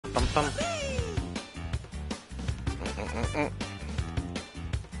Bum, bum.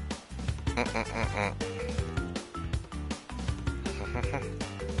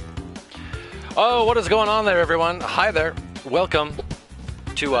 Oh, what is going on there, everyone? Hi there. Welcome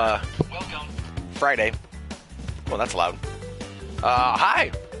to Friday. Well, that's loud.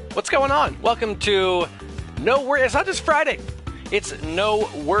 Hi. What's going on? Welcome to No Work. It's not just Friday. It's No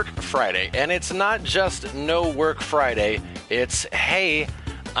Work Friday, and it's not just No Work Friday. It's hey,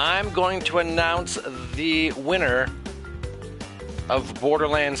 I'm going to announce the winner of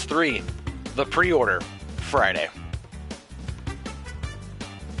Borderlands 3, the pre-order Friday.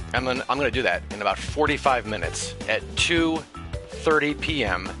 I'm going to do that in about 45 minutes at 2:30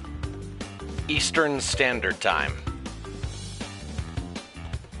 p.m. Eastern Standard Time.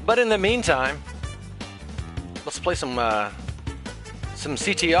 But in the meantime, let's play some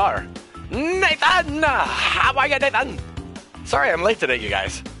CTR. Nathan! How are you, Nathan? Sorry I'm late today, you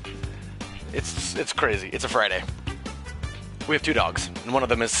guys. It's crazy. It's a Friday. We have 2 dogs, and one of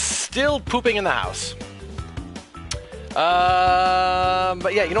them is still pooping in the house.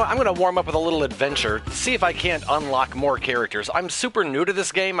 But yeah, you know what? I'm going to warm up with a little adventure, see if I can't unlock more characters. I'm super new to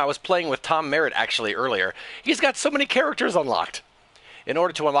this game. I was playing with Tom Merritt actually earlier. He's got so many characters unlocked. In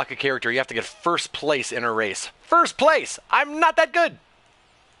order to unlock a character, you have to get first place in a race. First place! I'm not that good!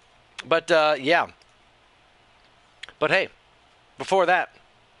 But, yeah. But hey, before that,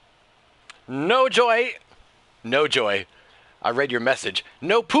 no joy. No joy. I read your message.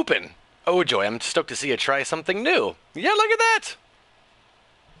 No poopin'. Oh joy, I'm stoked to see you try something new. Yeah, look at that!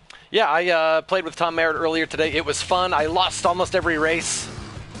 Yeah, I played with Tom Merritt earlier today. It was fun. I lost almost every race.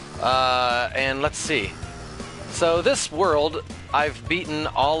 And let's see. So this world, I've beaten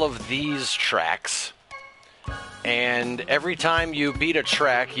all of these tracks. And every time you beat a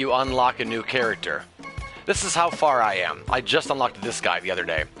track, you unlock a new character. This is how far I am. I just unlocked this guy the other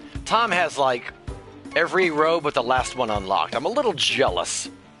day. Tom has, like, every row but the last one unlocked. I'm a little jealous.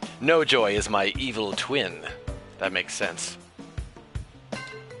 No Joy is my evil twin. That makes sense.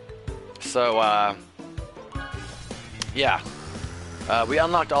 So, yeah. We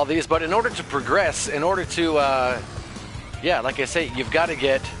unlocked all these, but in order to progress, in order to, yeah, like I say, you've got to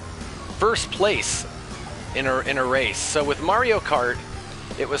get first place in a race. So with Mario Kart,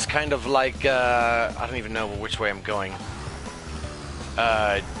 it was kind of like, I don't even know which way I'm going.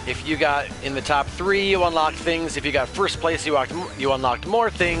 If you got in the top 3, you unlocked things. If you got first place, you unlocked more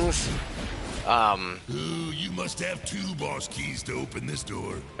things. Ooh, you must have 2 boss keys to open this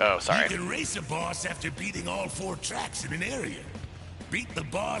door. Oh, sorry. You can race a boss after beating all 4 tracks in an area. Beat the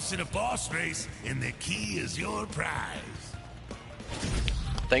boss in a boss race, and the key is your prize.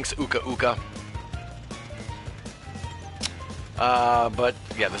 Thanks, Uka Uka. But,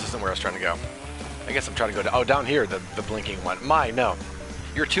 yeah, this isn't where I was trying to go. I guess I'm trying to go down here, the blinking one. No.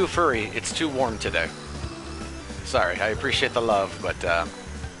 You're too furry. It's too warm today. Sorry, I appreciate the love, but,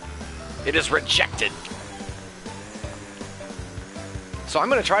 it is rejected. So I'm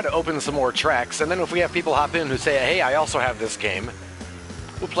going to try to open some more tracks, and then if we have people hop in who say, hey, I also have this game,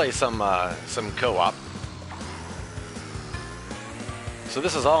 we'll play some co-op. So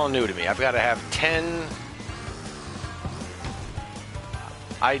this is all new to me. I've got to have 10...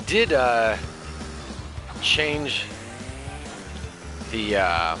 I did, change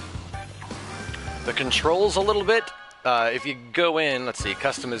the controls a little bit. If you go in, let's see,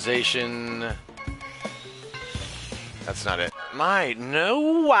 customization. That's not it.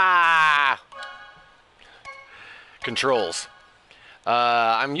 Controls.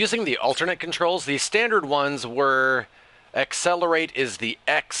 I'm using the alternate controls. The standard ones were accelerate is the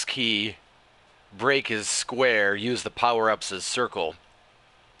X key, brake is square, use the power-ups as circle.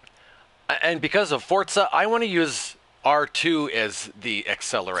 And because of Forza, I want to use R2 as the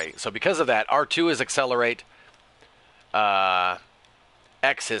accelerate. So because of that, R2 is accelerate,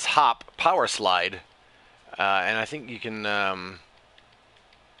 X is hop, power slide, and I think you can,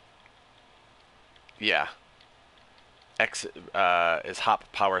 yeah, X is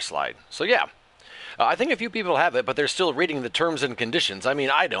hop, power slide. So yeah, I think a few people have it, but they're still reading the terms and conditions. I mean,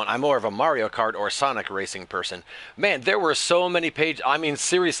 I don't. I'm more of a Mario Kart or Sonic racing person. Man, there were so many pages. I mean,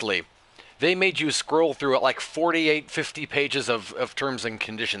 seriously. They made you scroll through like 48, 50 pages of terms and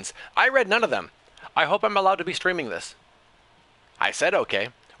conditions. I read none of them. I hope I'm allowed to be streaming this. I said okay.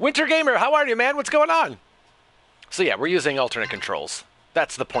 Winter Gamer, how are you, man? What's going on? So yeah, we're using alternate controls.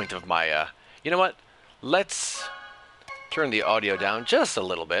 That's the point of my, you know what? Let's turn the audio down just a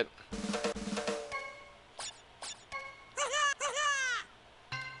little bit.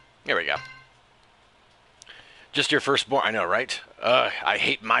 Here we go. Just your firstborn. I know, right? I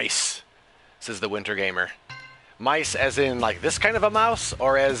hate mice, says the Winter Gamer. Mice as in like this kind of a mouse,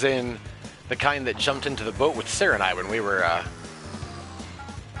 or as in the kind that jumped into the boat with Sarah and I when we were,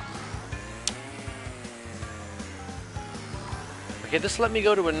 Okay, this let me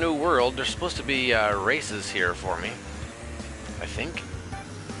go to a new world. There's supposed to be races here for me, I think.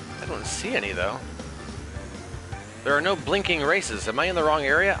 I don't see any, though. There are no blinking races. Am I in the wrong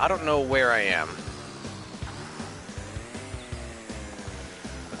area? I don't know where I am.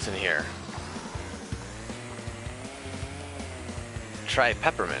 What's in here? Try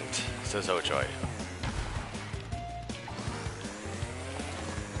peppermint, says Ochoy.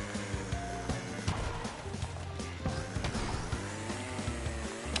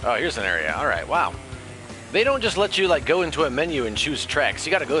 Oh, here's an area. All right, wow. They don't just let you like go into a menu and choose tracks.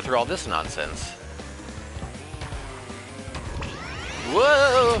 You got to go through all this nonsense.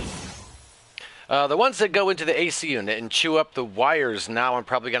 Whoa! The ones that go into the AC unit and chew up the wires, now I'm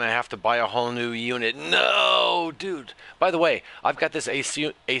probably going to have to buy a whole new unit. No, dude. By the way, I've got this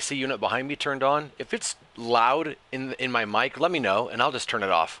AC unit behind me turned on. If it's loud in my mic, let me know, and I'll just turn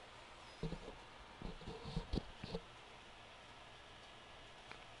it off.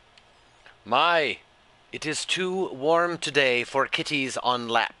 It is too warm today for kitties on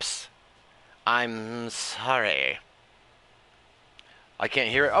laps. I'm sorry. I can't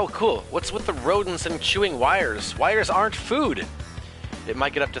hear it. Oh, cool. What's with the rodents and chewing wires? Wires aren't food. It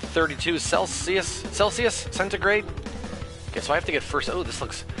might get up to 32 Celsius centigrade. Okay, so I have to get first. Oh, this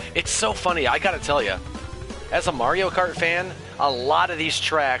looks... It's so funny. I gotta tell you, as a Mario Kart fan, a lot of these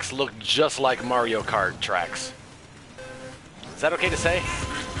tracks look just like Mario Kart tracks. Is that okay to say?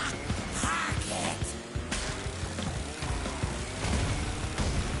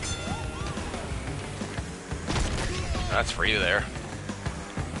 That's for you there.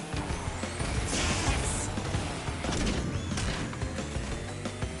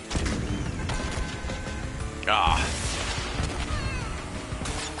 Ah.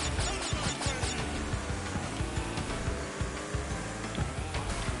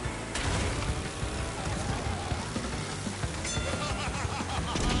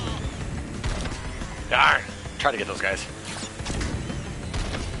 Darn. Try to get those guys.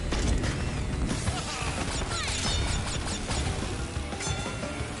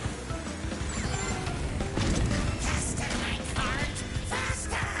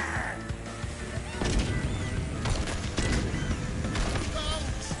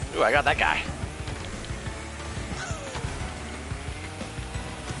 Ooh, I got that guy.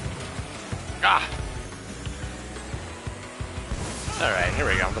 Ah! Alright, here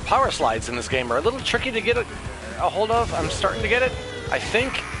we go. The power slides in this game are a little tricky to get a hold of. I'm starting to get it, I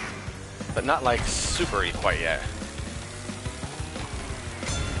think, but not like super-y quite yet.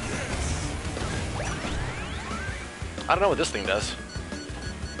 I don't know what this thing does.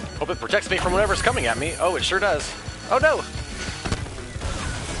 Hope it protects me from whatever's coming at me. Oh, it sure does. Oh no!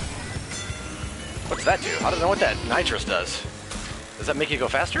 What's that do? I don't know what that nitrous does. Does that make you go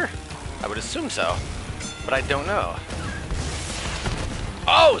faster? I would assume so, but I don't know.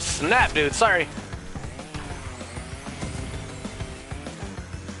 Oh, snap, dude. Sorry.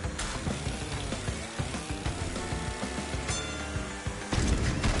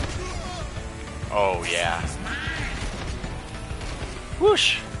 Oh, yeah.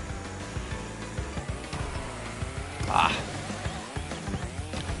 Whoosh. Ah.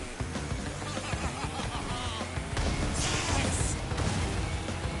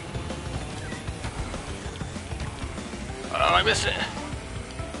 Oh, I missed it.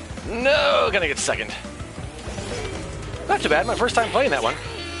 No, gonna get second. Not too bad, my first time playing that one.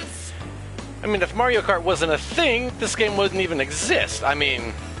 I mean, if Mario Kart wasn't a thing, this game wouldn't even exist. I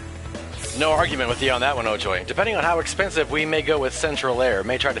mean, no argument with you on that one, Ojoy. Depending on how expensive, we may go with Central Air.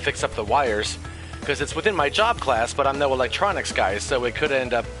 May try to fix up the wires, because it's within my job class, but I'm no electronics guy, so it could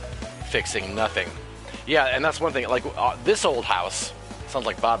end up fixing nothing. Yeah, and that's one thing, like, this old house, sounds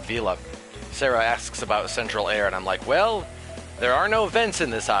like Bob Vila. Sarah asks about Central Air, and I'm like, well, there are no vents in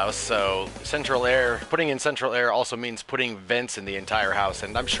this house, so Central Air, putting in Central Air also means putting vents in the entire house,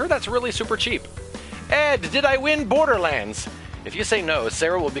 and I'm sure that's really super cheap. Ed, did I win Borderlands? If you say no,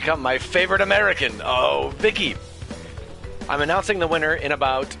 Sarah will become my favorite American. Oh, Vicky. I'm announcing the winner in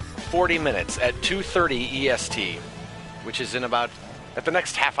about 40 minutes at 2:30 EST, which is in about, at the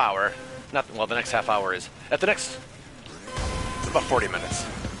next half hour. Not, well, the next half hour is, at the next, about 40 minutes.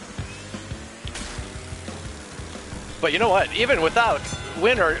 But you know what? Even without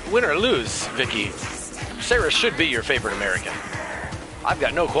win or lose, Vicky, Sarah should be your favorite American. I've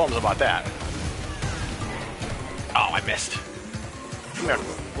got no qualms about that. Oh, I missed. Come here.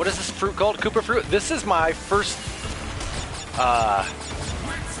 What is this fruit called? Koopa fruit? This is my first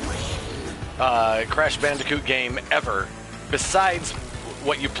Crash Bandicoot game ever, besides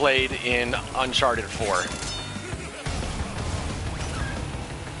what you played in Uncharted 4.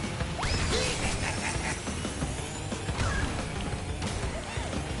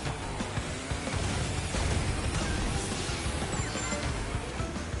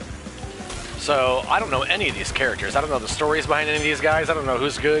 So, I don't know any of these characters. I don't know the stories behind any of these guys. I don't know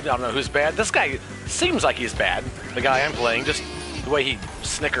who's good. I don't know who's bad. This guy seems like he's bad, the guy I'm playing, just the way he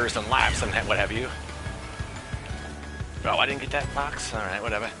snickers and laughs and what have you. Oh, I didn't get that box? Alright,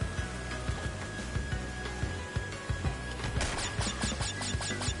 whatever.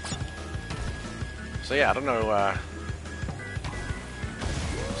 So yeah, I don't know,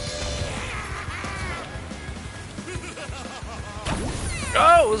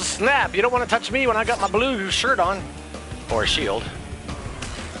 Oh, snap! You don't want to touch me when I got my blue shirt on. Or shield.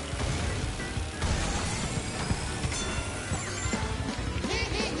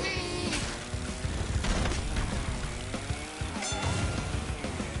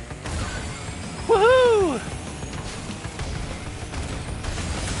 Woohoo!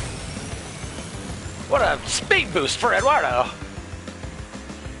 What a speed boost for Eduardo!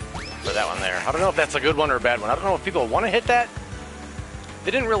 For that one there. I don't know if that's a good one or a bad one. I don't know if people want to hit that. They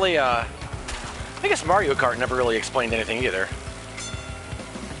didn't really, I guess Mario Kart never really explained anything either.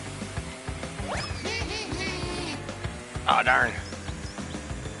 Oh, darn.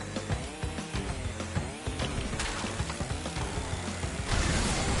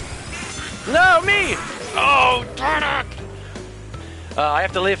 No, me! Oh, darn it! I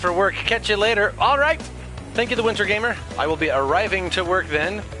have to leave for work. Catch you later. All right. Thank you, the Winter Gamer. I will be arriving to work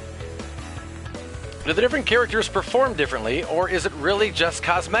then. Do the different characters perform differently, or is it really just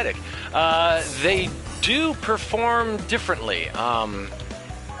cosmetic? They do perform differently.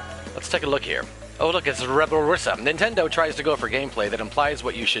 Let's take a look here. Oh, look, it's Rebel Rissa. Nintendo tries to go for gameplay that implies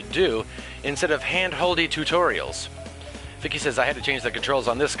what you should do instead of hand-holdy tutorials. Vicky says, I had to change the controls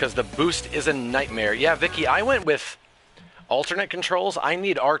on this because the boost is a nightmare. Yeah, Vicky, I went with alternate controls. I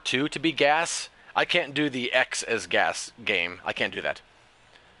need R2 to be gas. I can't do the X as gas game. I can't do that.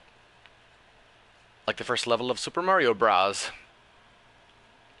 Like the first level of Super Mario Bros.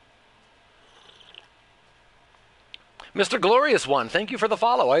 Mr. Glorious One, thank you for the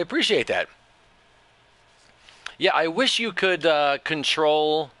follow. I appreciate that. Yeah, I wish you could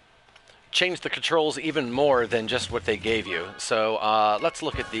change the controls even more than just what they gave you. So let's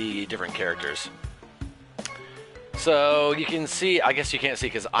look at the different characters. So you can see, I guess you can't see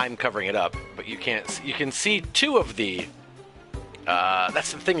because I'm covering it up, but you can see two of the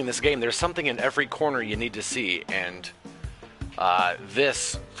that's the thing in this game. There's something in every corner you need to see, and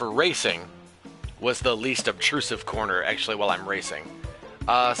this, for racing, was the least obtrusive corner, actually, while I'm racing.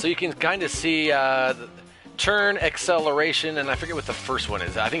 So you can kind of see turn, acceleration, and I forget what the first one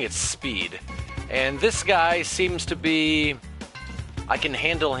is. I think it's speed. And this guy seems to be... I can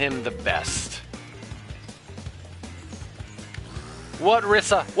handle him the best. What,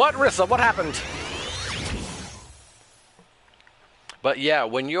 Rissa? What, Rissa? What happened? But yeah,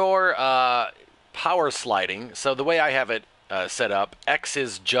 when you're power sliding, so the way I have it set up, X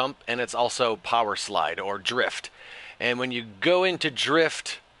is jump and it's also power slide or drift. And when you go into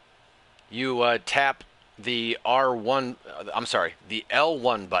drift, you tap the the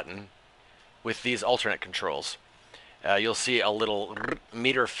L1 button with these alternate controls. You'll see a little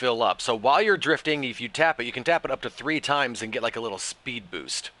meter fill up. So while you're drifting, if you tap it, you can tap it up to 3 times and get like a little speed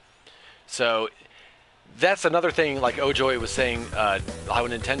boost. So that's another thing, like Ojoy was saying, how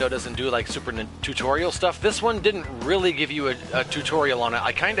Nintendo doesn't do like super tutorial stuff. This one didn't really give you a tutorial on it.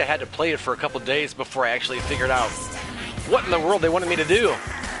 I kind of had to play it for a couple days before I actually figured out what in the world they wanted me to do.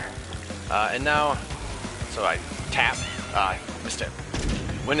 And now, so I tap, missed it.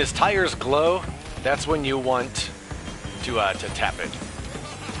 When his tires glow, that's when you want to tap it.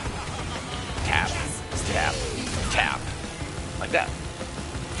 Tap, tap, tap, like that.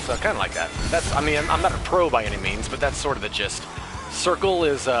 So kind of like that. That's, I mean, I'm not a pro by any means, but that's sort of the gist. Circle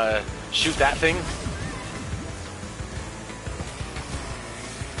is shoot that thing.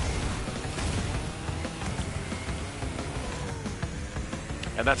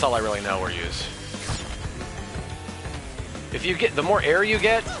 And that's all I really know or use. If you get, the more air you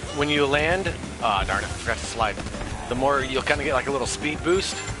get when you land, darn it, I forgot to slide. The more you'll kind of get like a little speed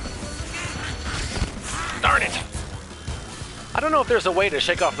boost. Darn it. I don't know if there's a way to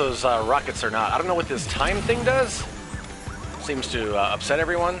shake off those rockets or not. I don't know what this time thing does. Seems to upset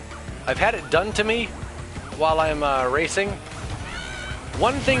everyone. I've had it done to me while I'm racing.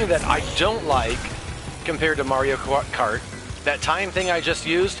 One thing that I don't like compared to Mario Kart, that time thing I just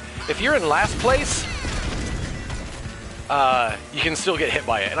used, if you're in last place, you can still get hit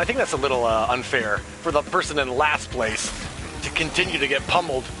by it. And I think that's a little unfair for the person in last place to continue to get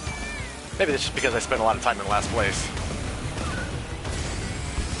pummeled. Maybe that's just because I spent a lot of time in last place.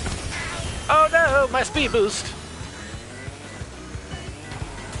 Oh no, my speed boost.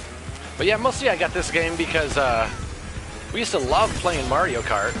 But yeah, mostly I got this game because we used to love playing Mario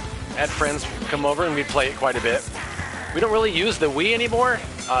Kart. I had friends come over and we'd play it quite a bit. We don't really use the Wii anymore.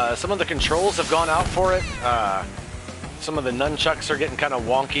 Some of the controls have gone out for it. Some of the nunchucks are getting kind of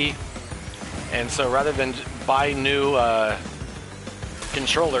wonky. And so rather than buy new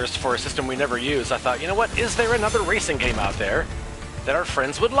controllers for a system we never use, I thought, you know what, is there another racing game out there that our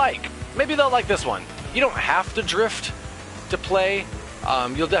friends would like? Maybe they'll like this one. You don't have to drift to play.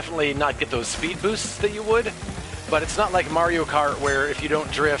 You'll definitely not get those speed boosts that you would, but it's not like Mario Kart where if you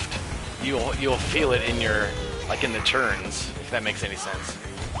don't drift, you'll feel it in your, like in the turns, if that makes any sense.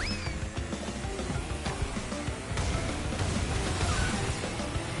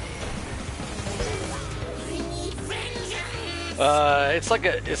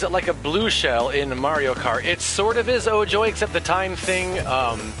 Is it like a blue shell in Mario Kart? It sort of is, Ojoy, except the time thing,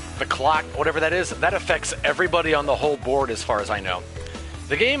 the clock, whatever that is, that affects everybody on the whole board as far as I know.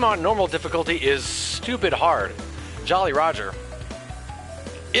 The game on normal difficulty is stupid hard. Jolly Roger.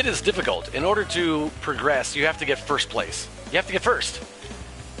 It is difficult. In order to progress, you have to get first place. You have to get first.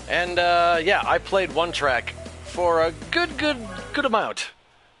 And yeah, I played one track for a good amount.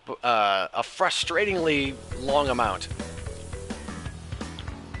 A frustratingly long amount.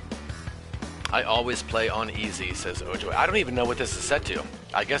 I always play on easy, says Ojo. I don't even know what this is set to.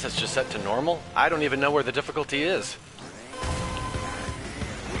 I guess it's just set to normal. I don't even know where the difficulty is.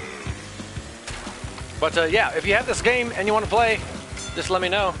 But yeah, if you have this game and you want to play, just let me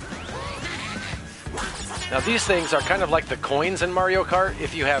know. Now these things are kind of like the coins in Mario Kart.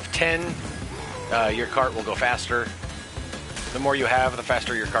 If you have 10, your cart will go faster. The more you have, the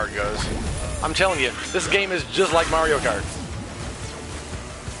faster your cart goes. I'm telling you, this game is just like Mario Kart.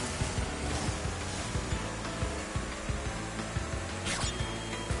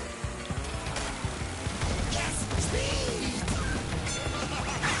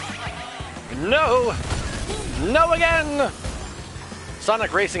 No! No again!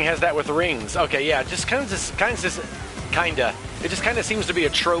 Sonic Racing has that with rings. Okay, yeah, it just kind of seems to be a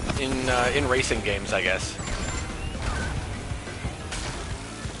trope in racing games, I guess.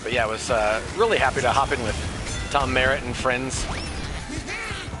 But yeah, I was really happy to hop in with Tom Merritt and friends.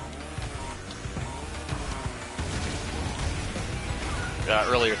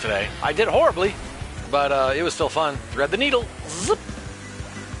 Earlier today. I did horribly, but it was still fun. Thread the needle. Zip.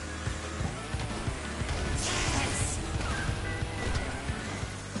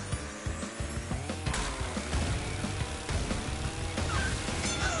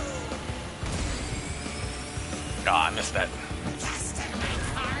 Oh, I missed that.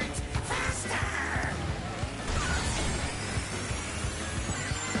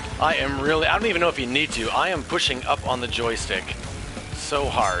 I don't even know if you need to. I am pushing up on the joystick so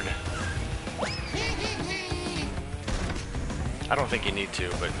hard. I don't think you need to,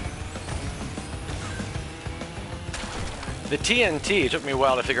 but... The TNT, it took me a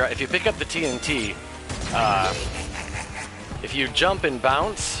while to figure out. If you pick up the TNT, if you jump and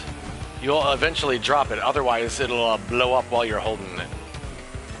bounce, you'll eventually drop it. Otherwise, it'll blow up while you're holding it.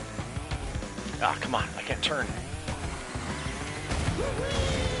 Ah, come on. I can't turn.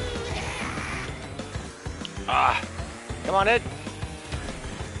 Ah. Come on, Ed.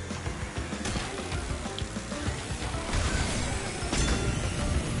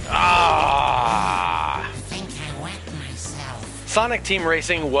 Ah. I think I wet myself. Sonic Team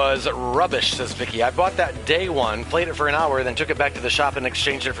Racing was rubbish, says Vicky. I bought that day one, played it for an hour, then took it back to the shop and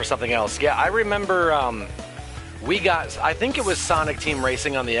exchanged it for something else. Yeah, I remember we got, I think it was Sonic Team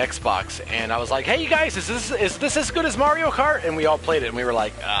Racing on the Xbox, and I was like, hey, you guys, is this as good as Mario Kart? And we all played it, and we were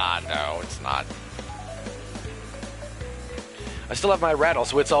like, ah, no, it's not. I still have my rattle,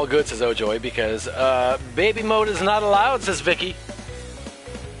 so it's all good, says Ojoy, because baby mode is not allowed, says Vicky.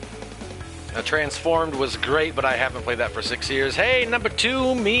 Transformed was great, but I haven't played that for 6 years. Hey, number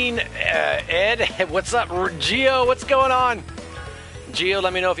 2, mean Ed. What's up, Gio? What's going on? Gio,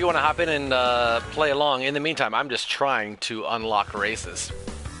 let me know if you want to hop in and play along. In the meantime, I'm just trying to unlock races.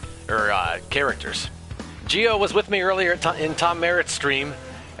 Or characters. Gio was with me earlier in Tom Merritt's stream,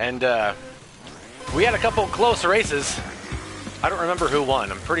 and we had a couple close races. I don't remember who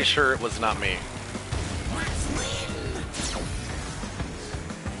won. I'm pretty sure it was not me.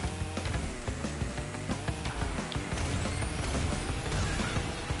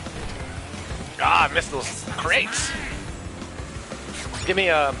 Ah, I missed those crates. Give me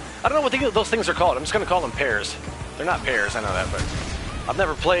a... I don't know what those things are called. I'm just going to call them pairs. They're not pairs, I know that, but I've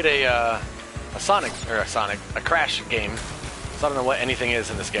never played a Crash game, so I don't know what anything is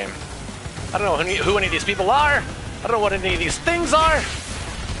in this game. I don't know who any of these people are. I don't know what any of these things are.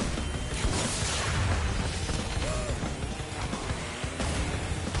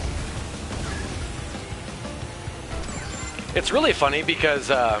 It's really funny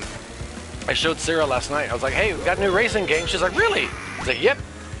because I showed Sarah last night. I was like, hey, we got a new racing game. She's like, really? I was like, yep.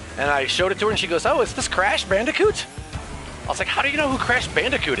 And I showed it to her and she goes, oh, is this Crash Bandicoot? I was like, how do you know who Crash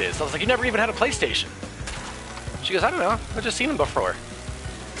Bandicoot is? I was like, you never even had a PlayStation. She goes, I don't know. I've just seen him before.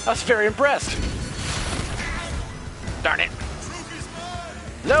 I was very impressed. Darn it.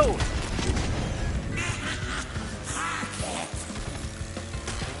 No.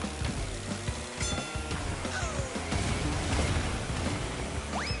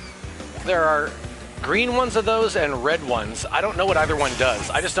 There are green ones of those and red ones. I don't know what either one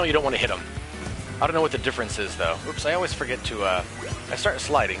does. I just know you don't want to hit them. I don't know what the difference is, though. Oops, I always forget to, I start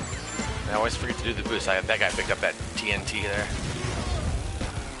sliding. And I always forget to do the boost. That guy picked up that TNT there.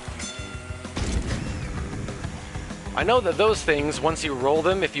 I know that those things, once you roll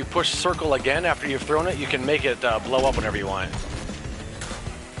them, if you push circle again after you've thrown it, you can make it blow up whenever you want.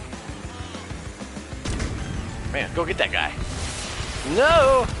 Man, go get that guy.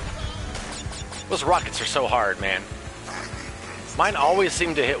 No! Those rockets are so hard, man. Mine always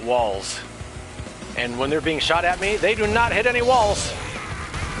seem to hit walls. And when they're being shot at me, they do not hit any walls.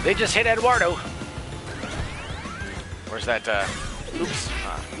 They just hit Eduardo. Where's that, oops.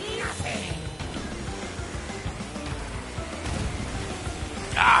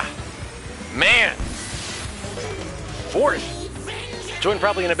 Man. Fourth. Join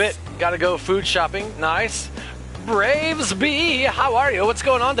probably in a bit. Gotta go food shopping. Nice. Braves B, how are you? What's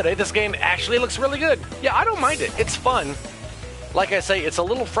going on today? This game actually looks really good. Yeah, I don't mind it. It's fun. Like I say, it's a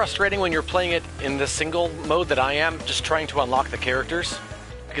little frustrating when you're playing it in the single mode that I am, just trying to unlock the characters,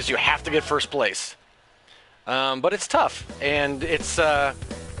 because you have to get first place. But it's tough, and it's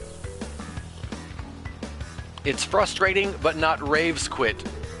frustrating, but not raves quit.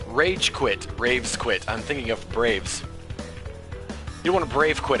 Rage quit, raves quit. I'm thinking of Braves. You don't want to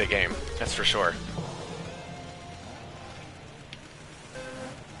brave quit a game, that's for sure.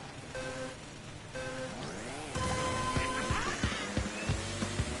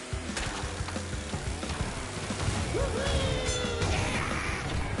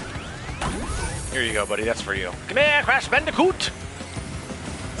 Here you go, buddy. That's for you. Come here, Crash Bandicoot!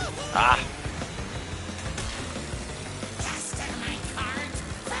 Ah.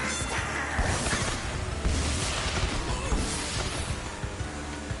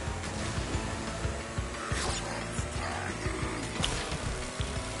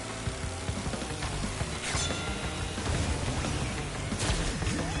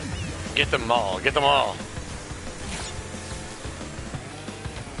 Get them all. Get them all.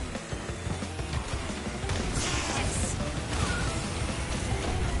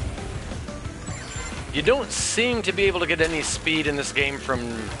 You don't seem to be able to get any speed in this game from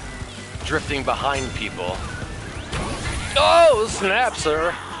drifting behind people. Oh, snap,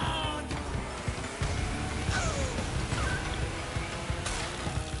 sir.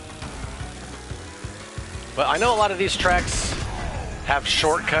 But I know a lot of these tracks have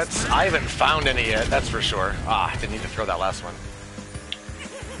shortcuts. I haven't found any yet, that's for sure. Ah, I didn't need to throw that last one.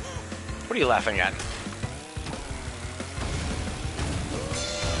 What are you laughing at?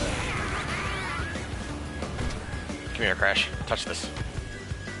 Come here, Crash. Touch this.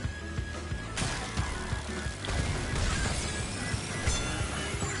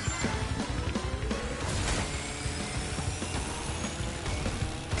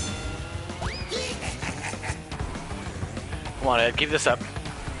 Come on, Ed. Keep this up.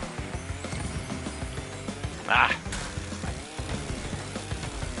 Ah.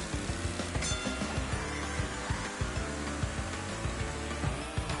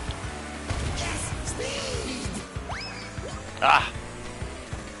 Ah!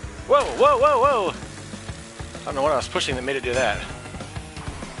 Whoa, whoa, whoa, whoa! I don't know what I was pushing that made it do that.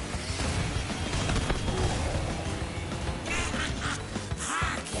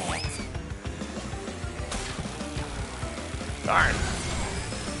 Darn.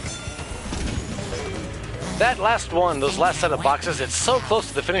 That last one, those last set of boxes, it's so close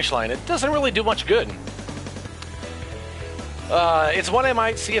to the finish line, it doesn't really do much good. It's one I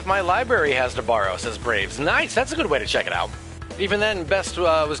might see if my library has to borrow, says Braves. Nice, that's a good way to check it out. Even then, best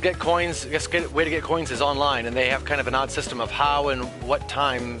was get coins. I guess way to get coins is online, and they have kind of an odd system of how and what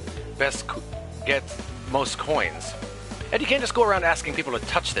time best get most coins. And you can't just go around asking people to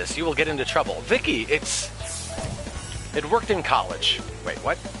touch this. You will get into trouble. Vicky, it worked in college. Wait,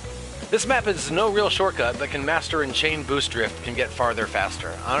 what? This map is no real shortcut, but can master and chain boost drift can get farther faster.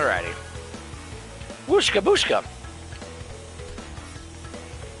 Alrighty. Wooshka booshka.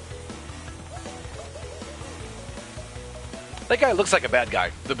 That guy looks like a bad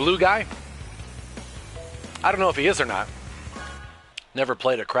guy. The blue guy? I don't know if he is or not. Never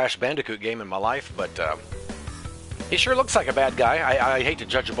played a Crash Bandicoot game in my life, but he sure looks like a bad guy. I hate to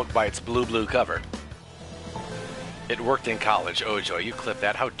judge a book by its blue cover. It worked in college. Oh, Joy, you clipped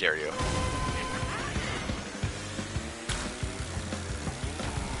that. How dare you?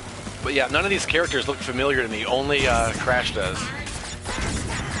 But yeah, none of these characters look familiar to me. Only Crash does.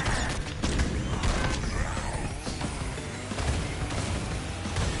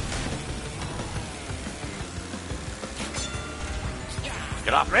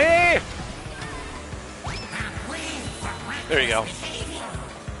 Get off me! There you go.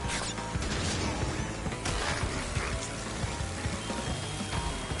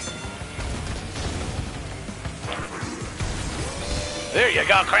 There you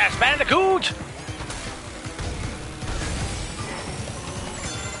go, Crash Bandicoot!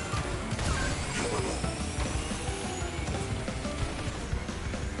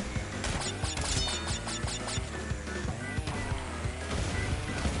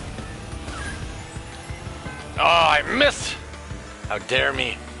 Oh, I missed! How dare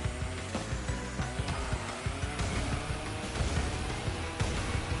me.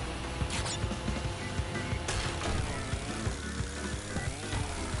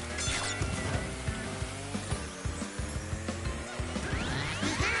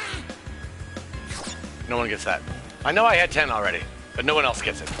 No one gets that. I know I had 10 already, but no one else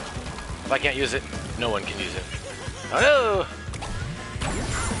gets it. If I can't use it, no one can use it. Oh no!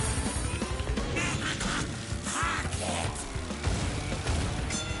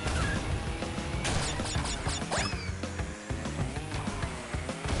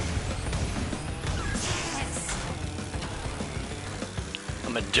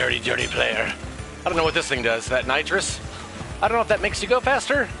 I'm a dirty player. I don't know what this thing does. That nitrous? I don't know if that makes you go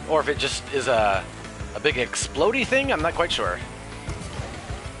faster, or if it just is a big explodey thing. I'm not quite sure.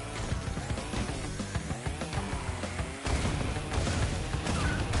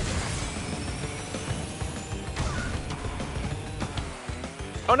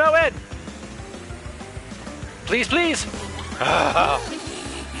 Oh no, Ed! Please, please! How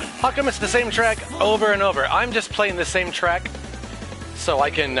come it's the same track over and over? I'm just playing the same track so I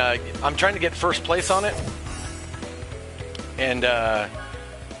can, I'm trying to get first place on it. And,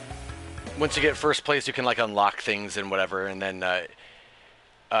 once you get first place, you can, like, unlock things and whatever, and then,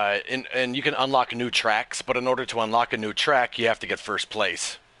 and you can unlock new tracks, but in order to unlock a new track, you have to get first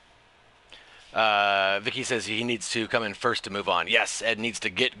place. Vicky says he needs to come in first to move on. Yes, Ed needs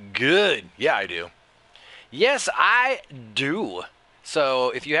to get good. Yeah, I do. Yes, I do. So,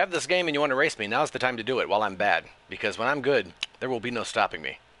 if you have this game and you want to race me, now's the time to do it while I'm bad. Because when I'm good, there will be no stopping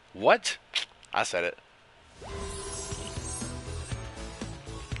me. What? I said it.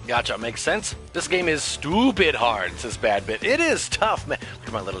 Gotcha, makes sense. This game is stupid hard, says Bad Bit. It is tough, man. Look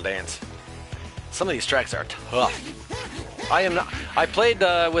at my little dance. Some of these tracks are tough. I played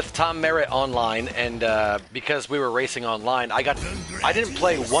with Tom Merritt online, and because we were racing online, I didn't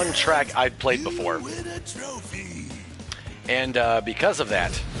play one track I'd played before. And because of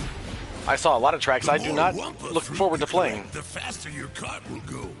that, I saw a lot of tracks I do not look forward to playing. The faster your cart will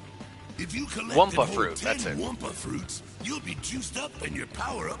go. If you collect Wumpa fruit, that's it. Wumpa fruits, you'll be juiced up and your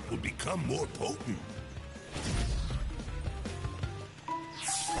power-up will become more potent.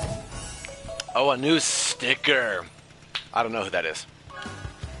 Oh, a new sticker. I don't know who that is.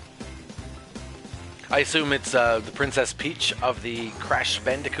 I assume it's the Princess Peach of the Crash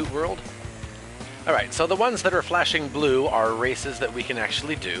Bandicoot world. Alright, so the ones that are flashing blue are races that we can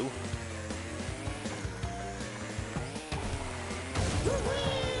actually do.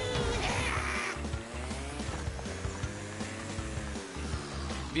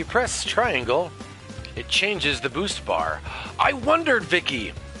 If you press triangle, it changes the boost bar. I wondered,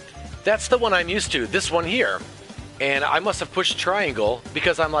 Vicky. That's the one I'm used to, this one here. And I must have pushed triangle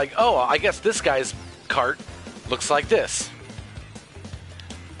because I'm like, oh, I guess this guy's cart looks like this.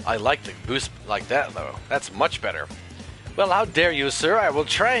 I like the boost like that, though. That's much better. Well, how dare you, sir? I will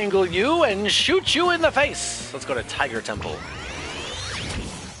triangle you and shoot you in the face. Let's go to Tiger Temple.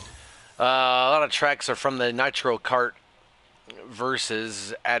 A lot of tracks are from the Nitro Kart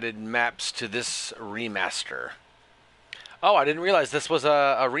versus added maps to this remaster. Oh, I didn't realize this was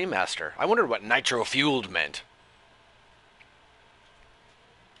a remaster. I wondered what Nitro Fueled meant.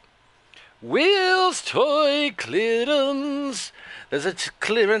 Will's Toy Clearance. There's a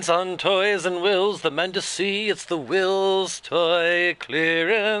clearance on toys and Will's. The men to see, it's the Will's Toy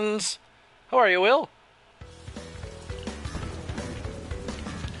Clearance. How are you, Will?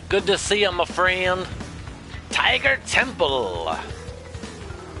 Good to see you, my friend. Tiger Temple.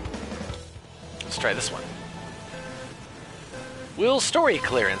 Let's try this one. Will's Story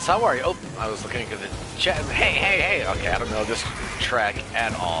Clearance. How are you? Oh, I was looking at the chat. Hey. Okay, I don't know this track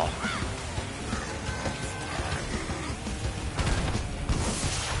at all.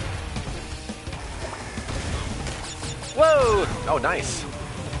 Whoa! Oh, nice.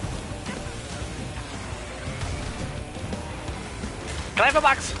 Can I have a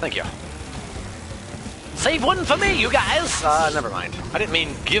box? Thank you. Save one for me, you guys! Never mind. I didn't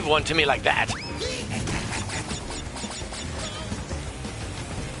mean give one to me like that.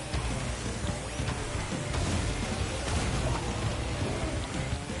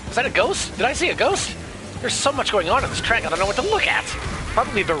 Is that a ghost? Did I see a ghost? There's so much going on in this track, I don't know what to look at.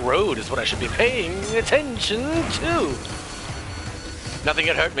 Probably the road is what I should be paying attention to. Nothing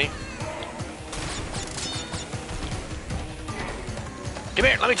had hurt me. Come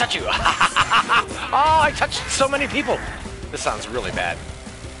here, let me touch you. Oh, I touched so many people. This sounds really bad.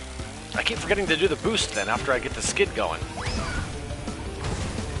 I keep forgetting to do the boost then after I get the skid going.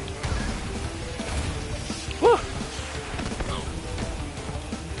 Woo!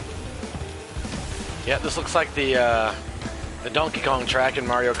 Yeah, this looks like the Donkey Kong track in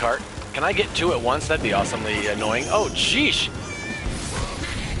Mario Kart. Can I get two at once? That'd be awesomely annoying. Oh, sheesh!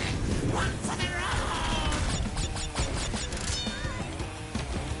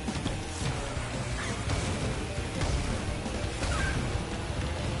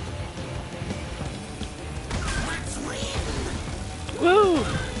 Woo!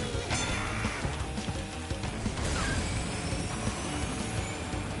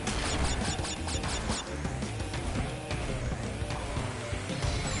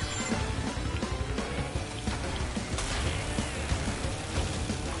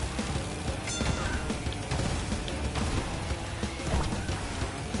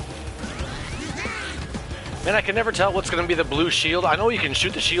 Man, I can never tell what's going to be the blue shield. I know you can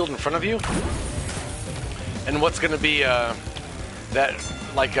shoot the shield in front of you. And what's going to be that,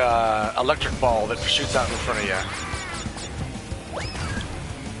 like, electric ball that shoots out in front of you.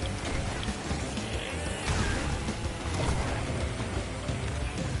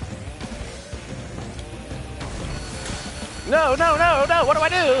 No, what do I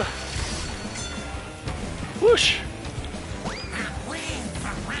do? Whoosh!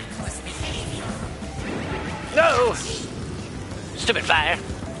 No! Stupid fire!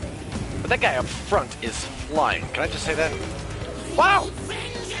 But that guy up front is flying. Can I just say that? Wow!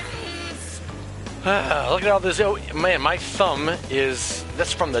 Look at all this. Oh, man, my thumb is...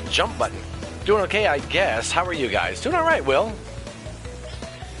 That's from the jump button. Doing okay, I guess. How are you guys? Doing alright, Will.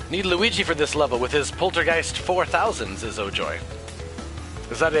 Need Luigi for this level with his Poltergeist 4000, says Ojoy.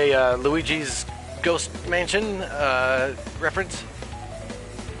 Is that a Luigi's Ghost Mansion reference?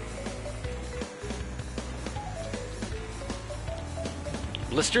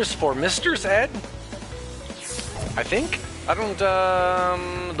 Blisters for Misters, Ed? I think? I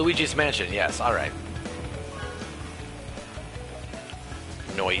don't, Luigi's Mansion, yes, alright.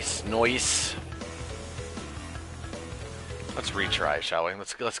 Noise. Let's retry, shall we?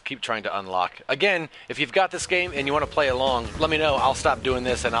 Let's keep trying to unlock. Again, if you've got this game and you want to play along, let me know. I'll stop doing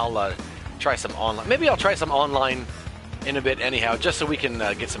this and I'll try some online. Maybe I'll try some online in a bit anyhow, just so we can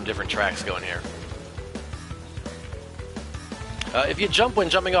get some different tracks going here. If you jump when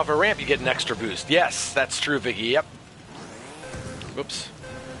jumping off a ramp, you get an extra boost. Yes, that's true, Vicky. Yep. Whoops.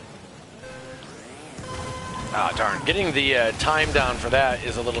 Ah, darn. Getting the time down for that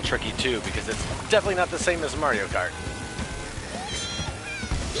is a little tricky, too, because it's definitely not the same as Mario Kart.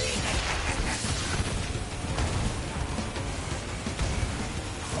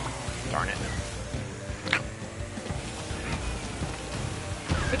 Darn it.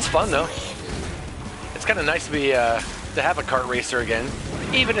 It's fun, though. It's kind of nice to be... to have a kart racer again,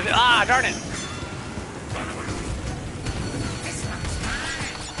 even if darn it!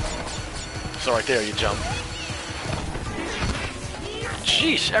 So right there, you jump.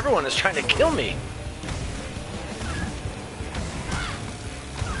 Sheesh, everyone is trying to kill me.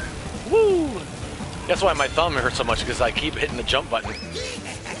 Woo! That's why my thumb hurts so much, because I keep hitting the jump button.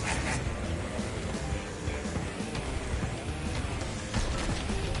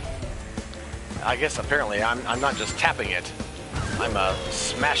 I guess apparently I'm not just tapping it, I'm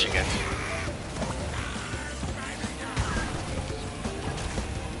smashing it.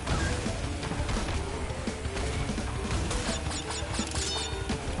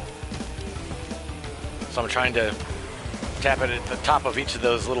 So I'm trying to tap it at the top of each of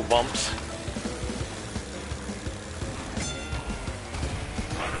those little bumps.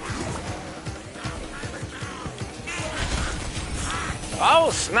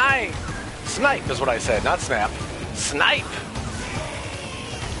 Oh, snipe! Snipe is what I said, not snap. Snipe!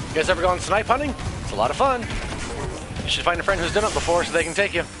 You guys ever gone snipe hunting? It's a lot of fun. You should find a friend who's done it before so they can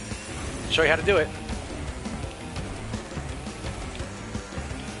take you. Show you how to do it.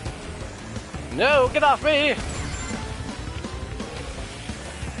 No, get off me! I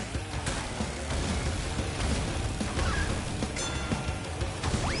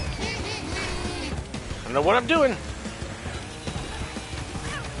don't know what I'm doing.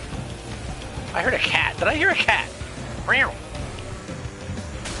 I heard a cat. Did I hear a cat? Meow.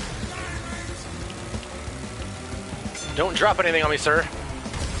 Don't drop anything on me, sir.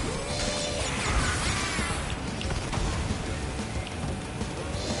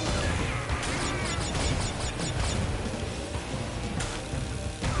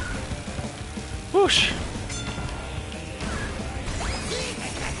 Whoosh.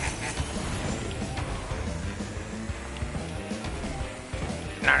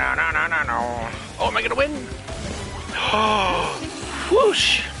 No. Oh, am I gonna win?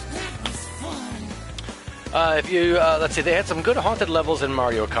 Whoosh. If you, let's see, they had some good haunted levels in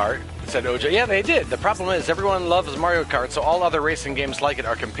Mario Kart, said OJ. Yeah, they did. The problem is everyone loves Mario Kart, so all other racing games like it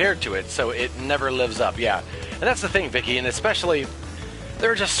are compared to it, so it never lives up, yeah. And that's the thing, Vicky, and especially,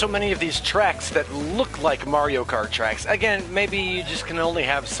 there are just so many of these tracks that look like Mario Kart tracks. Again, maybe you just can only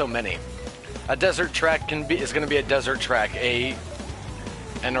have so many. A desert track is going to be a desert track.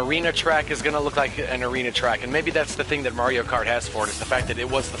 An arena track is going to look like an arena track, and maybe that's the thing that Mario Kart has for it, is the fact that it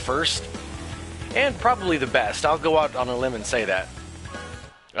was the first. And probably the best. I'll go out on a limb and say that.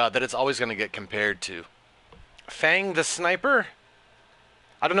 That it's always going to get compared to. Fang the Sniper?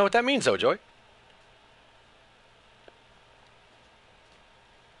 I don't know what that means, though, Joy.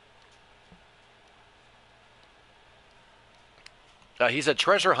 He's a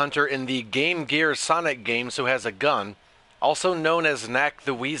treasure hunter in the Game Gear Sonic games who has a gun, also known as Knack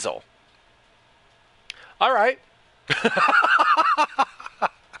the Weasel. All right.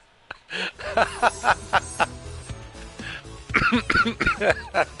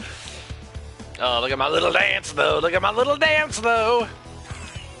 Oh, look at my little dance, though. Look at my little dance, though.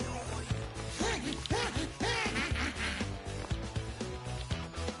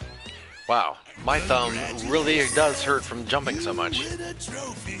 Wow, my thumb really does hurt from jumping so much.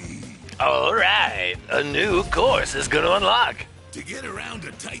 All right, a new course is going to unlock. To get around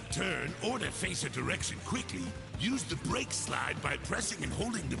a tight turn or to face a direction quickly, use the brake slide by pressing and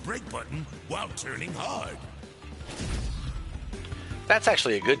holding the brake button while turning hard. That's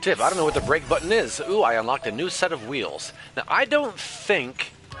actually a good tip. I don't know what the brake button is. Ooh, I unlocked a new set of wheels. Now, I don't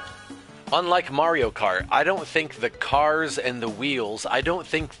think, unlike Mario Kart, I don't think the cars and the wheels, I don't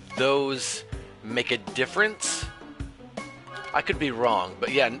think those make a difference. I could be wrong,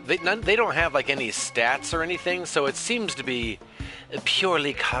 but yeah, they don't have like any stats or anything, so it seems to be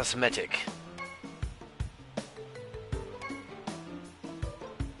purely cosmetic.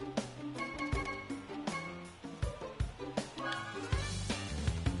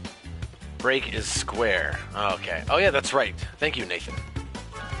 Brake is square. Okay. Oh yeah, that's right. Thank you, Nathan.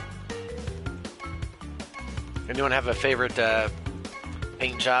 Anyone have a favorite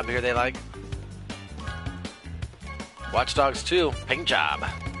paint job here they like? Watch Dogs 2, paint job.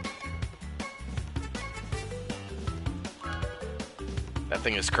 That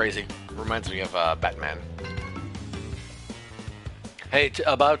thing is crazy. Reminds me of Batman. Hey,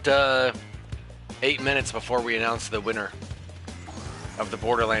 about 8 minutes before we announce the winner of the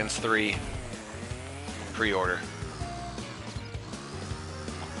Borderlands 3 pre-order.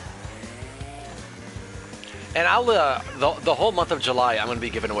 And I'll the whole month of July, I'm going to be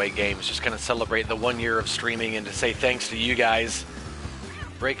giving away games, just kind of celebrate the 1 year of streaming and to say thanks to you guys.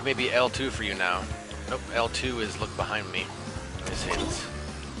 Break maybe L2 for you now. Nope, L2 is look behind me. His hints.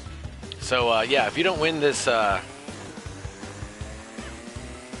 So yeah, if you don't win this, oh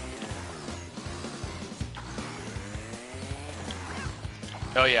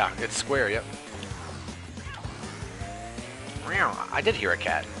yeah, it's square. Yep. I did hear a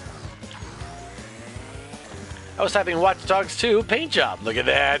cat. I was typing Watch Dogs 2 paint job. Look at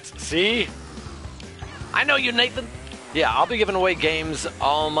that. See? I know you, Nathan. Yeah, I'll be giving away games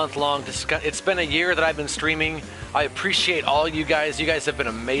all month long. It's been a year that I've been streaming. I appreciate all you guys. You guys have been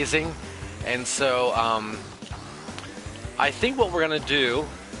amazing. And so, I think what we're going to do,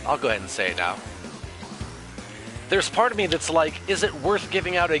 I'll go ahead and say it now. There's part of me that's like, is it worth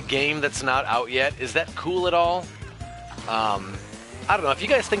giving out a game that's not out yet? Is that cool at all? I don't know. If you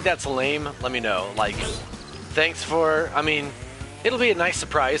guys think that's lame, let me know. Like, thanks for, I mean, it'll be a nice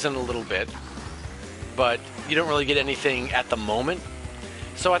surprise in a little bit, but you don't really get anything at the moment.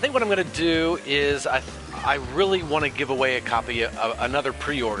 So I think what I'm going to do is I really want to give away a copy of another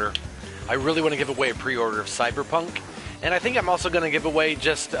pre-order. I really want to give away a pre-order of Cyberpunk. And I think I'm also going to give away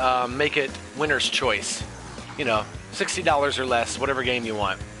just make it winner's choice. You know, $60 or less, whatever game you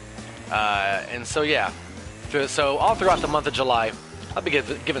want. And so, yeah. So all throughout the month of July, I'll be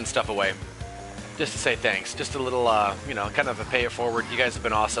giving stuff away. Just to say thanks. Just a little, you know, kind of a pay it forward. You guys have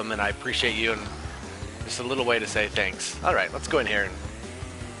been awesome, and I appreciate you. And just a little way to say thanks. All right, let's go in here. And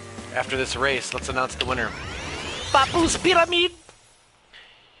after this race, let's announce the winner. Papu's Pyramid!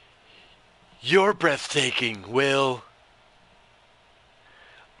 You're breathtaking, Will.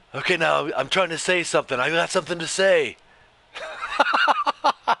 Okay, now, I'm trying to say something. I got something to say.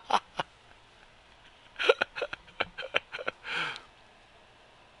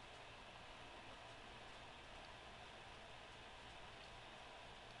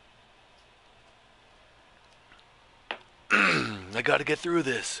 I gotta get through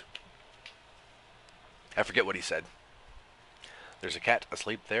this. I forget what he said. There's a cat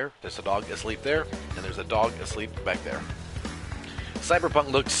asleep there, there's a dog asleep there, and there's a dog asleep back there.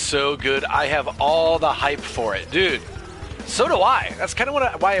 Cyberpunk looks so good. I have all the hype for it. Dude, so do I. That's kind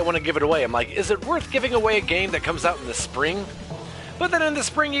of why I want to give it away. I'm like, is it worth giving away a game that comes out in the spring? But then in the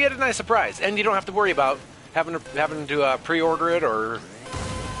spring you get a nice surprise, and you don't have to worry about having to pre-order it or...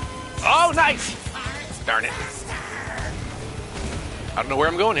 Oh, nice! Darn it. I don't know where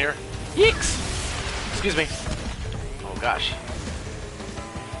I'm going here. Yeeks! Excuse me. Oh, gosh.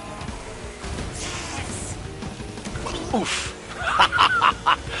 Oof.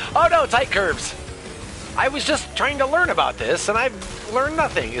 Oh, no, tight curves. I was just trying to learn about this, and I've learned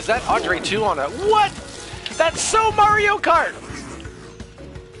nothing. Is that Andre 2 on a... What? That's so Mario Kart!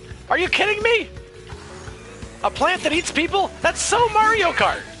 Are you kidding me? A plant that eats people? That's so Mario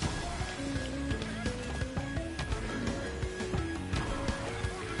Kart!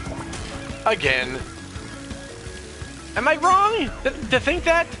 Again. Am I wrong to think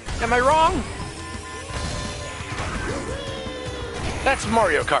that? Am I wrong? That's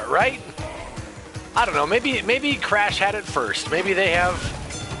Mario Kart, right? I don't know. Maybe Crash had it first. Maybe they have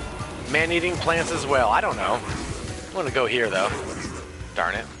man-eating plants as well. I don't know. I want to go here, though.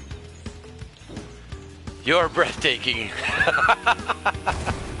 Darn it. You're breathtaking.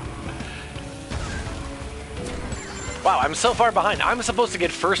 Wow, I'm so far behind. I'm supposed to get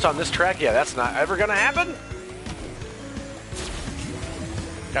first on this track? Yeah, that's not ever gonna happen.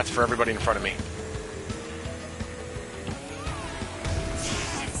 That's for everybody in front of me.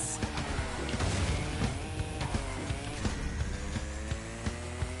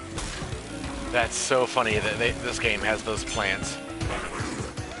 That's so funny that this game has those plants.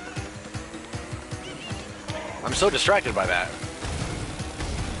 I'm so distracted by that.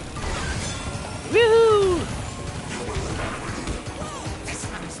 Woohoo!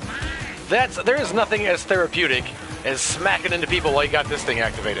 There is nothing as therapeutic as smacking into people while you got this thing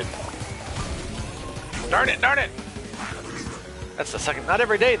activated. Darn it, darn it! That's the second. Not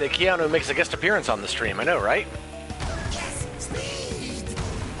every day that Keanu makes a guest appearance on the stream. I know, right?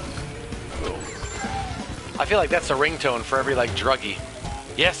 I feel like that's a ringtone for every, like, druggie.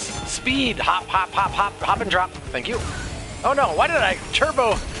 Yes, speed! Hop, hop, hop, hop, hop and drop. Thank you. Oh no, why did I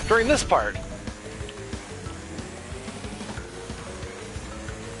turbo during this part?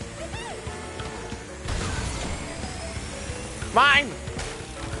 Mine!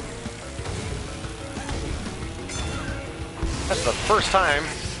 That's the first time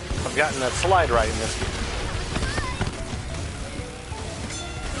I've gotten that slide right in this.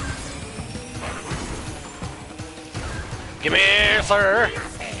 Give me here, sir!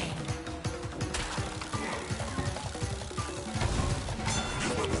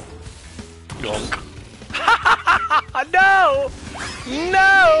 Gunk. No!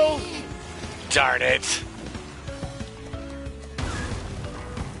 No! Darn it.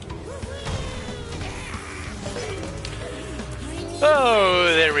 Oh,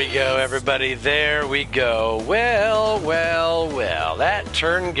 there we go, everybody. There we go. Well, well, well. That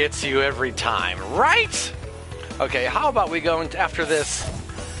turn gets you every time, right? Okay, how about we go after this?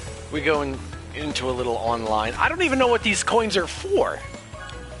 We go into a little online. I don't even know what these coins are for.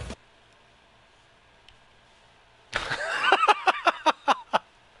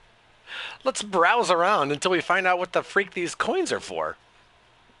 Let's browse around until we find out what the freak these coins are for.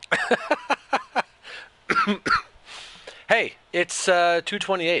 Hey, it's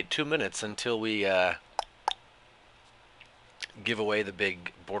 2:28, 2 minutes until we give away the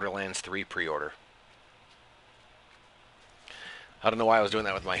big Borderlands 3 pre-order. I don't know why I was doing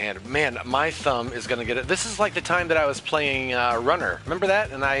that with my hand. Man, my thumb is going to get it. This is like the time that I was playing Runner. Remember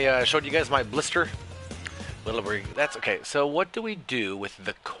that? And I showed you guys my blister. That's okay. So what do we do with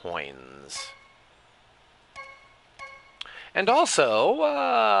the coins? And also,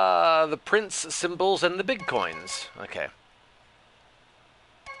 the prince symbols and the big coins. Okay.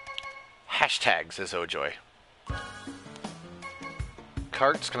 Hashtags, says Ojoy.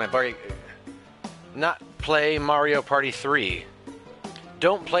 Carts, can I borrow... Not play Mario Party 3.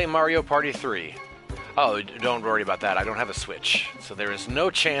 Don't play Mario Party 3. Oh, don't worry about that. I don't have a Switch. So there is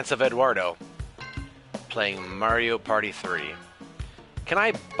no chance of Eduardo playing Mario Party 3. Can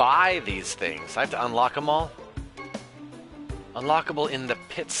I buy these things? I have to unlock them all? Unlockable in the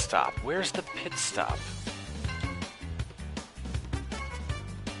pit stop. Where's the pit stop?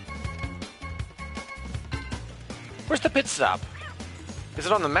 Where's the pit stop? Is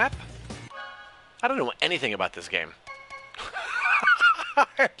it on the map? I don't know anything about this game.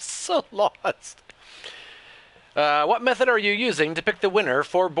 I'm so lost. What method are you using to pick the winner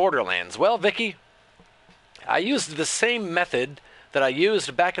for Borderlands? Well, Vicky, I used the same method that I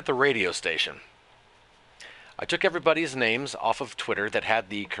used back at the radio station. I took everybody's names off of Twitter that had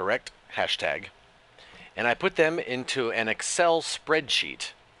the correct hashtag, and I put them into an Excel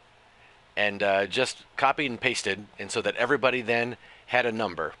spreadsheet, and just copied and pasted, and so that everybody then had a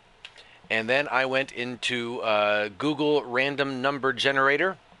number. And then I went into Google Random Number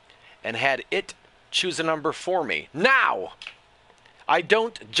Generator and had it choose a number for me. Now, I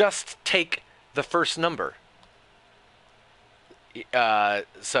don't just take the first number. So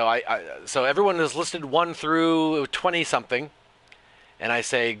everyone is listed 1 through 20 something, and I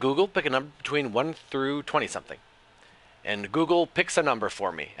say, Google, pick a number between 1 through 20 something. And Google picks a number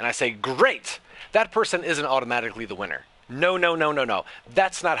for me. And I say, great! That person isn't automatically the winner. No.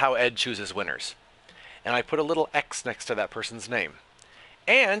 That's not how Ed chooses winners. And I put a little X next to that person's name.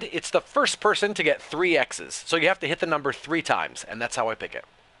 And it's the first person to get 3 X's. So you have to hit the number 3 times, and that's how I pick it.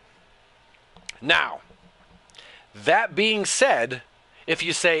 Now, that being said, if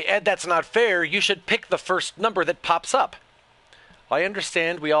you say, Ed, that's not fair, you should pick the first number that pops up. I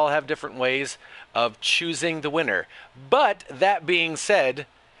understand we all have different ways of choosing the winner. But that being said,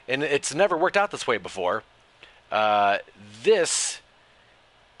 and it's never worked out this way before, this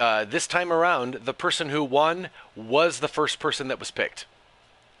time around, the person who won was the first person that was picked.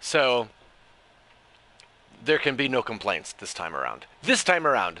 So there can be no complaints this time around.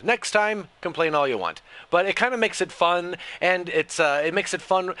 Next time, complain all you want. But it kind of makes it fun, and it makes it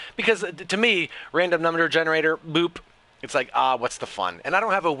fun because to me, random number generator, boop. It's like, what's the fun? And I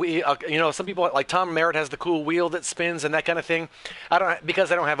don't have a wheel. Some people like Tom Merritt has the cool wheel that spins and that kind of thing.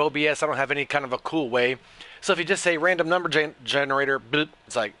 Because I don't have OBS. I don't have any kind of a cool way. So if you just say random number generator, boop,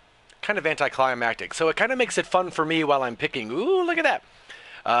 it's like kind of anticlimactic. So it kind of makes it fun for me while I'm picking. Ooh, look at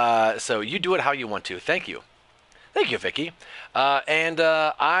that. So you do it how you want to. Thank you, Vicky.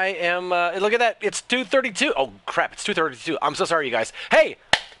 I am. Look at that. It's 2:32. Oh crap! It's 2:32. I'm so sorry, you guys. Hey,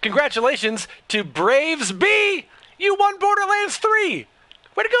 congratulations to Braves B. You won Borderlands 3.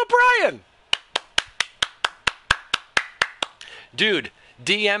 Way to go, Brian. Dude,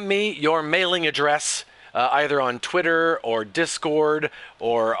 DM me your mailing address, either on Twitter or Discord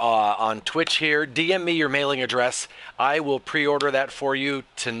or on Twitch here. DM me your mailing address. I will pre-order that for you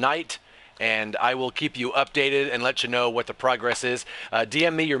tonight, and I will keep you updated and let you know what the progress is.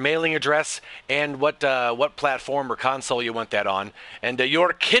 DM me your mailing address and what platform or console you want that on. And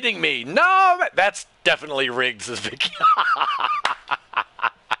you're kidding me. No, that's definitely rigged, says Vicky.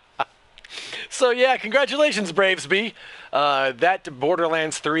 So yeah, congratulations, Braves B. That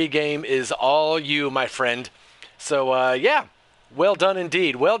Borderlands 3 game is all you, my friend. So yeah, well done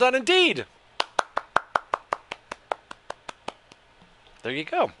indeed. Well done indeed. There you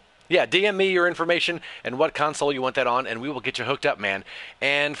go. Yeah, DM me your information and what console you want that on, and we will get you hooked up, man.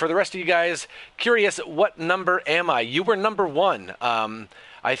 And for the rest of you guys, curious, what number am I? You were number 1.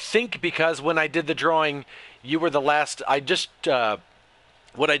 I think because when I did the drawing, you were the last.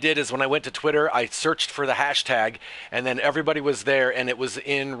 What I did is when I went to Twitter, I searched for the hashtag, and then everybody was there, and it was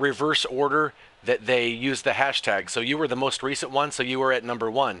in reverse order that they used the hashtag. So you were the most recent one, so you were at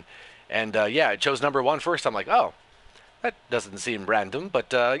number 1. And yeah, it chose number 1 first. I'm like, oh. That doesn't seem random,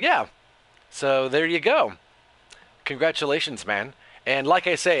 but yeah. So there you go. Congratulations, man. And like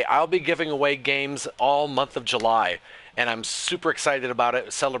I say, I'll be giving away games all month of July, and I'm super excited about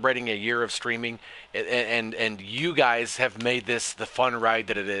it, celebrating a year of streaming, and you guys have made this the fun ride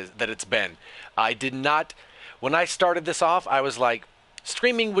that it's been. I did not, when I started this off, I was like,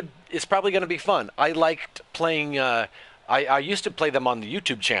 streaming is probably going to be fun. I liked playing, I used to play them on the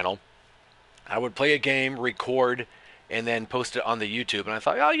YouTube channel. I would play a game, record, and then post it on the YouTube. And I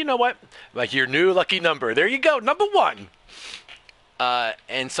thought, oh, you know what? Like, your new lucky number. There you go, number 1.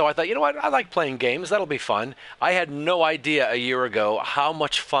 And so I thought, you know what? I like playing games. That'll be fun. I had no idea a year ago how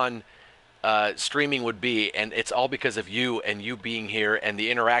much fun streaming would be, and it's all because of you and you being here and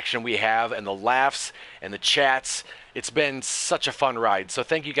the interaction we have and the laughs and the chats. It's been such a fun ride. So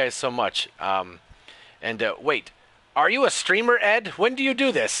thank you guys so much. Wait, are you a streamer, Ed? When do you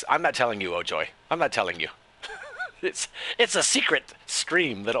do this? I'm not telling you, Ojoy. I'm not telling you. It's a secret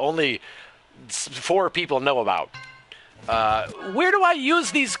stream that only 4 people know about. Where do I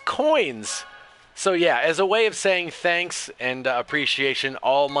use these coins? So yeah, as a way of saying thanks and appreciation,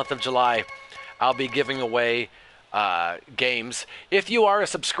 all month of July, I'll be giving away games. If you are a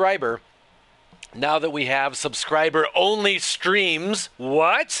subscriber, now that we have subscriber-only streams,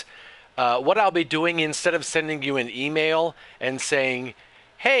 what I'll be doing, instead of sending you an email and saying,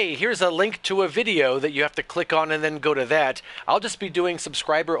 hey, here's a link to a video that you have to click on and then go to that, I'll just be doing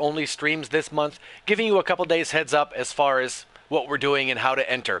subscriber-only streams this month, giving you a couple days heads up as far as what we're doing and how to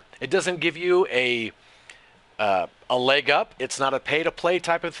enter. It doesn't give you a leg up. It's not a pay-to-play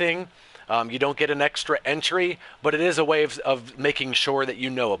type of thing. You don't get an extra entry, but it is a way of making sure that you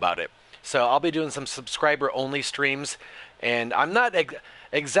know about it. So I'll be doing some subscriber-only streams, and I'm not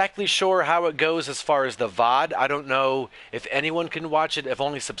exactly sure how it goes as far as the VOD. I don't know if anyone can watch it, if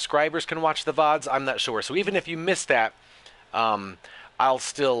only subscribers can watch the VODs. I'm not sure. So even if you miss that, I'll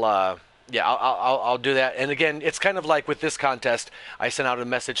still... I'll do that. And again, it's kind of like with this contest, I sent out a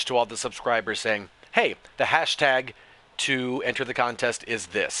message to all the subscribers saying, hey, the hashtag to enter the contest is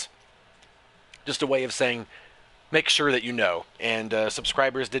this. Just a way of saying, make sure that you know. And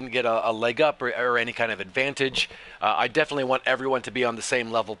subscribers didn't get a leg up or any kind of advantage. I definitely want everyone to be on the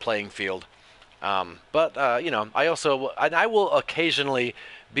same level playing field. I will occasionally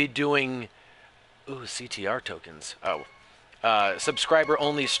be doing... Ooh, CTR tokens. Oh.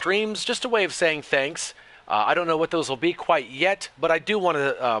 Subscriber-only streams, just a way of saying thanks. I don't know what those will be quite yet, but I do want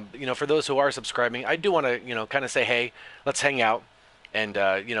to, for those who are subscribing, I do want to, kind of say, hey, let's hang out and,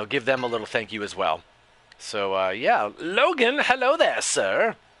 give them a little thank you as well. So, Logan, hello there,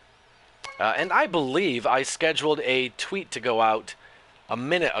 sir. And I believe I scheduled a tweet to go out a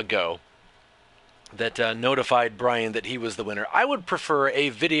minute ago that notified Brian that he was the winner. I would prefer a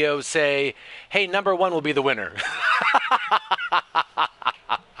video say, hey, number 1 will be the winner.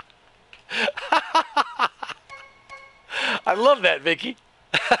 I love that, Vicky.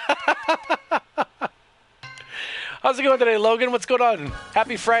 How's it going today, Logan? What's going on?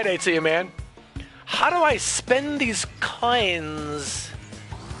 Happy Friday to you, man. How do I spend these coins?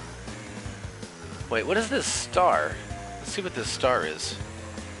 Wait, what is this star? Let's see what this star is.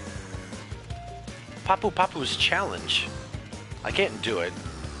 Papu Papu's challenge. I can't do it.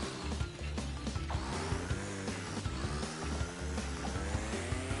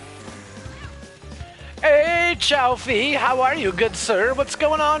 Hey, Chowfie, how are you, good sir? What's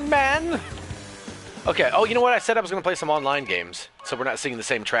going on, man? Okay, oh, you know what? I said I was going to play some online games, so we're not singing the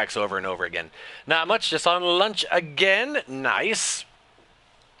same tracks over and over again. Not much, just on lunch again. Nice.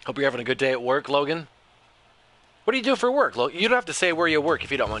 Hope you're having a good day at work, Logan. What do you do for work? You don't have to say where you work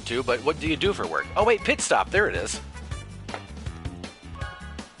if you don't want to, but what do you do for work? Oh, wait, pit stop. There it is.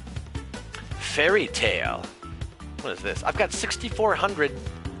 Fairy Tale. What is this? I've got 6,400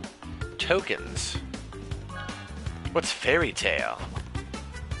 tokens. What's Fairy Tale?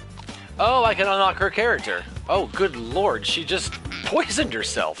 Oh, I can unlock her character. Oh, good lord. She just poisoned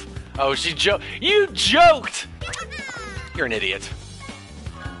herself. Oh, You joked! You're an idiot.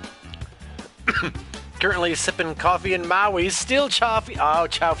 Currently sipping coffee in Maui. Still Chowfie. Oh,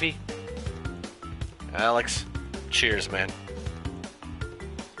 Chowfie. Alex, cheers, man.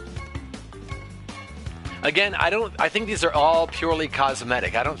 Again, I think these are all purely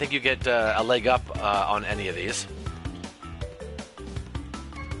cosmetic. I don't think you get a leg up on any of these.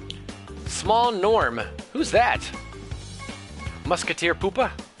 Small Norm. Who's that? Musketeer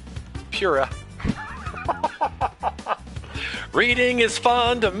Poopa? Pura. Reading is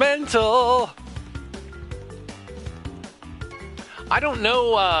fundamental. I don't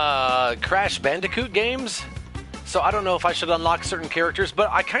know Crash Bandicoot games, so I don't know if I should unlock certain characters, but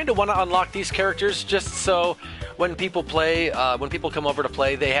I kind of want to unlock these characters just so when people play, when people come over to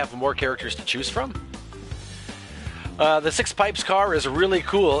play, they have more characters to choose from. The Six Pipes car is really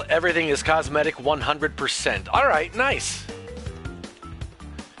cool. Everything is cosmetic 100%. All right, nice.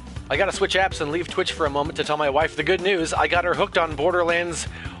 I gotta switch apps and leave Twitch for a moment to tell my wife the good news. I got her hooked on Borderlands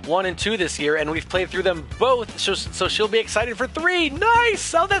 1 and 2 this year, and we've played through them both, so she'll be excited for 3.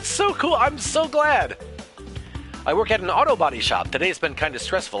 Nice! Oh, that's so cool. I'm so glad. I work at an auto body shop. Today's been kind of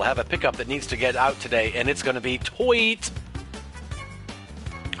stressful. I have a pickup that needs to get out today, and it's going to be toit.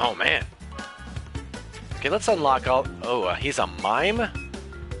 Oh, man. Okay, let's unlock all... Oh, he's a mime? I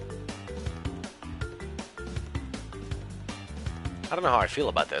don't know how I feel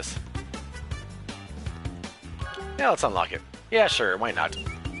about this. Yeah, let's unlock it. Yeah, sure, why not?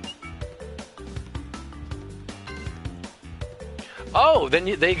 Oh, then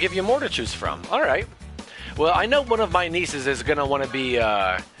they give you more to choose from. All right. Well, I know one of my nieces is going to want to be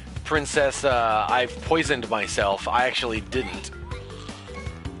Princess I've poisoned myself. I actually didn't.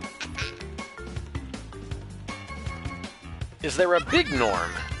 Is there a big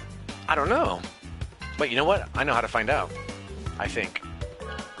Norm? I don't know. But you know what? I know how to find out. I think.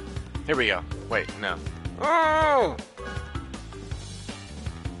 Here we go. Wait, no. Oh!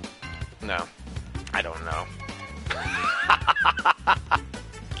 No. I don't know.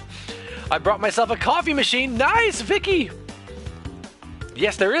 I brought myself a coffee machine. Nice, Vicky!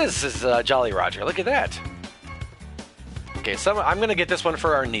 Yes, there is Jolly Roger. Look at that. Okay, so I'm going to get this one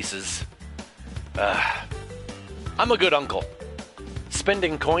for our nieces. I'm a good uncle.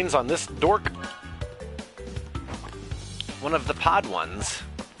 Spending coins on this dork. One of the pod ones.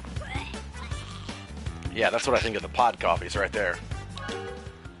 Yeah, that's what I think of the pod coffees right there.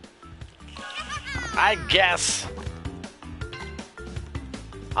 I guess.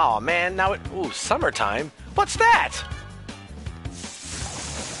 Oh man, now it... Ooh, summertime? What's that?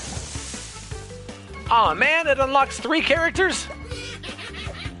 Oh man, it unlocks 3 characters?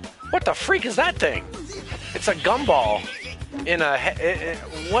 What the freak is that thing? It's a gumball in a...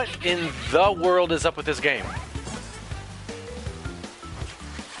 What in the world is up with this game?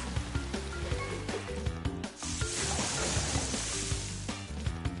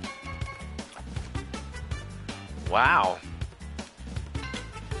 Wow.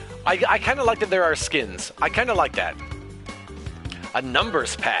 I kind of like that there are skins. I kind of like that. A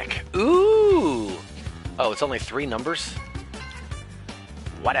numbers pack. Ooh. Oh, it's only 3 numbers?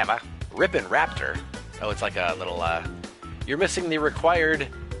 Whatever. Rippin' Raptor. Oh, it's like a little, You're missing the required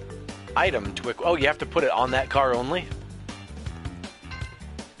item to... Oh, you have to put it on that car only?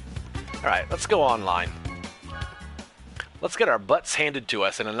 Alright, let's go online. Let's get our butts handed to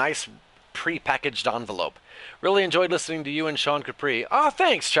us in a nice pre-packaged envelope. Really enjoyed listening to you and Sean Capri. Oh,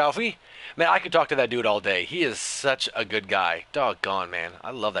 thanks, Chalfie. Man, I could talk to that dude all day. He is such a good guy. Doggone, man. I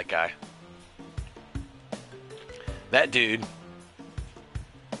love that guy. That dude.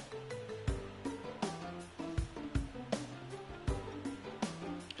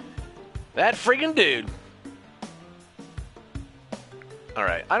 That friggin' dude.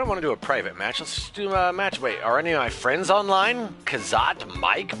 Alright, I don't want to do a private match. Let's just do a match. Wait, are any of my friends online? Kazat,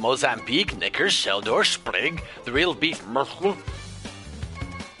 Mike, Mozambique, Knickers, Sheldor, Sprig, The Real Beef, Merkel.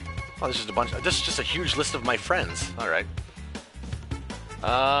 Oh, this is a bunch. This is just a huge list of my friends. Alright.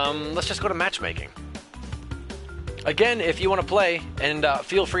 Let's just go to matchmaking. Again, if you want to play, and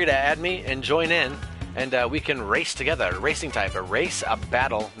feel free to add me and join in, and we can race together. Racing type. A race, a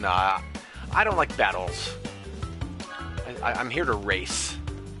battle. Nah, I don't like battles. I'm here to race.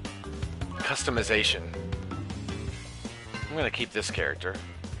 Customization. I'm gonna keep this character.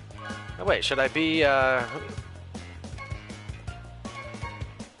 Oh wait, should I be,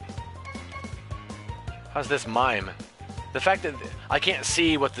 How's this mime? The fact that I can't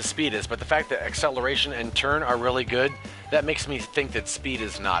see what the speed is, but the fact that acceleration and turn are really good, that makes me think that speed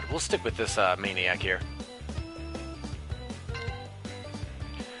is not. We'll stick with this maniac here.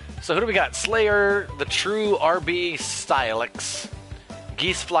 So who do we got? Slayer, the True RB Stylix,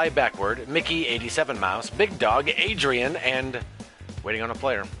 Geese Fly Backward, Mickey 87 Mouse, Big Dog, Adrian, and waiting on a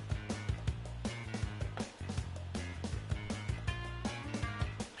player.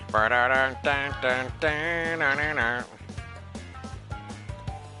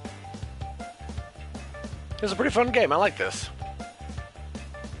 This is a pretty fun game. I like this.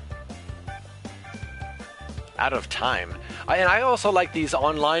 Out of time. And I also like these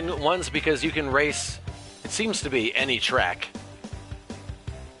online ones because you can race, it seems to be any track.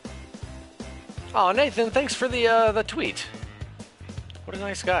 Oh, Nathan, thanks for the tweet. What a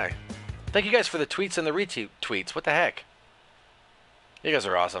nice guy. Thank you guys for the tweets and the retweets. What the heck? You guys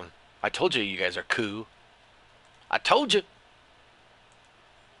are awesome. I told you guys are cool. I told you.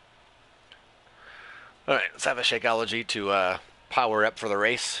 Alright, let's have a Shakeology to power up for the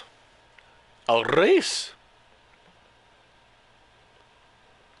race. A race?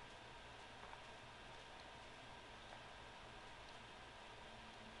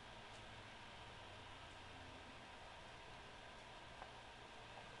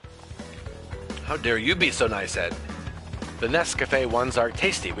 How dare you be so nice, Ed? The Nescafe ones are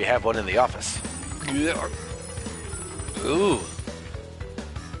tasty. We have one in the office. Ooh.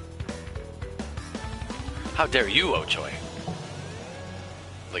 How dare you, Ochoy?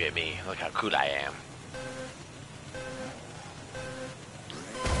 Look at me. Look how cool I am.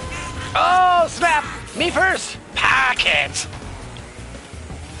 Oh, snap! Me first! Pocket!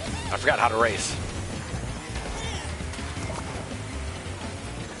 I forgot how to race.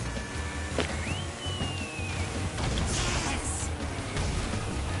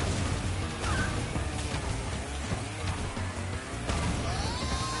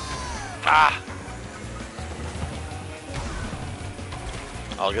 Ah!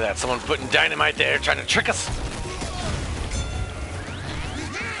 Oh, look at that. Someone putting dynamite there, trying to trick us.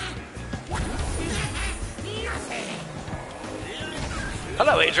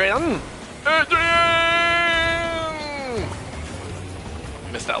 Hello, Adrian. Adrian!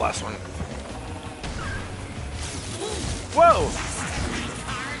 Missed that last one. Whoa!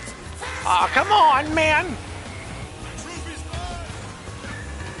 Aw, come on, man!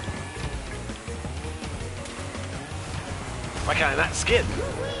 Why can't I not skid?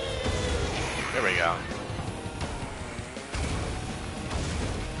 There we go.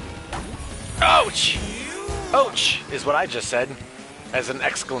 Ouch! Ouch is what I just said, as an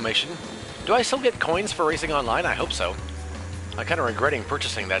exclamation. Do I still get coins for racing online? I hope so. I'm kind of regretting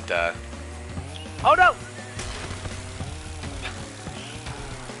purchasing that, Oh no!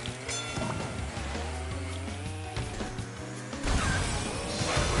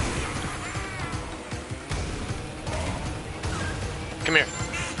 Come here.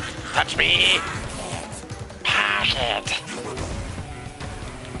 Touch me! Pocket!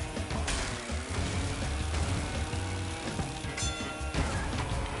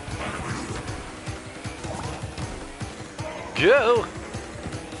 Go!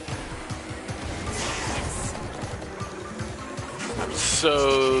 I'm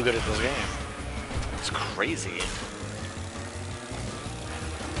so good at this game. It's crazy.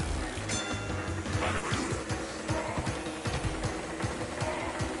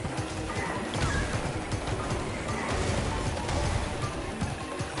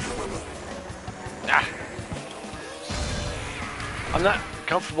 I'm not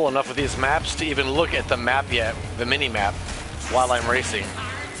comfortable enough with these maps to even look at the map yet, the mini-map, while I'm racing.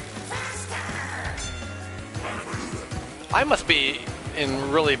 I must be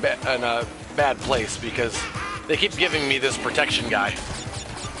in really in a bad place because they keep giving me this protection guy.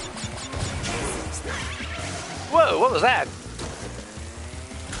 Whoa, what was that?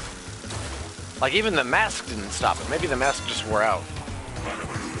 Like even the mask didn't stop it. Maybe the mask just wore out.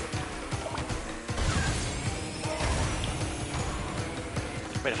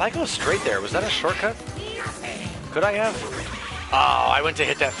 Wait, if I go straight there, was that a shortcut? Could I have? Oh, I went to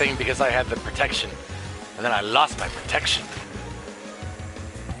hit that thing because I had the protection. And then I lost my protection.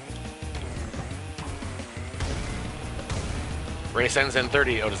 Race ends in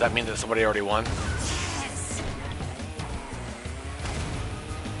 30. Oh, does that mean that somebody already won?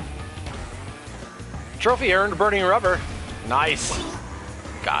 Trophy earned, burning rubber. Nice.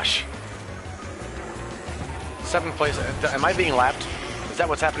 Gosh. 7th place. Am I being lapped? Is that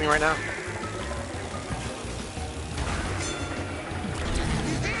what's happening right now?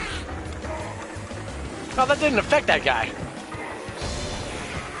 Oh, that didn't affect that guy.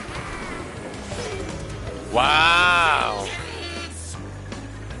 Wow.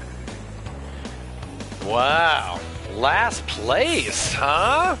 Wow. Last place,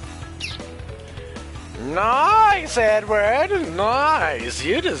 huh? Nice, Edward. Nice.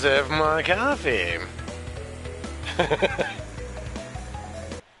 You deserve my coffee.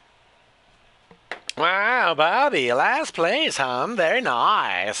 Wow, Bobby. Last place, huh? Very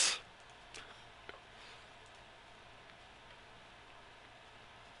nice.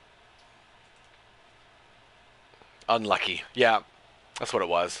 Unlucky. Yeah, that's what it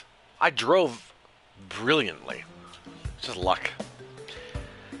was. I drove brilliantly. It's just luck.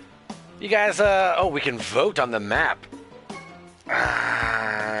 You guys, oh, we can vote on the map.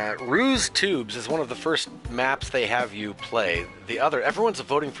 Ruse Tubes is one of the first maps they have you play. The other, everyone's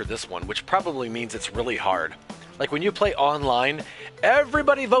voting for this one, which probably means it's really hard. Like when you play online,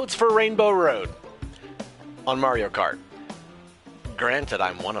 everybody votes for Rainbow Road on Mario Kart. Granted,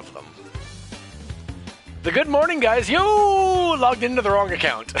 I'm one of them. The good morning, guys. Yo, logged into the wrong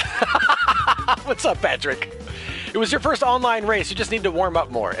account. What's up, Patrick? It was your first online race. You just need to warm up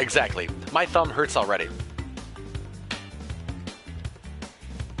more. Exactly. My thumb hurts already.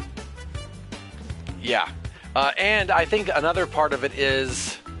 Yeah. And I think another part of it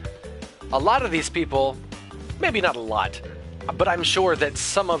is a lot of these people, maybe not a lot, but I'm sure that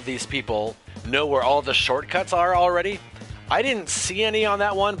some of these people know where all the shortcuts are already. I didn't see any on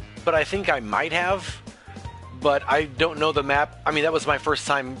that one, but I think I might have. but I don't know the map. I mean, that was my first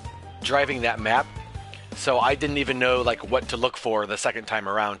time driving that map, so I didn't even know like what to look for the second time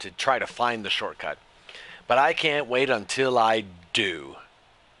around to try to find the shortcut. But I can't wait until I do.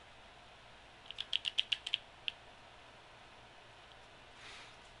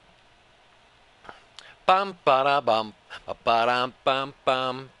 Bum ba da bum ba dum bum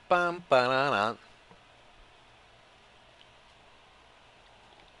bum bum ba da da.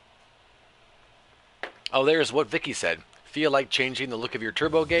 Oh, there's what Vicky said. Feel like changing the look of your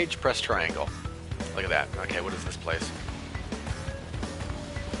turbo gauge? Press triangle. Look at that. Okay, what is this place?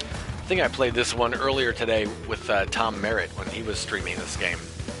 I think I played this one earlier today with Tom Merritt when he was streaming this game.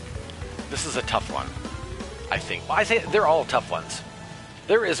 This is a tough one, I think. Well, I say they're all tough ones.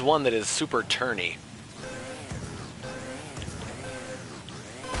 There is one that is super turny.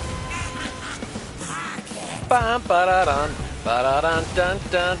 Bum ba da dun ba da dun dun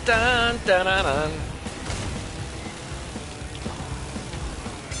dun dun dun dun dun.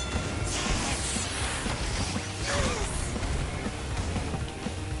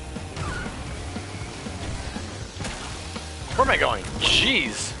 Where am I going?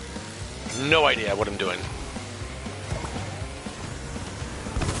 Jeez. No idea what I'm doing.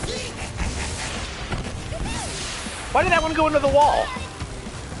 Why did that one go into the wall?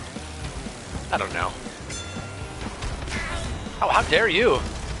 I don't know. Oh, how dare you?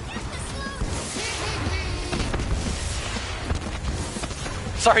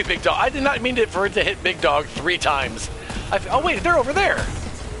 Sorry, Big Dog. I did not mean for it to hit Big Dog 3 times. Oh, wait, they're over there.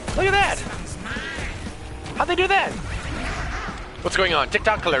 Look at that. How'd they do that? What's going on?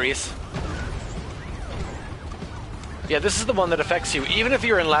 TikTok, Clarice. Yeah, this is the one that affects you, even if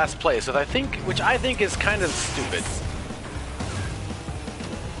you're in last place, which I think is kind of stupid.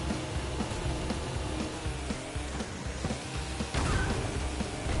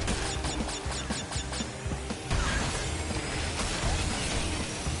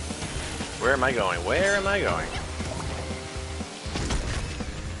 Where am I going? Where am I going?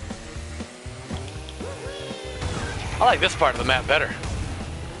 I like this part of the map better.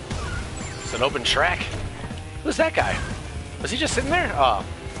 It's an open track. Who's that guy? Was he just sitting there? Oh.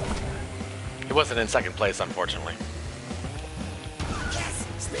 He wasn't in second place, unfortunately. Yes,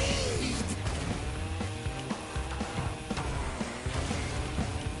 speed!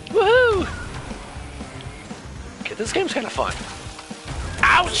 Woohoo! Okay, this game's kind of fun.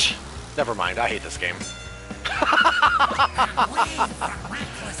 Ouch! Never mind, I hate this game.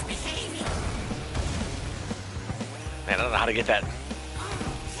 Man, I don't know how to get that.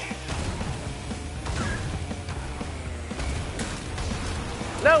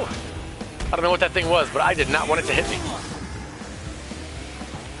 No! I don't know what that thing was, but I did not want it to hit me.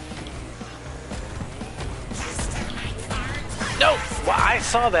 No! Well, I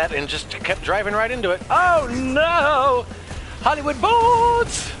saw that and just kept driving right into it. Oh no! Hollywood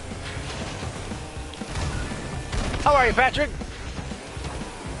Boats! How are you, Patrick?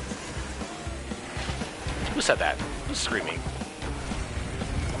 Who said that? Who's screaming?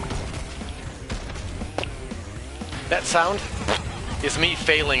 That sound is me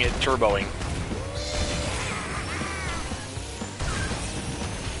failing at turboing.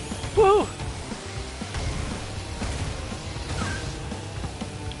 Woo!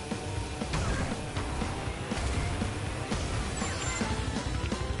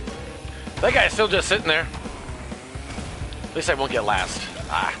 That guy's still just sitting there. At least I won't get last.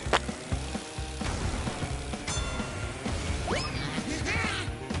 Ah.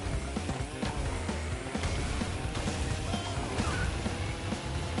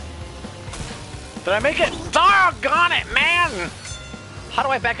 Did I make it? Doggone it, man! How do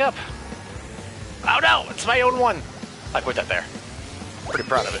I back up? Oh no, it's my own one. I put that there. Pretty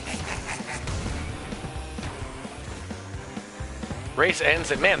proud of it. Race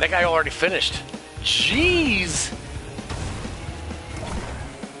ends and man, that guy already finished. Jeez!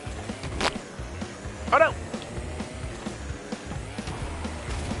 Oh no!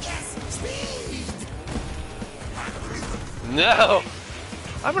 Yes, speed! No!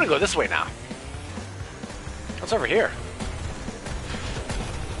 I'm gonna go this way now. What's over here?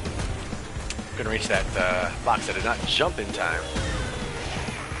 I'm gonna reach that box that did not jump in time.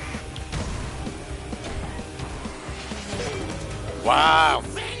 Wow!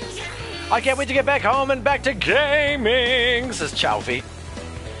 I can't wait to get back home and back to gaming, says Chowfee.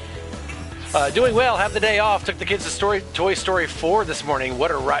 Doing well, have the day off. Took the kids to Toy Story 4 this morning.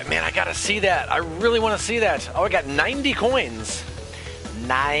 What a ride. Man, I gotta see that. I really want to see that. Oh, I got 90 coins.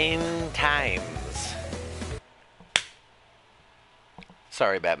 9 times.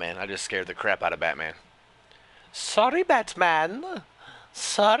 Sorry, Batman. I just scared the crap out of Batman. Sorry, Batman.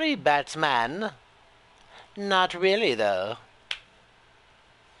 Sorry, Batman. Not really, though.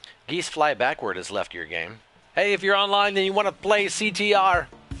 Geese Fly Backward has left your game. Hey, if you're online and you want to play CTR,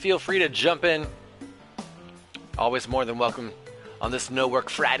 feel free to jump in. Always more than welcome on this No Work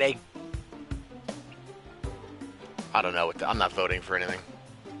Friday. I don't know. I'm not voting for anything.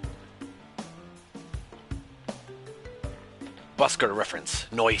 Busker reference.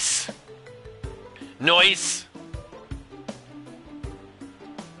 Noise. Noise.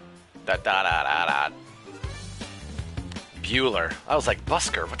 Da da da da da. Bueller. I was like,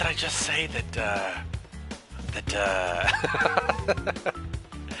 Busker. What did I just say?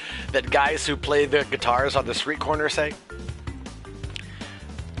 That guys who play the guitars on the street corner say?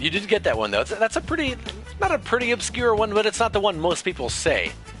 You did get that one, though. That's a pretty, not a pretty obscure one, but it's not the one most people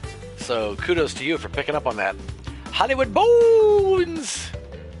say. So kudos to you for picking up on that. Hollywood Bones!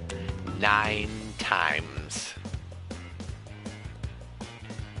 9 times.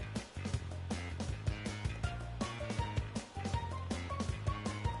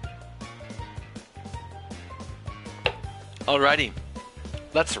 Alrighty.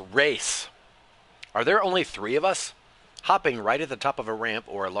 Let's race. Are there only 3 of us? Hopping right at the top of a ramp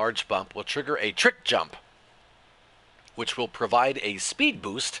or a large bump will trigger a trick jump, which will provide a speed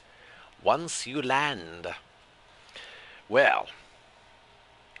boost once you land. Well,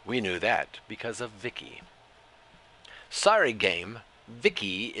 we knew that because of Vicky. Sorry, game.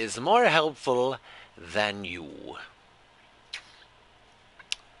 Vicky is more helpful than you.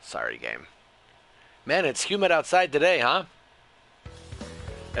 Sorry, game. Man, it's humid outside today, huh?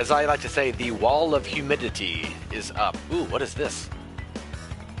 As I like to say, the wall of humidity is up. Ooh, what is this?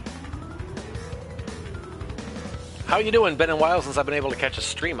 How you doing? Been a while since I've been able to catch a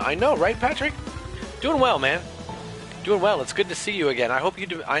stream. I know, right, Patrick? Doing well, man. Doing well. It's good to see you again. I hope you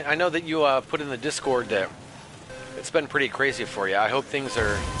do. I know that you put in the Discord that it's been pretty crazy for you. I hope things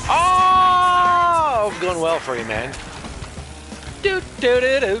are going well for you, man. Doot doot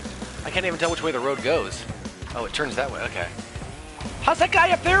doot doot. I can't even tell which way the road goes. Oh, it turns that way. Okay. How's that guy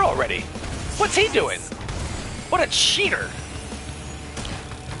up there already? What's he doing? What a cheater.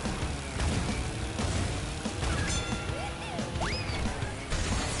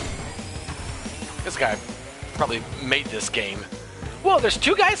 This guy probably made this game. Whoa, there's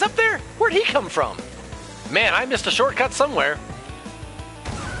 2 guys up there? Where'd he come from? Man, I missed a shortcut somewhere.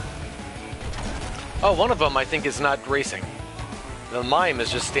 Oh, one of them I think is not racing. The mime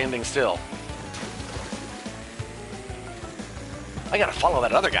is just standing still. I gotta follow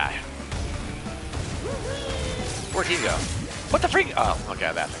that other guy. Where'd he go? What the freak? Oh,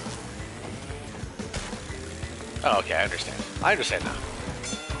 okay, that thing. Oh, okay, I understand. I understand now.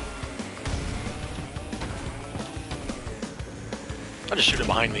 I'll just shoot it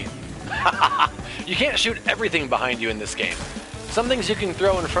behind me. You can't shoot everything behind you in this game. Some things you can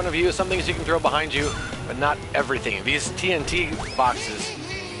throw in front of you, some things you can throw behind you, but not everything. These TNT boxes,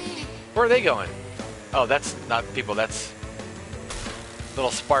 where are they going? Oh, that's not people, that's little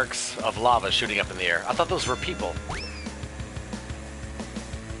sparks of lava shooting up in the air. I thought those were people.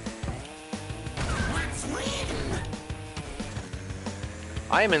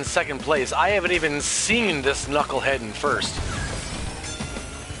 I am in second place. I haven't even seen this knucklehead in first.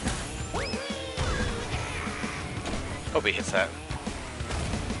 Hope he hits that.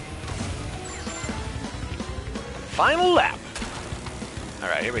 Final lap. All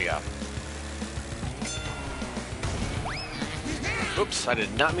right, here we go. Oops, I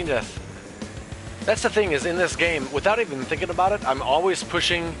did not mean to. That's the thing, is in this game, without even thinking about it, I'm always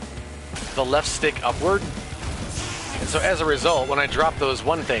pushing the left stick upward. And so as a result, when I drop those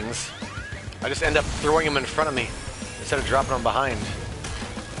one things, I just end up throwing them in front of me instead of dropping them behind.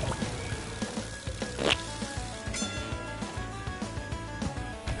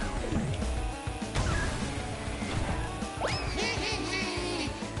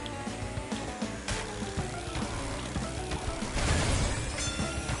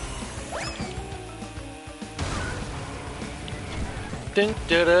 Dun,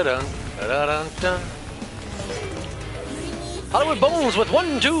 dun, dun, dun, dun, dun, dun. Hollywood Bones with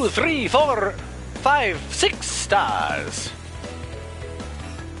 1, 2, 3, 4, 5, 6 stars.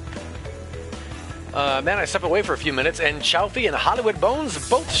 Man, I step away for a few minutes and Chowfie and Hollywood Bones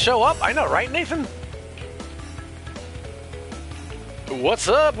both show up. I know, right, Nathan? What's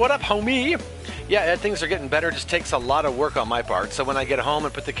up? What up, homie? Yeah, things are getting better. It just takes a lot of work on my part. So when I get home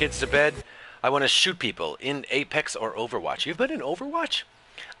and put the kids to bed, I want to shoot people in Apex or Overwatch. You've been in Overwatch?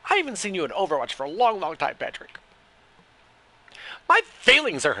 I haven't seen you in Overwatch for a long, long time, Patrick. My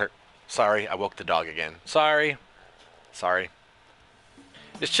feelings are hurt. Sorry, I woke the dog again. Sorry.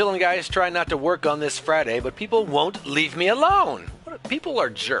 Just chilling, guys. Trying not to work on this Friday, but people won't leave me alone. People are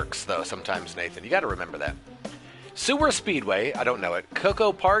jerks, though, sometimes, Nathan. You got to remember that. Sewer Speedway, I don't know it.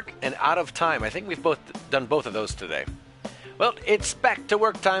 Cocoa Park and Out of Time. I think we've both done both of those today. Well, it's back to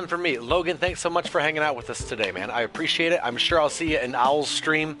work time for me. Logan, thanks so much for hanging out with us today, man. I appreciate it. I'm sure I'll see you in Owl's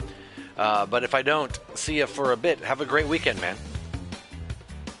stream. But if I don't, see you for a bit. Have a great weekend, man.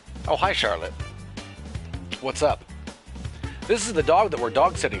 Oh, hi, Charlotte. What's up? This is the dog that we're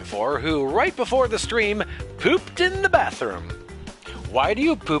dog sitting for, who, right before the stream, pooped in the bathroom. Why do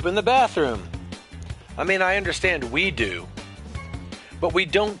you poop in the bathroom? I mean, I understand we do, but we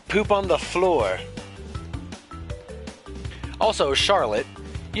don't poop on the floor. Also, Charlotte,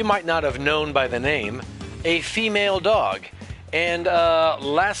 you might not have known by the name, a female dog. And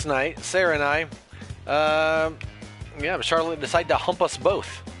last night, Sarah and I, Charlotte decided to hump us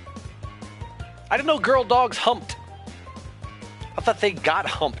both. I didn't know girl dogs humped. I thought they got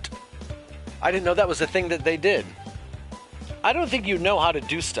humped. I didn't know that was a thing that they did. I don't think you know how to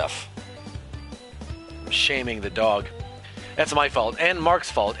do stuff. I'm shaming the dog. That's my fault, and Mark's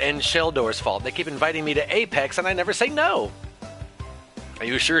fault, and Sheldor's fault. They keep inviting me to Apex, and I never say no. Are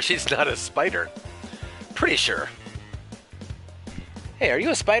you sure she's not a spider? Pretty sure. Hey, are you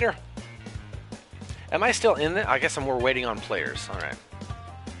a spider? Am I still in there? I guess we're waiting on players. All right.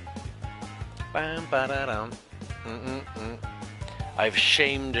 Bam, ba-da-dum. I've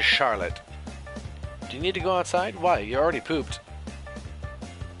shamed Charlotte. Do you need to go outside? Why? You already pooped.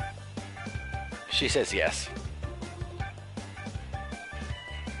 She says yes.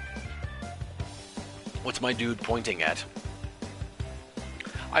 What's my dude pointing at?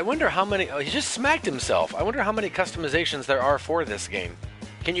 I wonder how many... Oh, he just smacked himself. I wonder how many customizations there are for this game.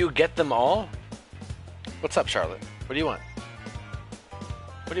 Can you get them all? What's up, Charlotte? What do you want?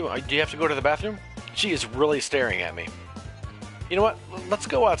 What do you want? Do you have to go to the bathroom? She is really staring at me. You know what? Let's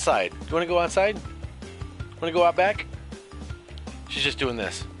go outside. Do you want to go outside? Want to go out back? She's just doing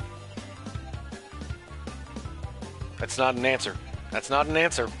this. That's not an answer. That's not an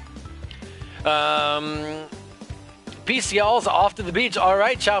answer. Peace, y'all's off to the beach. All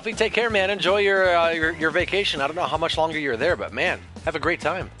right, Chalfie, take care, man. Enjoy your vacation. I don't know how much longer you're there, but man, have a great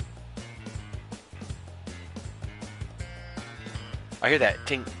time. I hear that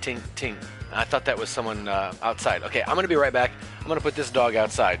tink, tink, tink. I thought that was someone outside. Okay, I'm gonna be right back. I'm gonna put this dog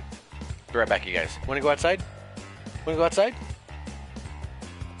outside. Be right back, you guys. Want to go outside? Want to go outside?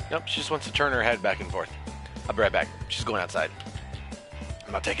 Nope, she just wants to turn her head back and forth. I'll be right back. She's going outside.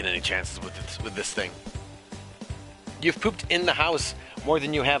 I'm not taking any chances with this thing. You've pooped in the house more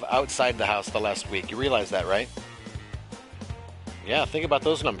than you have outside the house the last week. You realize that, right? Yeah, think about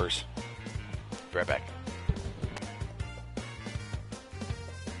those numbers. Be right back.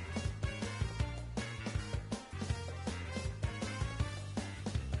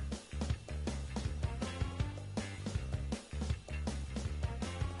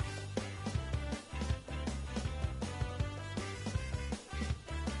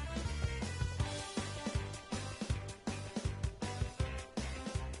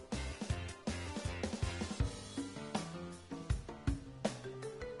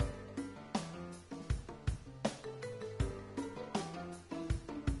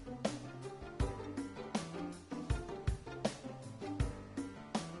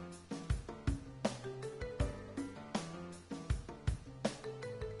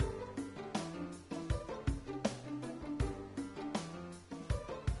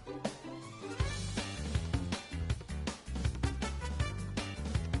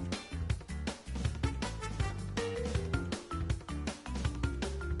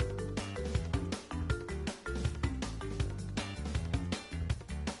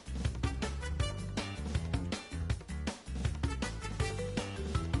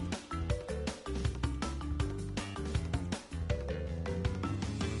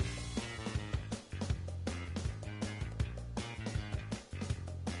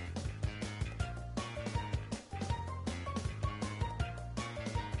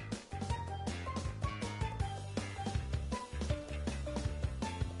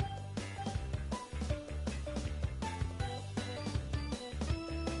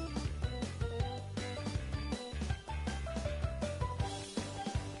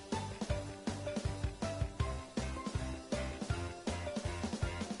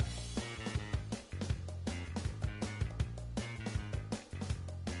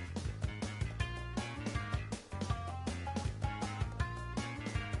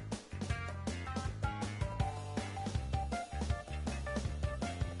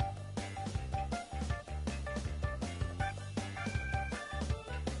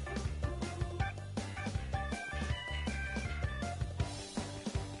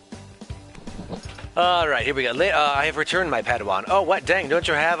 All right, here we go. I have returned my Padawan. Oh, what? Dang! Don't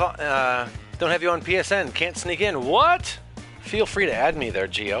you have? Don't have you on PSN? Can't sneak in. What? Feel free to add me there,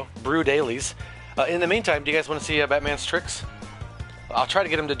 Geo. Brew dailies. In the meantime, do you guys want to see Batman's tricks? I'll try to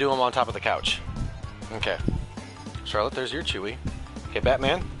get him to do them on top of the couch. Okay. Charlotte, there's your Chewie. Okay,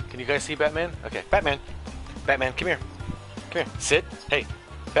 Batman. Can you guys see Batman? Okay, Batman. Batman, come here. Come here. Sit. Hey,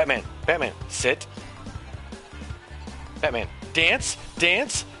 Batman. Batman, sit. Batman, dance,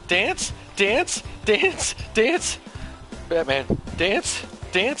 dance, dance, dance, dance, dance. Batman, dance,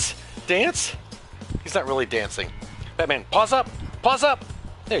 dance, dance. He's not really dancing. Batman, pause up, pause up.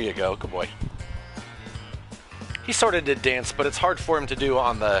 There you go, good boy. He sort of did dance, but it's hard for him to do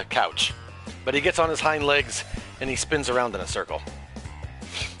on the couch. But he gets on his hind legs and he spins around in a circle.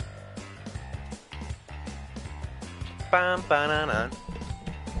 Bam, ba-na-na.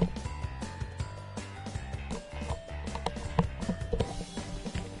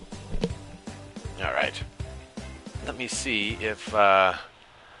 All right. Let me see if... what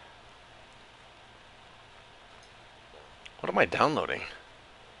am I downloading?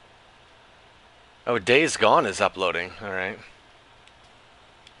 Oh, Days Gone is uploading. All right.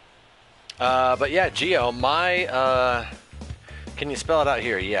 But yeah, Geo, my... can you spell it out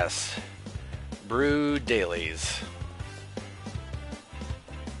here? Yes. Brew Dailies.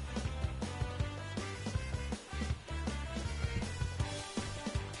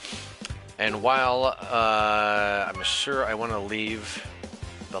 And while I'm sure I want to leave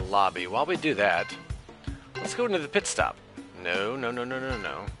the lobby, while we do that, let's go into the pit stop. No, no, no, no, no,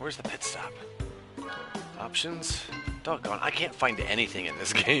 no. Where's the pit stop? Options? Doggone, I can't find anything in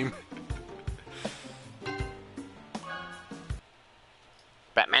this game.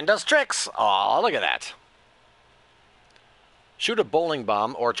 Batman does tricks! Aw, look at that. Shoot a bowling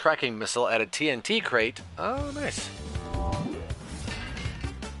bomb or tracking missile at a TNT crate. Oh, nice.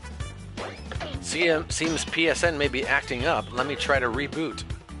 Seems PSN may be acting up. Let me try to reboot.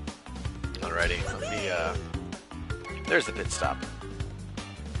 Alrighty, let me, there's the pit stop.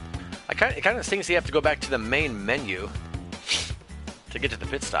 It kind of seems you have to go back to the main menu to get to the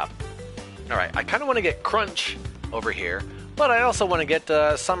pit stop. Alright, I kind of want to get Crunch over here, but I also want to get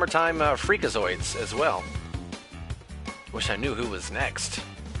Summertime Freakazoids as well. Wish I knew who was next.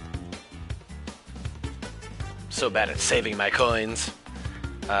 So bad at saving my coins.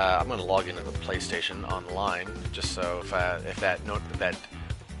 I'm going to log into the PlayStation online, just so if that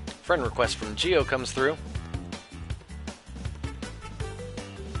friend request from Geo comes through,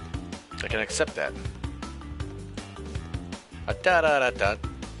 I can accept that. Da-da-da-da.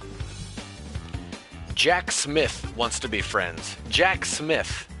 Jack Smith wants to be friends. Jack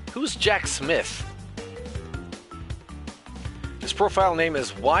Smith. Who's Jack Smith? His profile name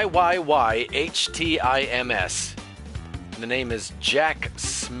is YYYHTIMS. The name is Jack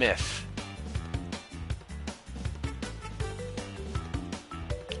Smith.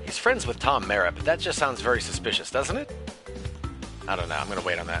 He's friends with Tom Merritt, but that just sounds very suspicious, doesn't it? I don't know. I'm going to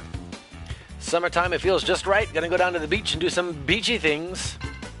wait on that. Summertime, it feels just right. Gonna go down to the beach and do some beachy things.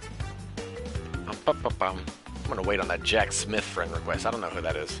 I'm going to wait on that Jack Smith friend request. I don't know who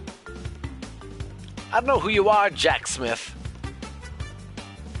that is. I don't know who you are, Jack Smith.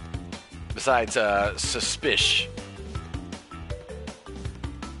 Besides, suspicious.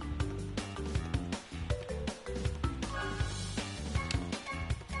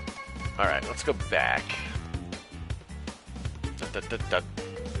 Alright, let's go back.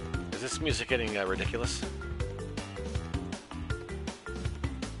 Is this music getting ridiculous?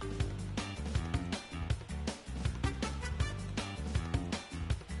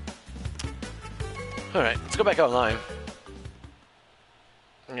 Alright, let's go back online.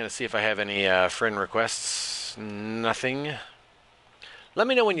 I'm going to see if I have any friend requests. Nothing. Let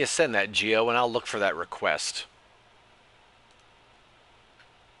me know when you send that, Geo, and I'll look for that request.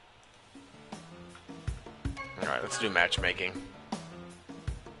 Alright, let's do matchmaking.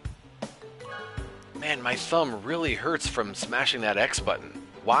 Man, my thumb really hurts from smashing that X button.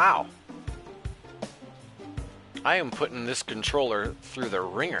 Wow. I am putting this controller through the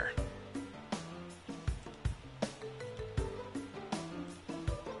ringer.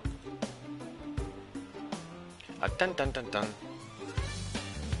 Dun dun dun dun.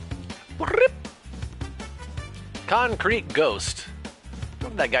 Concrete Ghost.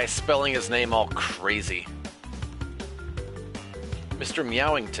 Look at that guy spelling his name all crazy. Mr.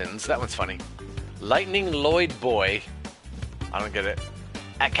 Meowingtons, that one's funny. Lightning Lloyd Boy. I don't get it.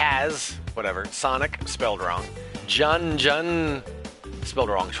 Akaz, whatever. Sonic, spelled wrong. Jun, spelled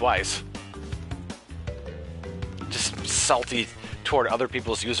wrong twice. Just salty toward other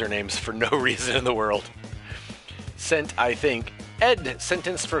people's usernames for no reason in the world. Sent, I think, Ed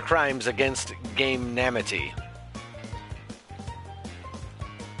sentenced for crimes against game-namity.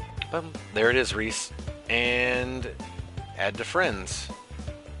 There it is, Reese. And add to friends.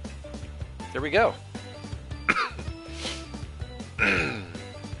 There we go.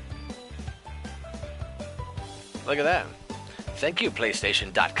 Look at that. Thank you,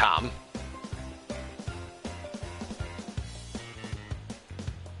 PlayStation.com.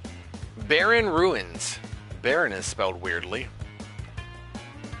 Barren Ruins. Barren is spelled weirdly.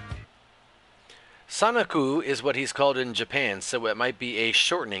 Sanaku is what he's called in Japan, so it might be a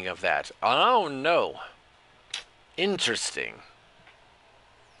shortening of that. Oh, no. Interesting.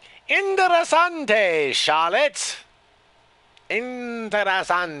 Interessante, Charlotte.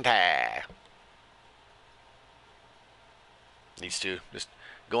 Interessante. These two just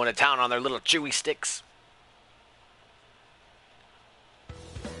going to town on their little chewy sticks.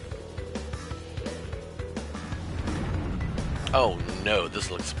 Oh no, this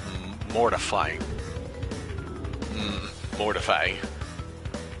looks mortifying. Mortifying.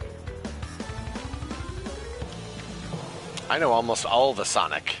 I know almost all the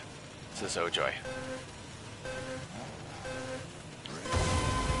Sonic, says Ojoy.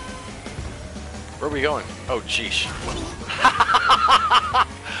 Where are we going? Oh, sheesh.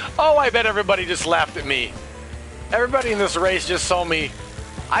 Oh, I bet everybody just laughed at me. Everybody in this race just saw me.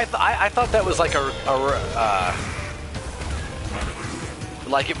 I thought that was like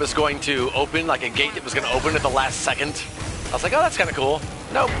like it was going to open, like a gate that was going to open at the last second. I was like, oh, that's kind of cool.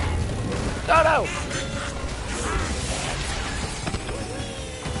 Nope. No, no.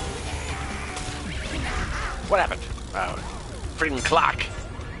 What happened? Freaking clock.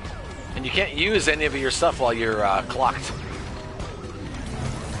 And you can't use any of your stuff while you're clocked.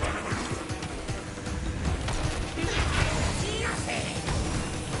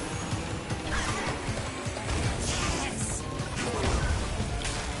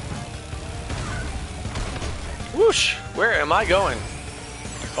 Whoosh! Where am I going?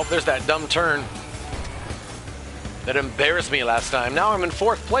 Oh, there's that dumb turn that embarrassed me last time. Now I'm in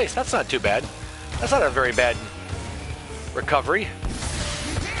 4th place. That's not too bad. That's not a very bad recovery.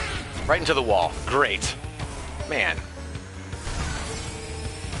 Right into the wall. Great. Man.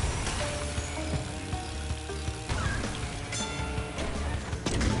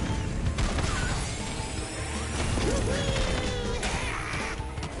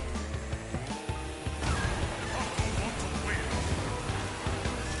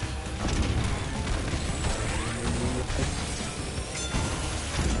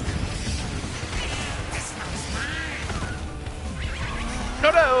 No,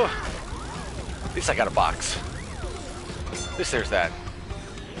 no! At least I got a box. At least there's that.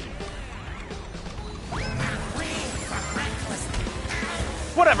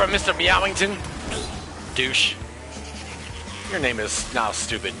 Whatever, Mr. Meowington. Douche. Your name is now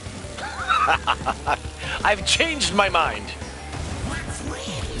stupid. I've changed my mind.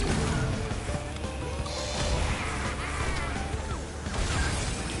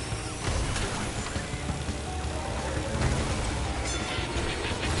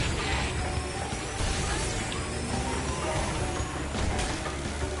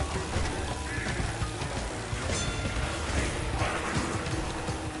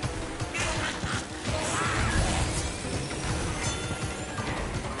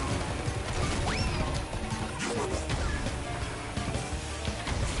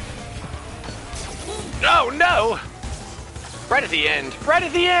 Oh no! Right at the end. Right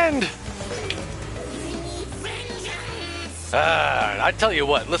at the end! I tell you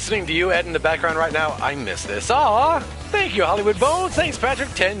what, listening to you, Ed, in the background right now, I miss this. Aw! Thank you, Hollywood Bones. Thanks, Patrick.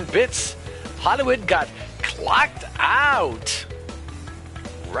 10 bits. Hollywood got clocked out.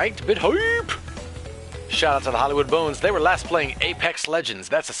 Right, bit hype. Shout out to the Hollywood Bones. They were last playing Apex Legends.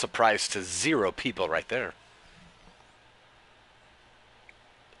 That's a surprise to 0 people right there.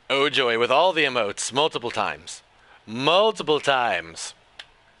 Oh joy, with all the emotes, multiple times. Multiple times.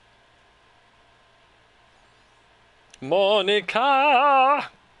 Monica!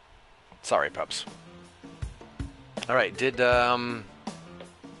 Sorry, pups. Alright, did, Mr.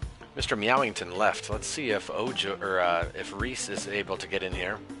 Meowington left. Let's see if if Reese is able to get in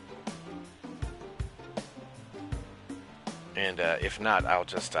here. And, if not, I'll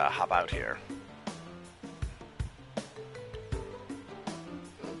just, hop out here.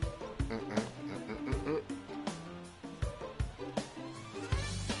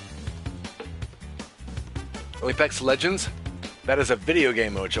 Apex Legends? That is a video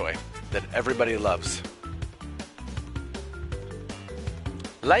game, Ojoy, that everybody loves.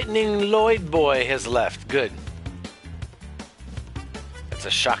 Lightning Lloyd Boy has left. Good. That's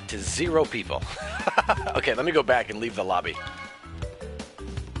a shock to 0 people. Okay, let me go back and leave the lobby.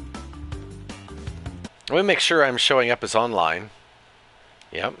 Let me make sure I'm showing up as online.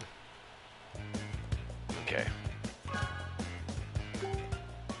 Yep. Okay.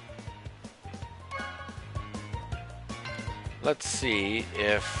 Let's see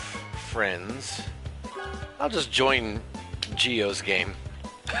if friends... I'll just join Geo's game.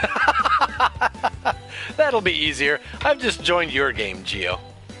 That'll be easier. I've just joined your game, Geo.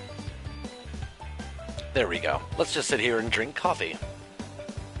 There we go. Let's just sit here and drink coffee.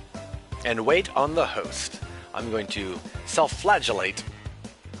 And wait on the host. I'm going to self-flagellate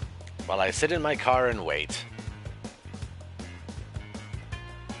while I sit in my car and wait.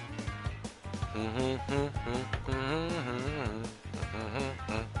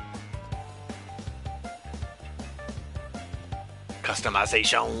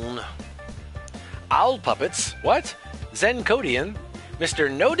 Customization. Owl Puppets. What? Zen Codian.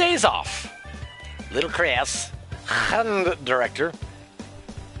 Mr. No Days Off. Little Crass. Hand Director.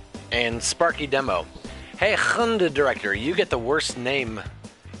 And Sparky Demo. Hey, Hand Director, you get the worst name.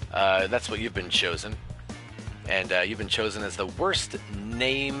 That's what you've been chosen. And you've been chosen as the worst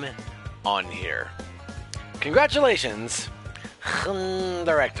name on here. Congratulations, Hand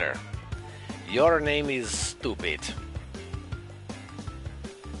Director. Your name is stupid.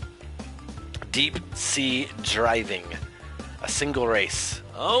 Deep Sea Driving. A single race.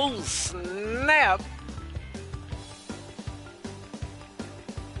 Oh, snap!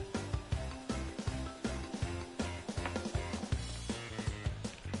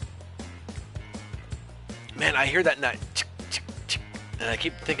 Man, I hear that nut. And I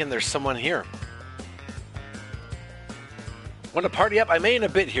keep thinking there's someone here. Want to party up? I may in a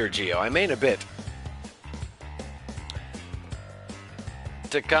bit here, Geo. I may in a bit.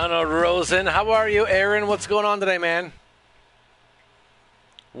 Takano Rosen, how are you? Aaron, what's going on today, man?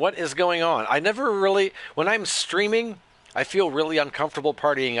 What is going on? I never really, when I'm streaming, I feel really uncomfortable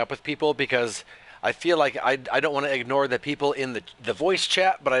partying up with people because I feel like I don't want to ignore the people in the voice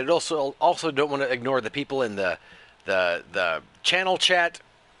chat, but I also don't want to ignore the people in the channel chat.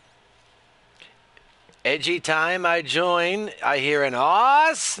 Edgy time I join, I hear an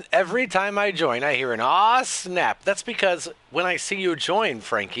aw. Every time I join, I hear an aw snap. That's because when I see you join,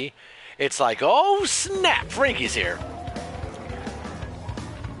 Frankie, it's like, oh snap, Frankie's here.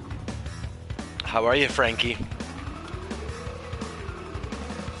 How are you, Frankie?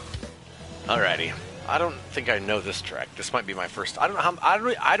 Alrighty. I don't think I know this track. This might be my first.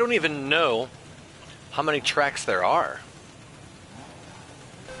 I don't even know how many tracks there are.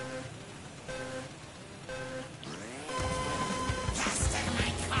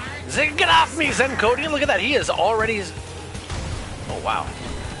 Get off me, Zen Cody! Look at that. He is already. Oh wow.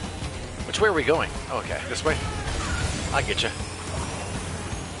 Which way are we going? Oh, okay, this way. I get you.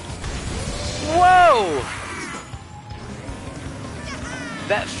 Whoa!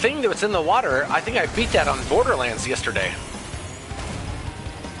 That thing that was in the water, I think I beat that on Borderlands yesterday.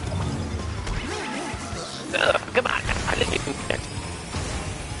 Ugh, come on. I didn't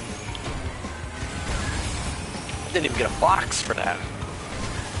even get a box for that.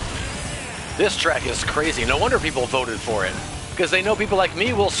 This track is crazy. No wonder people voted for it. Because they know people like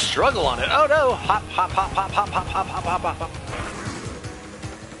me will struggle on it. Oh no! Hop, hop, hop, hop, hop, hop, hop, hop, hop, hop, hop.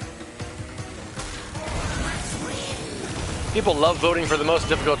 People love voting for the most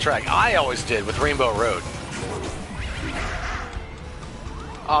difficult track. I always did with Rainbow Road.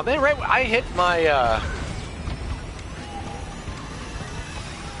 Oh man, right, I hit my,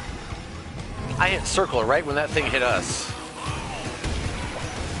 I hit circle right when that thing hit us.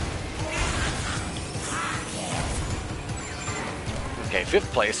 Okay,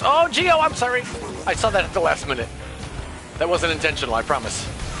 5th place. Oh, Geo, I'm sorry. I saw that at the last minute. That wasn't intentional, I promise.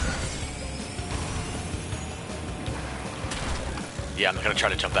 Yeah, I'm not gonna try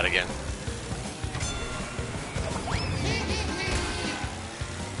to jump that again.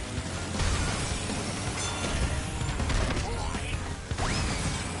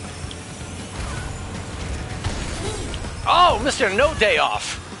 Oh, Mr. No Day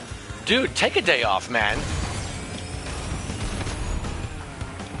Off. Dude, take a day off, man.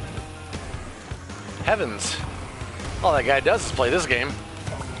 Heavens. All that guy does is play this game.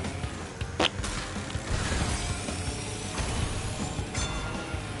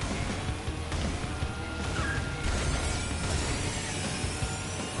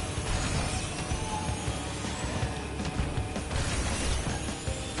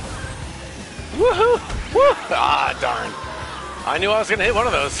 Woohoo! Woo! Ah, darn. I knew I was going to hit one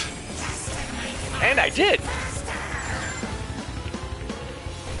of those. And I did.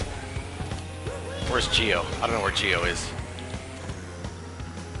 Where's Geo? I don't know where Geo is.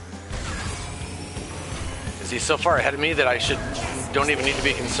 Is he so far ahead of me that I don't even need to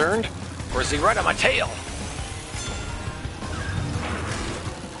be concerned? Or is he right on my tail?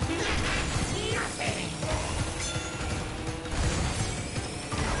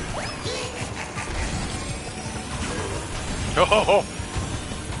 Oh!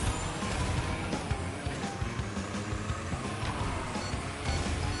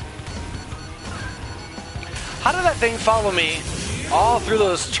 How did that thing follow me all through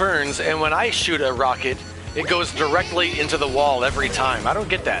those turns, and when I shoot a rocket, it goes directly into the wall every time? I don't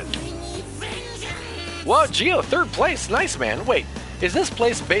get that. Whoa, Geo, 3rd place. Nice, man. Wait, is this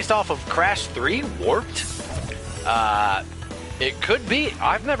place based off of Crash 3 Warped? It could be.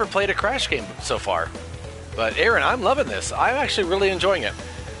 I've never played a Crash game so far. But Aaron, I'm loving this. I'm actually really enjoying it.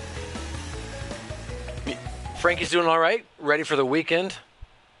 Frankie's doing all right? Ready for the weekend?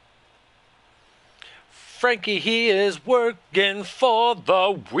 Frankie, he is working for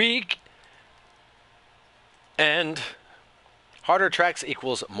the week. And harder tracks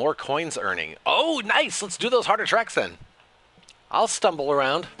equals more coins earning. Oh, nice. Let's do those harder tracks then. I'll stumble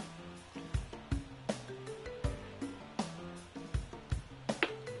around.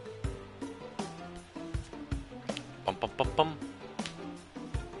 Bum, bum, bum, bum.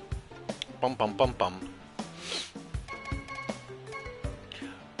 Bum, bum, bum, bum.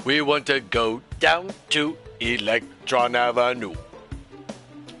 We want to go down to Electron Avenue.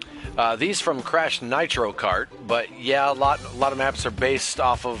 These from Crash Nitro Kart, but yeah, a lot of maps are based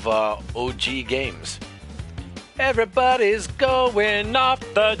off of OG games. Everybody's going off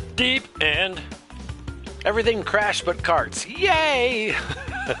the deep end. Everything Crash but karts. Yay!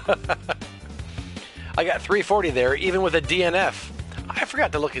 I got 340 there, even with a DNF. I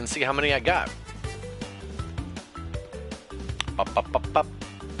forgot to look and see how many I got. Up, up, up, up.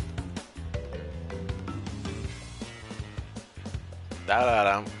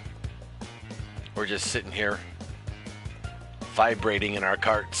 Da-da-da. We're just sitting here, vibrating in our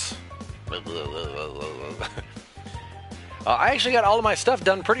carts. I actually got all of my stuff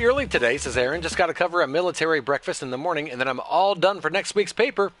done pretty early today, says Aaron. Just got to cover a military breakfast in the morning, and then I'm all done for next week's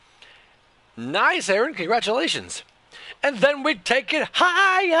paper. Nice, Aaron. Congratulations. And then we take it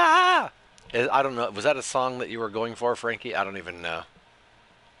higher. I don't know. Was that a song that you were going for, Frankie? I don't even know.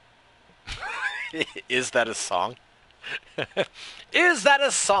 Is that a song? Is that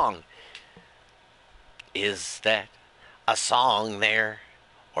a song? Is that a song there?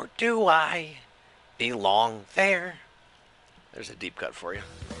 Or do I belong there? There's a deep cut for you.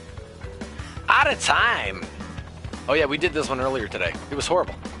 Out of time. Oh yeah, we did this one earlier today. It was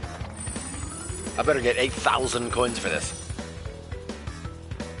horrible. I better get 8,000 coins for this.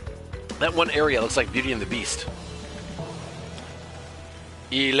 That one area looks like Beauty and the Beast.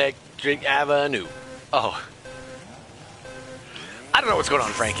 Electric Avenue. Oh. I don't know what's going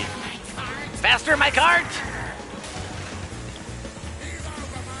on, Frankie. Faster, my cart!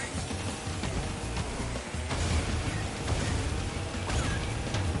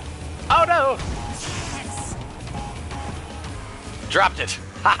 Oh no! Dropped it.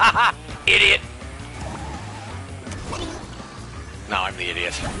 Ha ha ha! Idiot! No, I'm the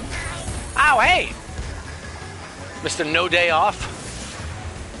idiot. Ow, hey! Mr. No Day Off.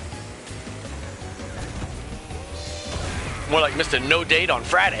 More like Mr. No Date on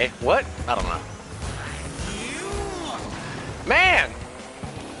Friday. What? I don't know. Man!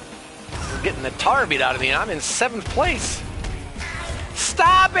 Getting the tar beat out of me. I'm in 7th place.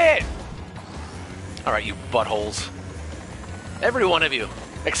 Stop it! Alright, you buttholes. Every one of you.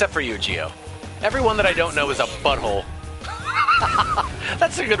 Except for you, Geo. Everyone that I don't know is a butthole.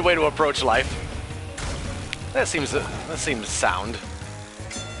 That's a good way to approach life. That seems sound.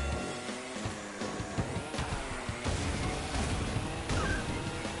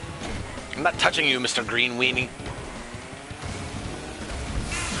 I'm not touching you, Mr. Green Weenie.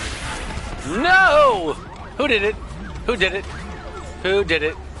 No! Who did it? Who did it? Who did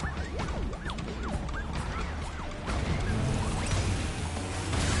it?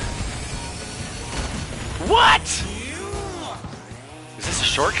 What? Is this a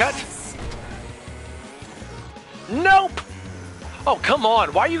shortcut? Nope! Oh, come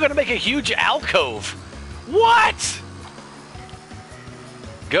on. Why are you going to make a huge alcove? What?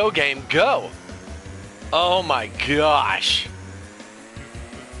 Go, game, go. Oh my gosh.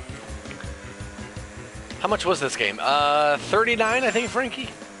 How much was this game? 39, I think, Frankie?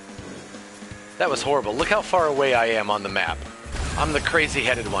 That was horrible. Look how far away I am on the map. I'm the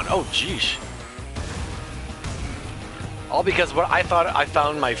crazy-headed one. Oh, geesh. All because what I thought I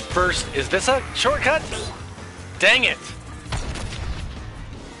found my first... Is this a shortcut? Dang it.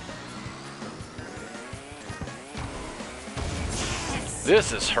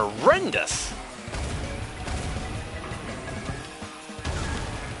 This is horrendous.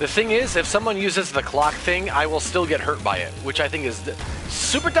 The thing is, if someone uses the clock thing, I will still get hurt by it, which I think is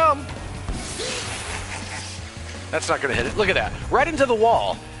super dumb. That's not going to hit it. Look at that. Right into the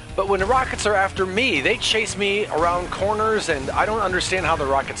wall. But when the rockets are after me, they chase me around corners, and I don't understand how the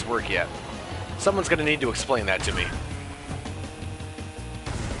rockets work yet. Someone's going to need to explain that to me.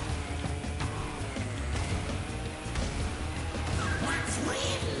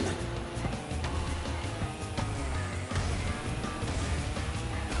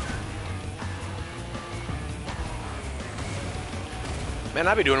 Man,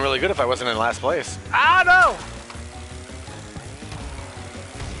 I'd be doing really good if I wasn't in last place. Ah, no!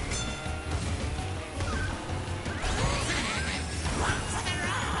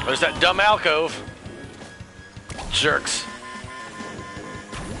 There's that dumb alcove. Jerks.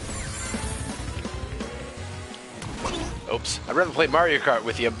 Oops. I'd rather play Mario Kart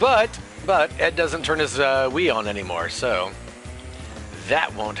with you, but Ed doesn't turn his Wii on anymore, so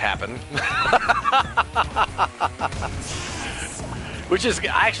that won't happen. Which is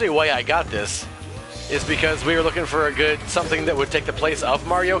actually why I got this, is because we were looking for a good something that would take the place of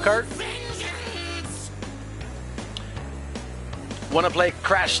Mario Kart. Want to play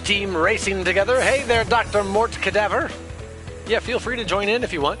Crash Team Racing together? Hey there, Dr. Mort Cadaver. Yeah, feel free to join in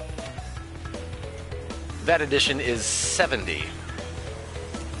if you want. That edition is 70.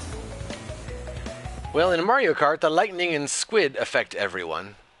 Well, in Mario Kart, the lightning and squid affect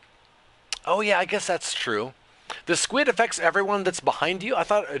everyone. Oh yeah, I guess that's true. The squid affects everyone that's behind you? I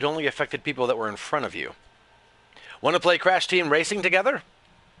thought it only affected people that were in front of you. Want to play Crash Team Racing together?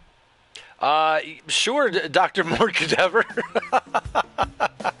 Sure, Dr. Mort Cadaver.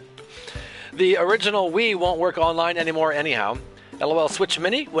 The original Wii won't work online anymore anyhow. LOL Switch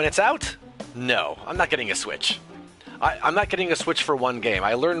Mini, when it's out? No, I'm not getting a Switch. I'm not getting a Switch for one game.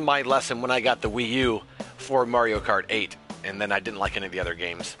 I learned my lesson when I got the Wii U for Mario Kart 8, and then I didn't like any of the other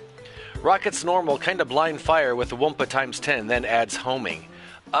games. Rocket's normal, kind of blind fire with the Wumpa times 10, then adds homing.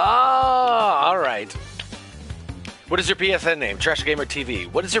 Ah, alright. What is your PSN name? Trash Gamer TV.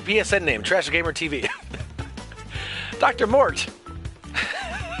 What is your PSN name? Trash Gamer TV. Dr. Mort.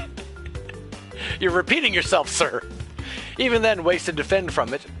 You're repeating yourself, sir. Even then, ways to defend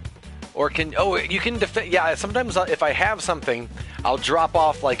from it. Or can... Oh, you can defend... Yeah, sometimes if I have something, I'll drop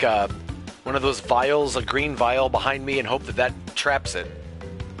off like one of those vials, a green vial behind me, and hope that that traps it.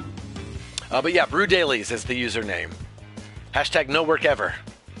 But yeah, Brew Dailies is the username. Hashtag no work ever.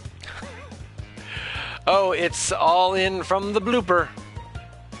 Oh, it's all in from the blooper.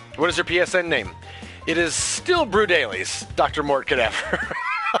 What is your PSN name? It is still Brew Dailies, Dr. Mort Cadaver.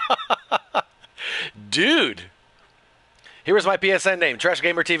 Dude. Here is my PSN name, Trash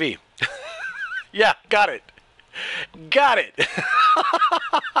Gamer TV. Yeah, got it. Got it.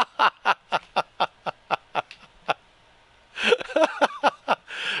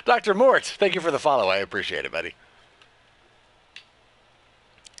 Dr. Mort, thank you for the follow. I appreciate it, buddy.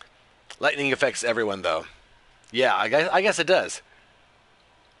 Lightning affects everyone, though. Yeah, I guess it does.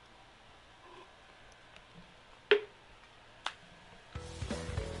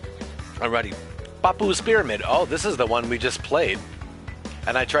 Alrighty. Papu's Pyramid. Oh, this is the one we just played.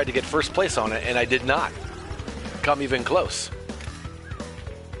 And I tried to get first place on it, and I did not come even close.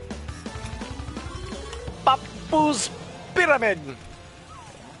 Papu's Pyramid.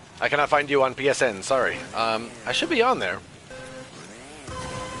 I cannot find you on PSN, sorry. I should be on there.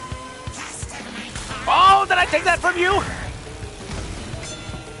 Oh, did I take that from you?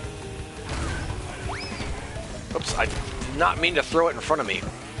 Oops, I did not mean to throw it in front of me.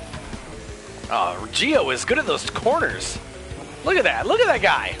 Oh, Gio is good at those corners. Look at that. Look at that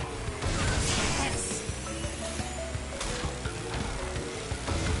guy.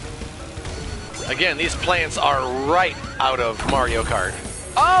 Again, these plants are right out of Mario Kart.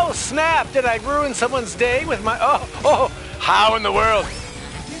 Oh, snap! Did I ruin someone's day with my... Oh, how in the world?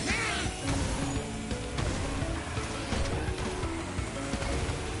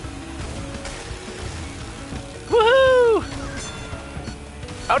 Woohoo!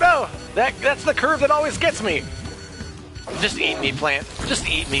 Oh no! That's the curve that always gets me. Just eat me, plant. Just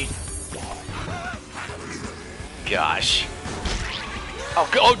eat me. Gosh.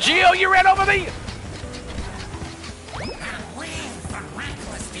 Oh, Gio, you ran over me!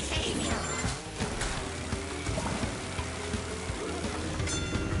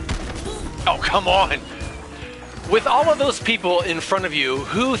 Oh, come on. With all of those people in front of you,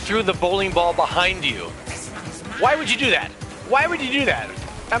 who threw the bowling ball behind you? Why would you do that? Why would you do that?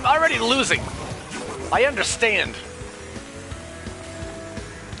 I'm already losing. I understand.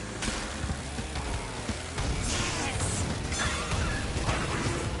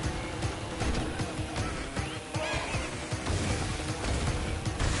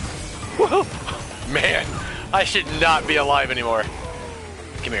 Whoa. Man, I should not be alive anymore.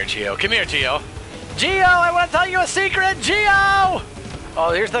 Come here, Gio. Come here, Gio. Gio, I want to tell you a secret, Gio!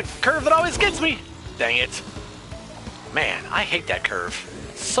 Oh, here's the curve that always gets me. Dang it. Man, I hate that curve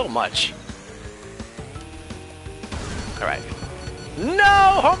so much. All right. No,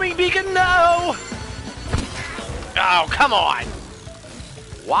 homing beacon, no! Oh, come on.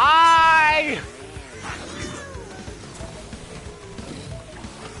 Why?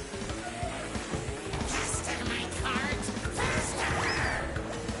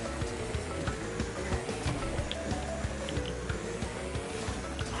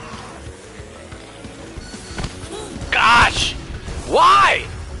 Gosh! Why?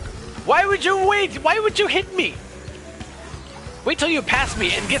 Why would you wait? Why would you hit me? Wait till you pass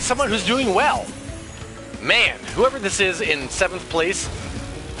me and get someone who's doing well. Man, whoever this is in 7th place,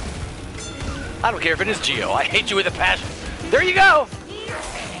 I don't care if it is Geo. I hate you with a passion. There you go!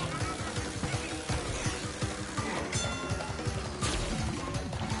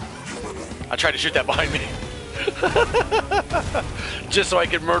 I tried to shoot that behind me. Just so I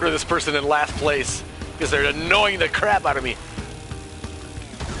could murder this person in last place. Because they're annoying the crap out of me.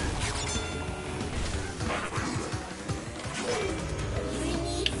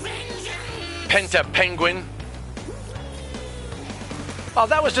 Penta Penguin. Oh,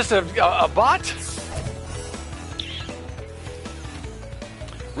 that was just a bot?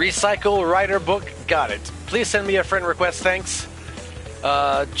 Recycle Writer Book. Got it. Please send me a friend request, thanks.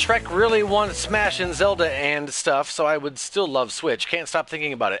 Trek really wants Smash and Zelda and stuff, so I would still love Switch. Can't stop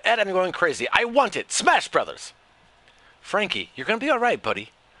thinking about it. Ed, I'm going crazy. I want it. Smash Brothers. Frankie, you're going to be all right, buddy.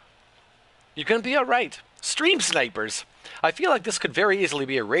 You're going to be all right. Stream Snipers. I feel like this could very easily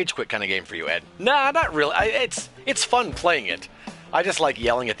be a rage quit kind of game for you, Ed. Nah, not really. It's fun playing it. I just like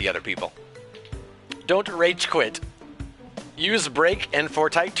yelling at the other people. Don't rage quit. Use break and for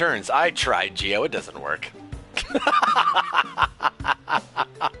tight turns. I tried, Geo. It doesn't work.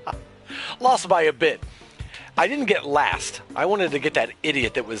 Lost by a bit. I didn't get last. I wanted to get that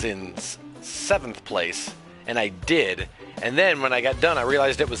idiot that was in 7th place, and I did. And then when I got done, I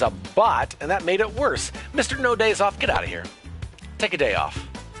realized it was a bot, and that made it worse. Mr. No Days Off, get out of here. Take a day off.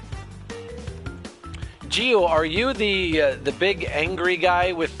 Geo, are you the big angry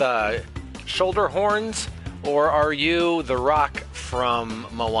guy with shoulder horns, or are you the rock from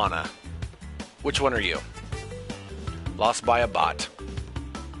Moana? Which one are you? Lost by a bot.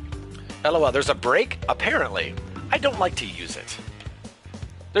 LOL, there's a break? Apparently. I don't like to use it.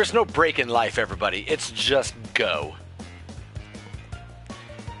 There's no break in life, everybody. It's just go.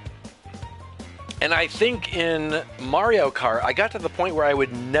 And I think in Mario Kart, I got to the point where I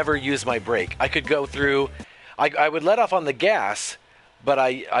would never use my brake. I could go through... I would let off on the gas, but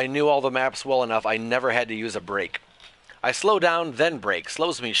I knew all the maps well enough. I never had to use a brake. I slow down, then brake.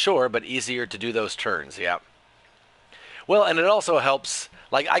 Slows me, sure, but easier to do those turns, yeah. Well, and it also helps...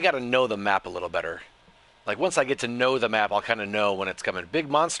 Like, I got to know the map a little better. Like, once I get to know the map, I'll kind of know when it's coming. Big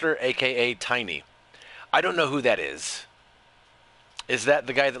Monster, a.k.a. Tiny. I don't know who that is. Is that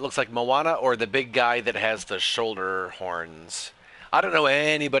the guy that looks like Moana, or the big guy that has the shoulder horns? I don't know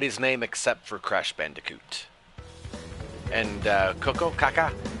anybody's name except for Crash Bandicoot. And, Coco?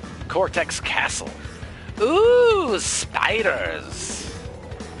 Kaka? Cortex Castle. Ooh, spiders.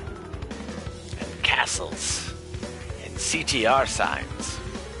 And castles. And CTR signs.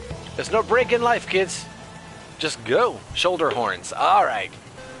 There's no break in life, kids. Just go. Shoulder horns. All right.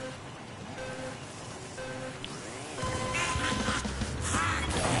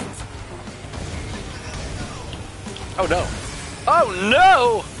 Oh, no. Oh,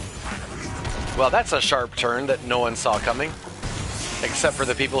 no! Well, that's a sharp turn that no one saw coming. Except for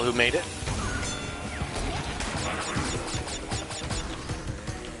the people who made it.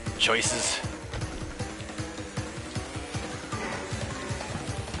 Choices.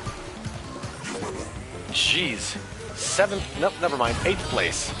 Jeez. 7th... Nope, never mind. 8th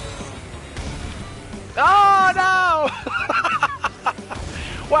place. Oh, no!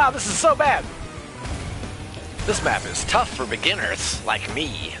 Wow, this is so bad. This map is tough for beginners like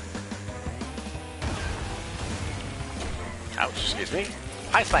me. Ouch, excuse me.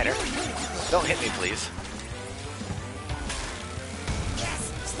 Hi, Spider. Don't hit me, please.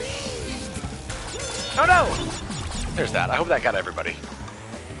 Oh, no! There's that. I hope that got everybody.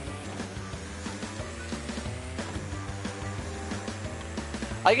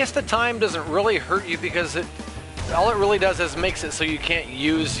 I guess the time doesn't really hurt you because all it really does is makes it so you can't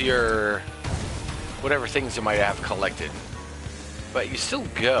use your whatever things you might have collected. But you still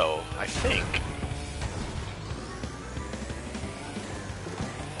go, I think.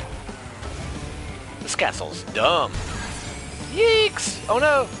 This castle's dumb. Yeeks! Oh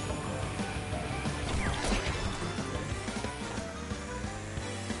no!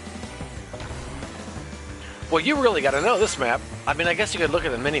 Well, you really got to know this map. I mean, I guess you could look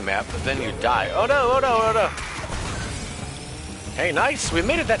at the mini-map, but then you'd die. Oh no, oh no, oh no. Hey, nice. We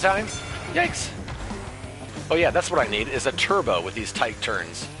made it that time. Yikes. Oh yeah, that's what I need, is a turbo with these tight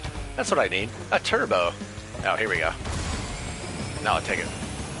turns. That's what I need. A turbo. Oh, here we go. Now I'll take it.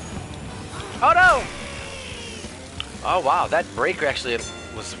 Oh no! Oh wow, that break actually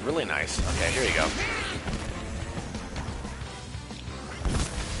was really nice. Okay, here you go.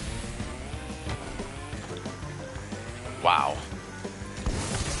 Wow.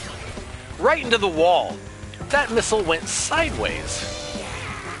 Right into the wall. That missile went sideways.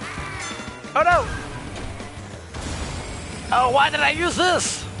 Oh no! Oh, why did I use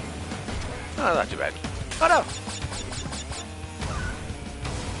this? Oh, not too bad. Oh no!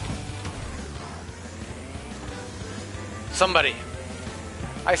 Somebody.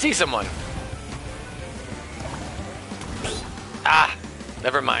 I see someone. Ah,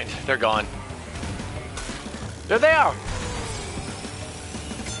 never mind. They're gone. There they are.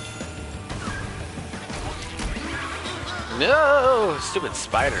 No, stupid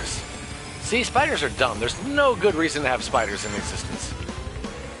spiders. See, spiders are dumb. There's no good reason to have spiders in existence.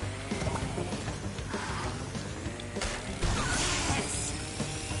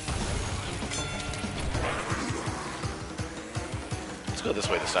 Let's go this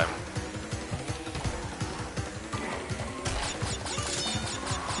way this time.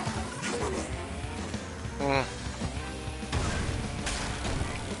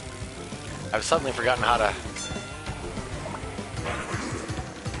 I've suddenly forgotten how to...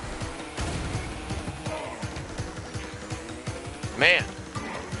 Man,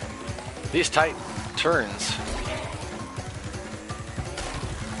 these tight turns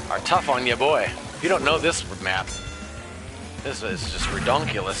are tough on you, boy. If you don't know this map, this is just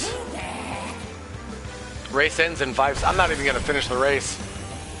redonkulous. Race ends in 5... I'm not even going to finish the race.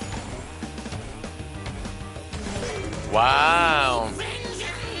 Wow.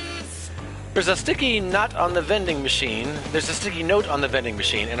 There's a sticky note on the vending machine. There's a sticky note on the vending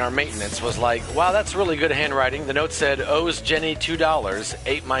machine, and our maintenance was like, wow, that's really good handwriting. The note said, owes Jenny $2,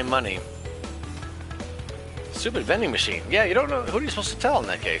 ate my money. Stupid vending machine. Yeah, you don't know. Who are you supposed to tell in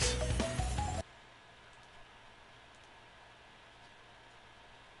that case?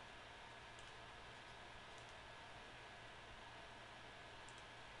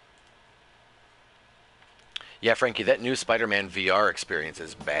 Yeah, Frankie, that new Spider-Man VR experience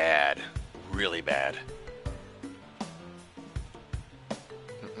is bad. Really bad.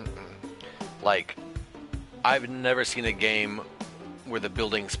 Like, I've never seen a game where the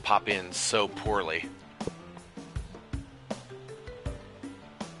buildings pop in so poorly.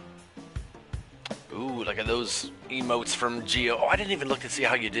 Ooh, look at those emotes from Geo. Oh, I didn't even look to see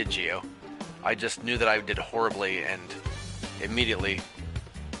how you did, Geo. I just knew that I did horribly and immediately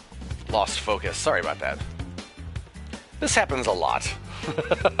lost focus. Sorry about that. This happens a lot.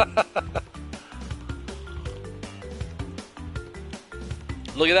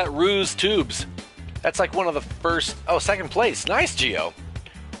 Look at that, Ruse Tubes. That's like one of the first... Oh, second place. Nice, Geo.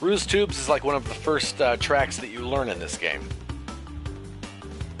 Ruse Tubes is like one of the first tracks that you learn in this game.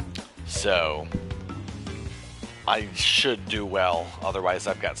 So, I should do well. Otherwise,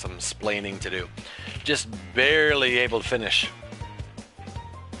 I've got some splaining to do. Just barely able to finish.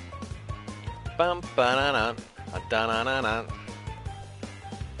 Bum, ba-na-na, da-na-na-na.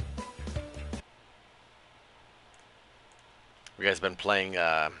 You guys been playing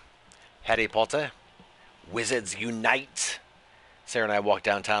Harry Potter? Wizards Unite? Sarah and I walked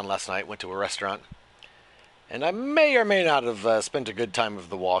downtown last night, went to a restaurant, and I may or may not have spent a good time of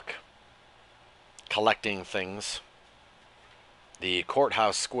the walk collecting things. The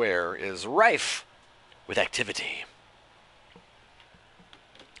courthouse square is rife with activity.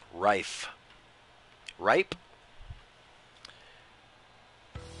 Rife. Ripe?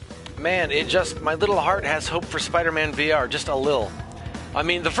 Man, it just... My little heart has hope for Spider-Man VR, just a little. I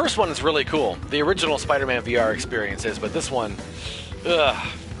mean, the first one is really cool. The original Spider-Man VR experience is, but this one... Ugh.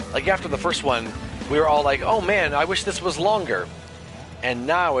 Like, after the first one, we were all like, oh man, I wish this was longer. And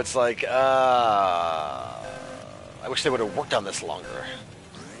now it's like, I wish they would have worked on this longer.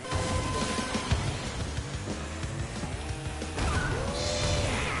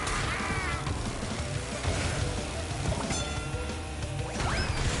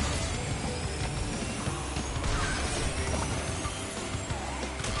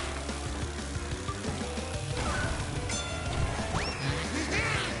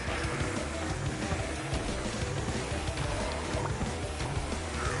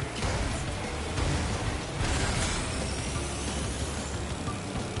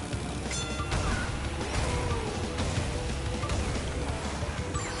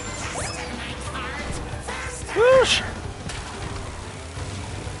 Whoosh!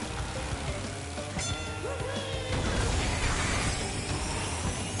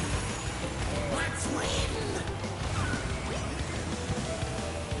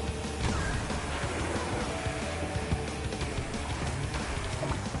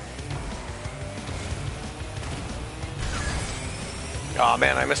 Oh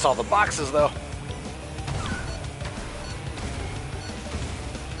man, I missed all the boxes though.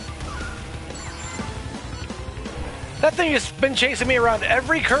 That thing has been chasing me around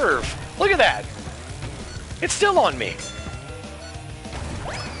every curve. Look at that. It's still on me.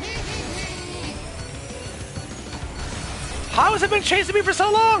 How has it been chasing me for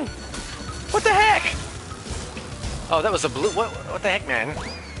so long? What the heck? Oh, that was a blue. What the heck, man?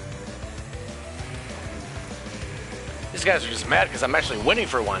 These guys are just mad because I'm actually winning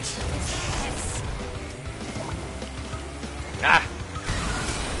for once. Ah.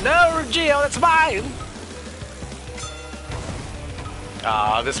 No, Geo, that's mine.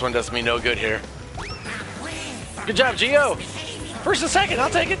 Ah, this one does me no good here. Good job, Geo. First and second, I'll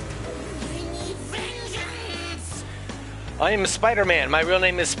take it. I am Spider-Man. My real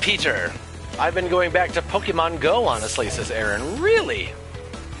name is Peter. I've been going back to Pokemon Go, honestly, says Aaron. Really?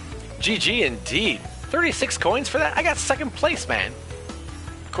 GG indeed. 36 coins for that? I got second place, man.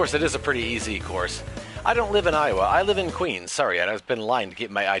 Of course, it is a pretty easy course. I don't live in Iowa. I live in Queens. Sorry, I've been lying to keep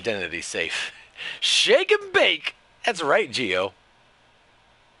my identity safe. Shake and bake. That's right, Geo.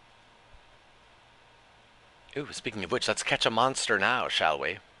 Ooh, speaking of which, let's catch a monster now, shall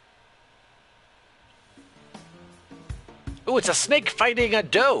we? Ooh, it's a snake fighting a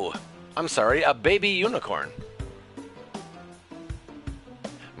doe. I'm sorry, a baby unicorn.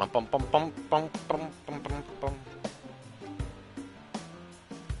 Bum, bum, bum, bum, bum, bum, bum, bum, bum.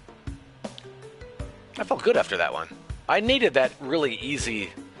 I felt good after that one. I needed that really easy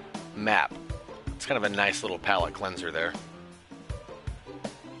map. It's kind of a nice little palate cleanser there.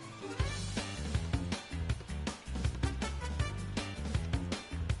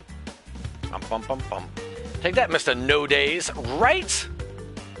 Bum, bum, bum, bum. Take that, Mr. No Days, right?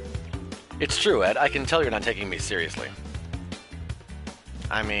 It's true, Ed. I can tell you're not taking me seriously.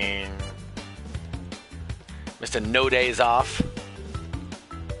 I mean, Mr. No Days Off.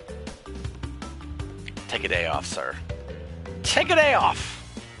 Take a day off, sir. Take a day off.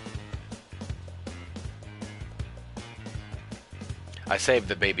 I saved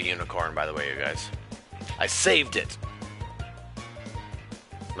the baby unicorn, by the way, you guys. I saved it.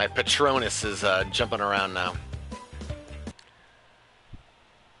 My Patronus is jumping around now.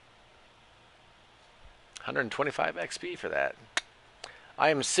 125 XP for that. I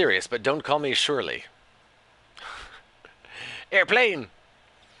am serious, but don't call me Shirley. Airplane!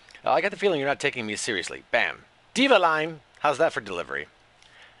 I got the feeling you're not taking me seriously. Bam. Diva line. How's that for delivery?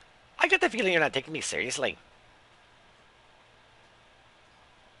 I get the feeling you're not taking me seriously.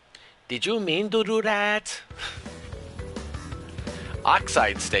 Did you mean to do that?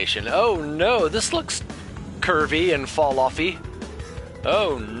 Oxide Station. Oh no, this looks curvy and fall-offy.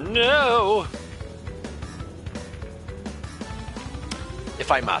 Oh no!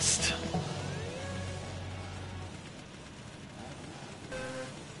 If I must.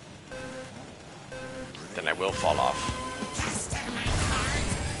 Then I will fall off.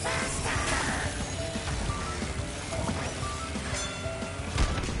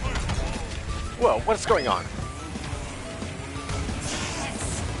 Whoa, what's going on?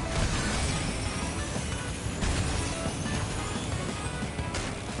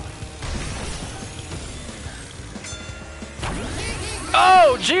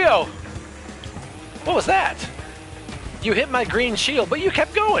 Oh, Geo! What was that? You hit my green shield, but you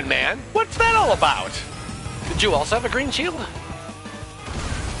kept going, man. What's that all about? Did you also have a green shield?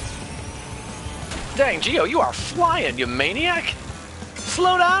 Dang, Geo, you are flying, you maniac!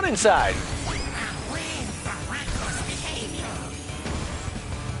 Slow down inside!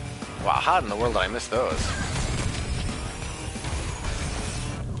 Wow, how in the world did I miss those?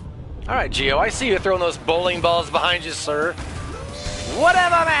 Alright, Geo, I see you throwing those bowling balls behind you, sir.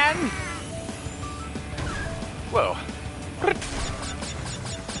 Whatever, man! Whoa.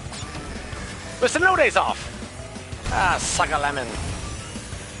 Mr. No Days Off! Ah, suck a lemon.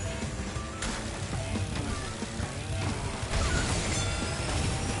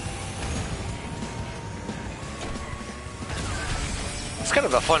 It's kind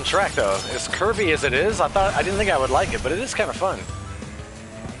of a fun track, though. As curvy as it is, I didn't think I would like it, but it is kind of fun.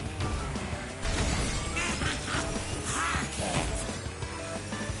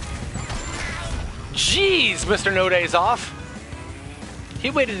 Jeez, Mr. No Days Off. He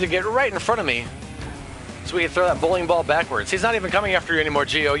waited to get right in front of me so we could throw that bowling ball backwards. He's not even coming after you anymore,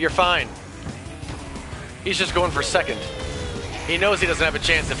 Geo. You're fine. He's just going for second. He knows he doesn't have a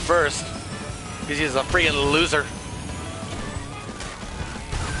chance at first because he's a freaking loser.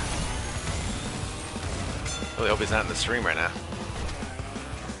 Really hope he's not in the stream right now.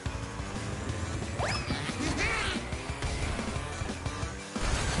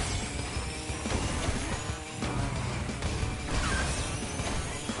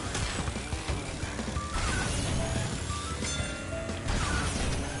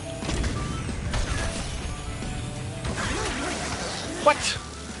 What?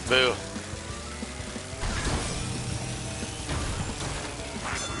 Boo.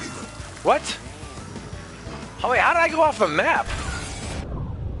 What? Oh wait, how did I go off the map?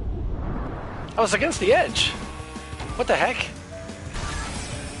 I was against the edge. What the heck?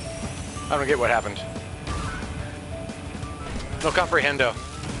 I don't get what happened. No comprehendo.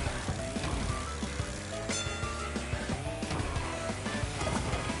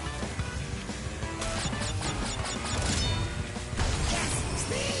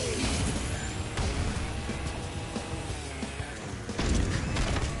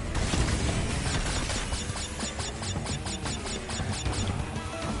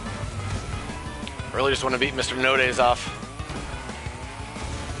 I really just want to beat Mr. No Days off.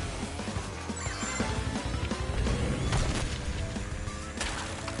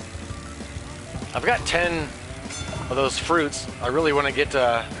 I've got 10 of those fruits. I really want to get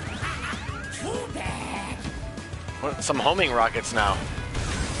some homing rockets now.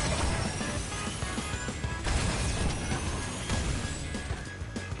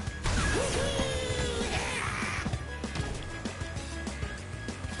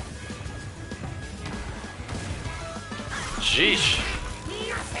 Sheesh.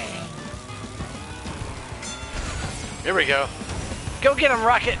 Here we go. Go get him,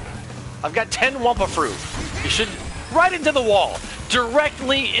 Rocket. I've got 10 Wumpa Fruit. You should... Right into the wall.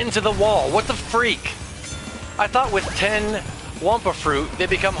 Directly into the wall. What the freak? I thought with 10 Wumpa Fruit, they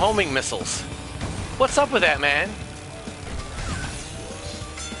become homing missiles. What's up with that, man?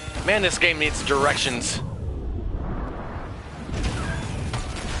 Man, this game needs directions.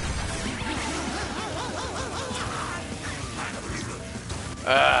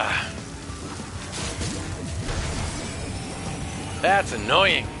 That's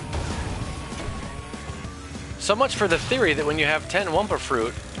annoying. So much for the theory that when you have 10 Wumpa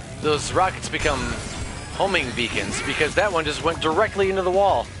Fruit, those rockets become homing beacons, because that one just went directly into the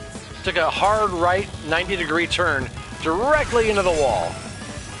wall. Took a hard right 90-degree turn directly into the wall.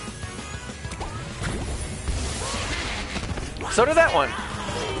 So did that one.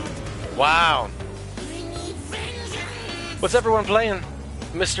 Wow. What's everyone playing?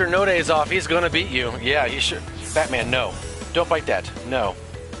 Mr. No Days Off, he's gonna beat you. Yeah, he should. Batman, no. Don't bite that. No.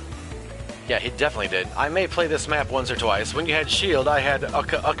 Yeah, he definitely did. I may play this map once or twice. When you had Shield, I had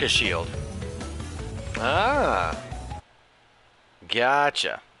Uka Shield. Ah.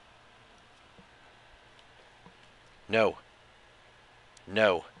 Gotcha. No.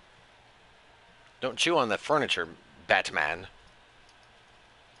 No. Don't chew on the furniture, Batman.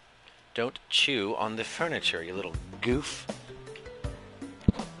 Don't chew on the furniture, you little goof.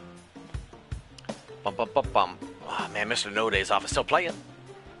 Bum, bum, bum, bum. Oh, man, Mr. No Days Off is still playing.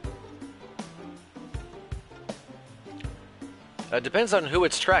 Depends on who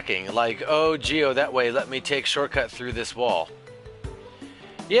it's tracking. Like, oh, Geo, that way, let me take shortcut through this wall.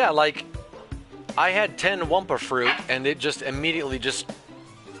 Yeah, like, I had 10 Wumpa Fruit, and it just immediately just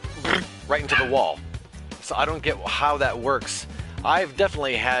right into the wall. So I don't get how that works. I've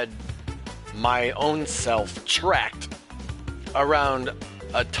definitely had my own self tracked around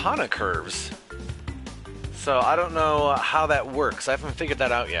a ton of curves. So I don't know how that works. I haven't figured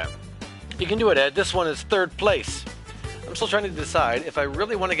that out yet. You can do it, Ed. This one is 3rd place. I'm still trying to decide if I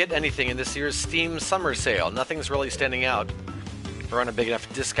really want to get anything in this year's Steam Summer Sale. Nothing's really standing out or on a big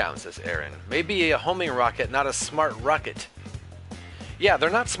enough discount, says Aaron. Maybe a homing rocket, not a smart rocket. Yeah, they're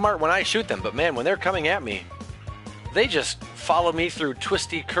not smart when I shoot them, but man, when they're coming at me, they just follow me through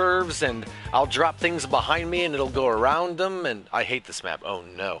twisty curves, and I'll drop things behind me and it'll go around them, and I hate this map. Oh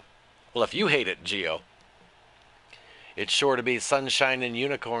no. Well, if you hate it, Geo, it's sure to be sunshine and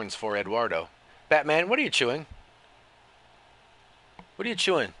unicorns for Eduardo. Batman, what are you chewing? What are you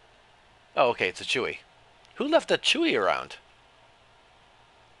chewing? Oh, okay, it's a Chewy. Who left a Chewy around?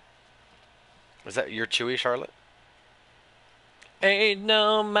 Was that your Chewy, Charlotte? Ain't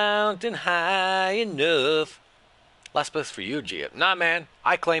no mountain high enough. Last place for you, Gia. Nah, man,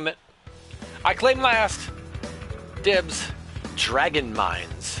 I claim it. I claim last. Dibs. Dragon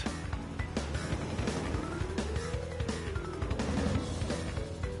Mines.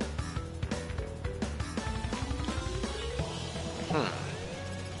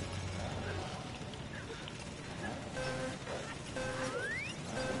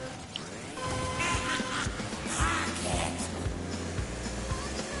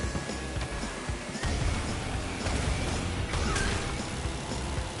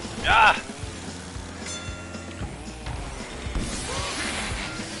 Ah!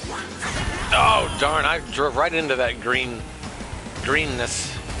 Oh, darn, I drove right into that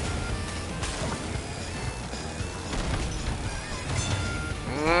greenness.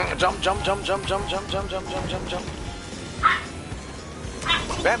 Jump, jump, jump, jump, jump, jump, jump, jump, jump, jump, jump.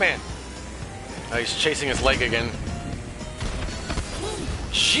 Batman! Oh, he's chasing his leg again.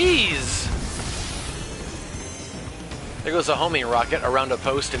 Jeez! There goes a homing rocket around a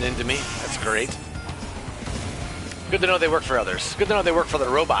post and into me. That's great. Good to know they work for others. Good to know they work for the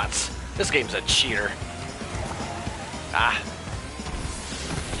robots. This game's a cheater. Ah.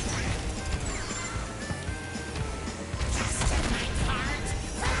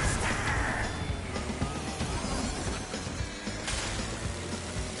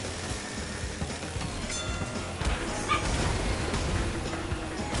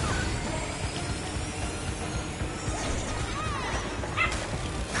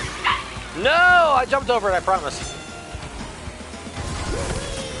 No! I jumped over it, I promise.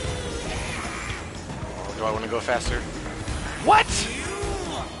 Oh, do I want to go faster? What?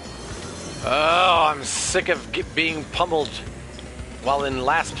 Oh, I'm sick of being pummeled while in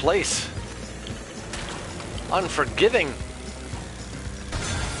last place. Unforgiving.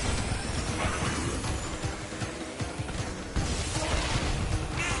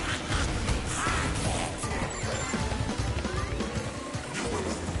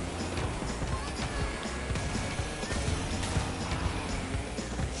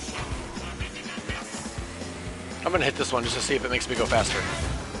 I'm gonna hit this one just to see if it makes me go faster.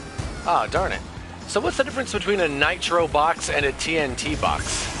 Ah, darn it. So what's the difference between a Nitro box and a TNT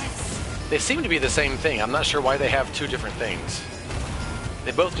box? They seem to be the same thing. I'm not sure why they have two different things.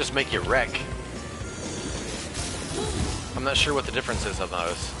 They both just make you wreck. I'm not sure what the difference is of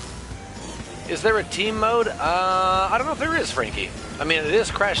those. Is there a team mode? I don't know if there is, Frankie. I mean, it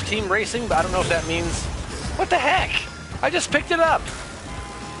is Crash Team Racing, but I don't know if that means... What the heck? I just picked it up.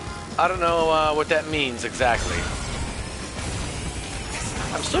 I don't know what that means exactly.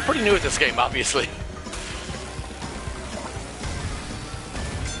 I'm still pretty new at this game, obviously.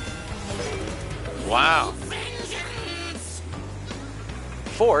 Wow.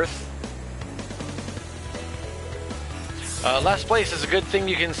 Fourth. Last place is a good thing.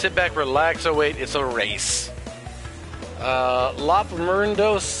 You can sit back, relax. Oh wait, it's a race. Lop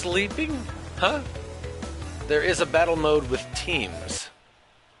sleeping? Huh? There is a battle mode with teams.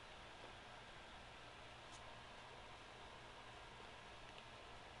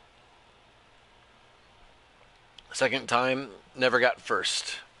 Second time, never got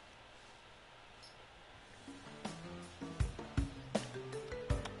first.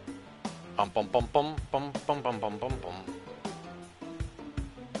 Bum bum bum bum bum bum bum bum bum bum.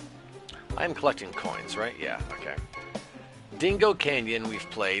 I'm collecting coins, right? Yeah, okay. Dingo Canyon we've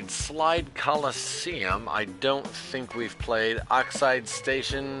played. Slide Coliseum I don't think we've played. Oxide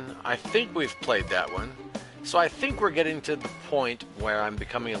Station, I think we've played that one. So I think we're getting to the point where I'm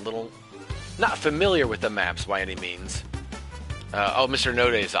becoming a little... not familiar with the maps by any means. Oh, Mr. No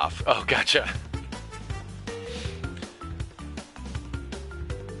Day's off. Oh, gotcha.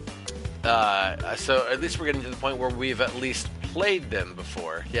 So at least we're getting to the point where we've at least played them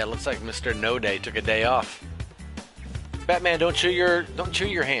before. Yeah, it looks like Mr. No Day took a day off. Batman, don't chew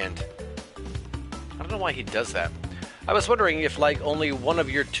your hand. I don't know why he does that. I was wondering if like only one of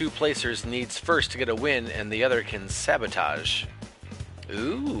your two placers needs first to get a win and the other can sabotage.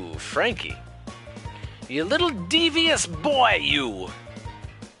 Ooh, Frankie. You little devious boy, you!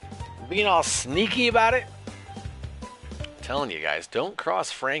 Being all sneaky about it? I'm telling you guys, don't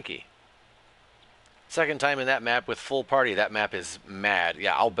cross Frankie. Second time in that map with full party, that map is mad.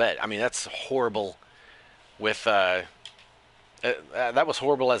 Yeah, I'll bet. I mean, that's horrible with, that was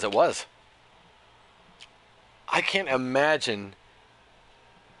horrible as it was. I can't imagine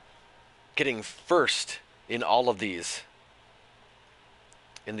getting first in all of these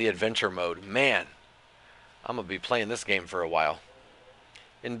in the adventure mode. Man, I'm going to be playing this game for a while.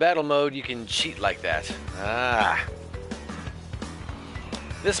 In battle mode, you can cheat like that. Ah.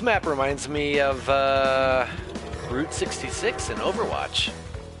 This map reminds me of Route 66 in Overwatch.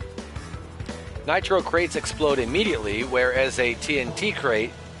 Nitro crates explode immediately, whereas a TNT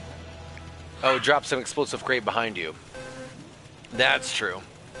crate, drops an explosive crate behind you. That's true.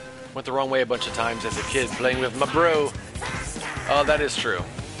 Went the wrong way a bunch of times as a kid playing with my bro. Oh, that is true.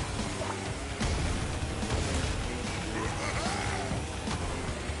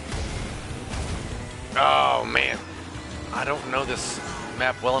 Oh, man. I don't know this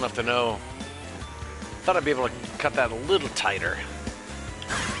map well enough to know. Thought I'd be able to cut that a little tighter.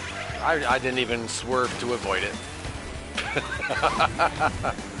 I didn't even swerve to avoid it.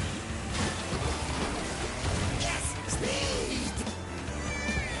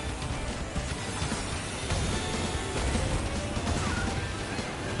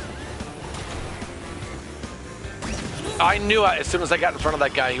 I knew as soon as I got in front of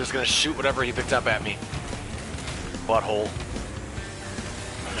that guy, he was going to shoot whatever he picked up at me. Butthole.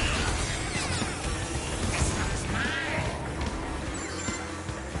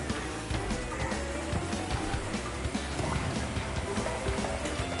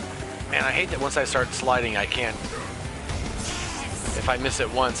 Man, I hate that once I start sliding, I can't. If I miss it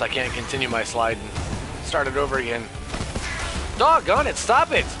once, I can't continue my slide and start it over again. Doggone it,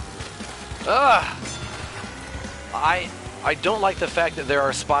 stop it! Ugh. I don't like the fact that there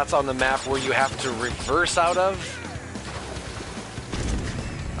are spots on the map where you have to reverse out of.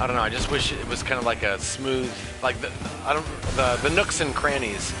 I don't know, I just wish it was kind of like a smooth, like the nooks and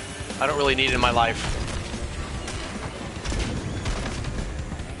crannies I don't really need in my life.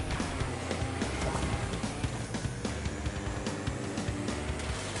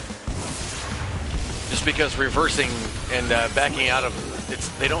 Just because reversing and backing out of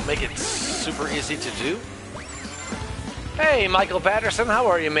they don't make it super easy to do. Hey, Michael Patterson, how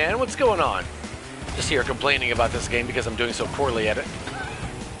are you, man? What's going on? Just here complaining about this game because I'm doing so poorly at it.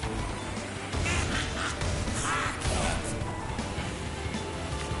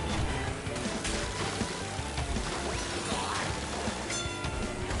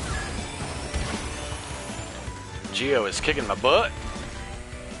 Geo is kicking my butt.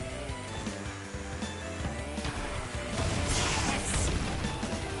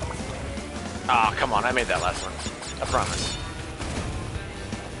 Oh, come on, I made that last one. I promise.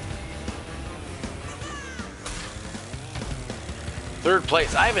 Third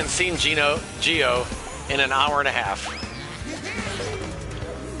place. I haven't seen Geo in an hour and a half.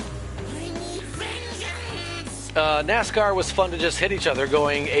 NASCAR was fun to just hit each other,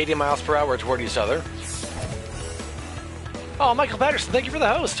 going 80 miles per hour toward each other. Oh, Michael Patterson, thank you for the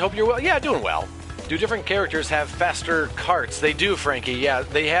host. Hope you're well. Yeah, doing well. Do different characters have faster carts? They do, Frankie. Yeah,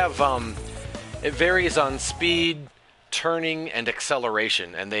 they have, it varies on speed, turning, and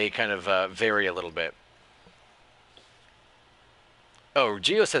acceleration, and they kind of vary a little bit. Oh,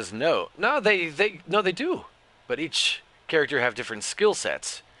 Geo says no. No, they do. But each character have different skill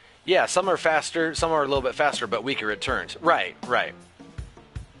sets. Yeah, some are faster, some are a little bit faster, but weaker at turns. Right.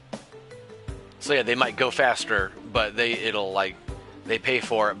 So yeah, they might go faster, but they pay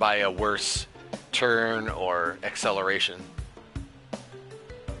for it by a worse turn or acceleration.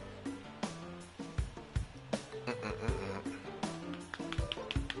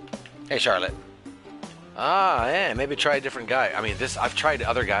 Hey, Charlotte. Ah, yeah, maybe try a different guy. I mean, I've tried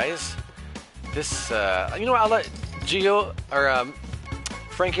other guys. You know what, I'll let Geo, or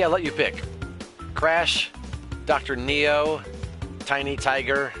Frankie, I'll let you pick. Crash, Dr. Neo, Tiny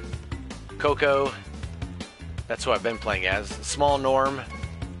Tiger, Coco. That's who I've been playing as. Small Norm,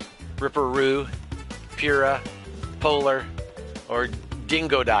 Ripperoo, Pura, Polar, or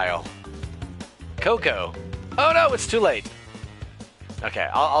Dingo Dial. Coco. Oh no, it's too late. Okay,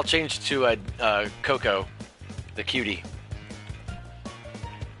 I'll change to Coco, the cutie.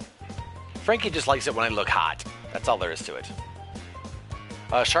 Frankie just likes it when I look hot. That's all there is to it.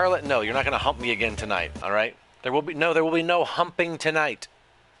 Charlotte, no, you're not going to hump me again tonight, all right? There will be no humping tonight.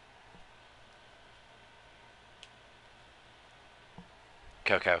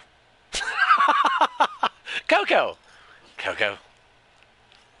 Coco. Coco! Coco.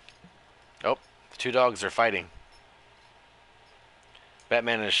 Oh, the two dogs are fighting.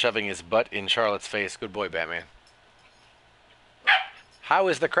 Batman is shoving his butt in Charlotte's face. Good boy, Batman. How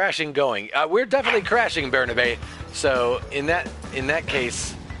is the crashing going? We're definitely crashing, Bernabe. So in that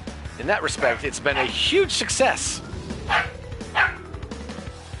case, in that respect, it's been a huge success.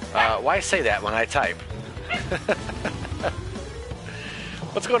 Why say that when I type?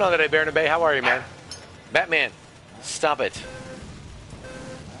 What's going on today, Bernabe? How are you, man? Batman, stop it.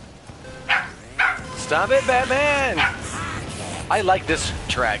 Stop it, Batman! I like this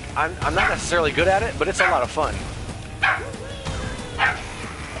track. I'm not necessarily good at it, but it's a lot of fun.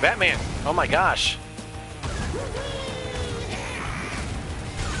 Batman, oh my gosh.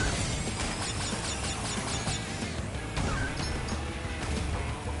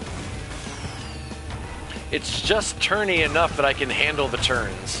 It's just turny enough that I can handle the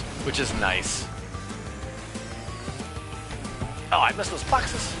turns, which is nice. Oh, I missed those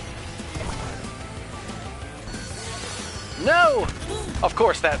boxes. No! Of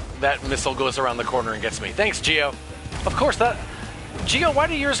course that missile goes around the corner and gets me. Thanks, Geo. Of course that... Geo, why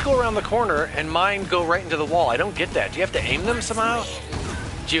do yours go around the corner and mine go right into the wall? I don't get that. Do you have to aim them somehow?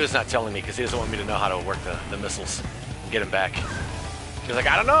 Geo's not telling me because he doesn't want me to know how to work the missiles and get them back. He's like,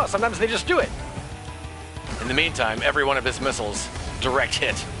 I don't know. Sometimes they just do it. In the meantime, every one of his missiles, direct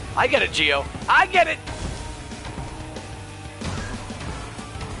hit. I get it, Geo. I get it!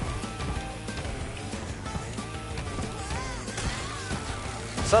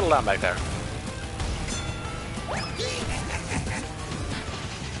 Settle down back there.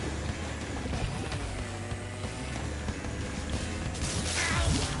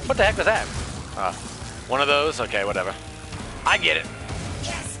 What the heck was that? One of those? Okay, whatever. I get it.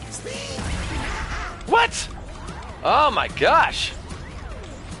 What? Oh my gosh.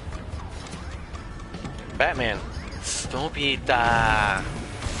 Batman. Stupida.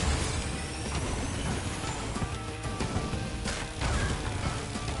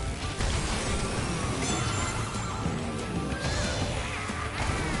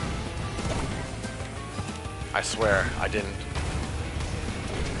 I swear, I didn't.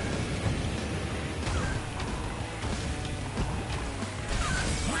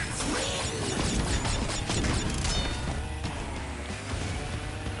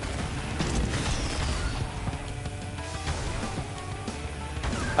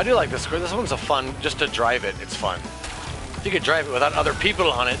 I do like this car. This one's a fun, just to drive it, it's fun. If you could drive it without other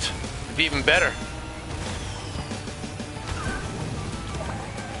people on it, it'd be even better.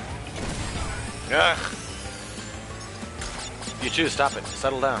 Ugh. You choose, stop it.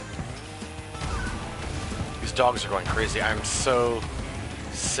 Settle down. These dogs are going crazy. I'm so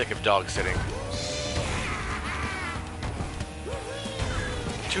sick of dog sitting.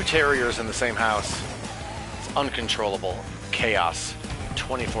 2 terriers in the same house. It's uncontrollable. Chaos.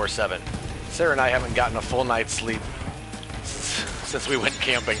 24/7. Sarah and I haven't gotten a full night's sleep since we went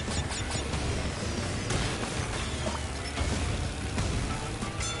camping.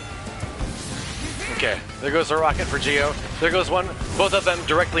 Okay, there goes a rocket for Geo. There goes one. Both of them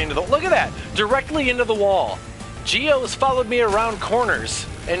directly into the... Look at that! Directly into the wall. Geo's followed me around corners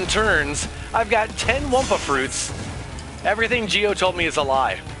and turns. I've got 10 Wumpa Fruits. Everything Geo told me is a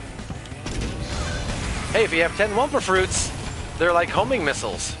lie. Hey, if you have 10 Wumpa Fruits, they're like homing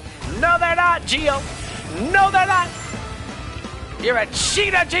missiles. No, they're not, Geo. No, they're not. You're a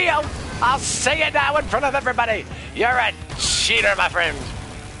cheater, Geo. I'll say it now in front of everybody. You're a cheater, my friend.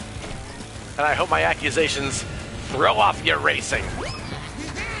 And I hope my accusations throw off your racing.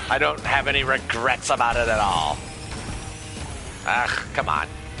 I don't have any regrets about it at all. Ugh, come on.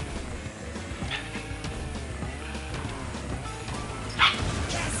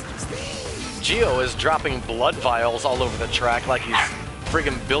 Geo is dropping blood vials all over the track like he's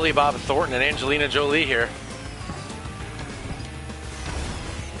friggin' Billy Bob Thornton and Angelina Jolie here.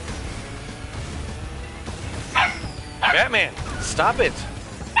 Batman, stop it.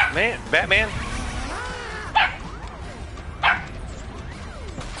 Man, Batman.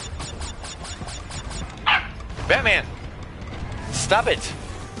 Batman, stop it.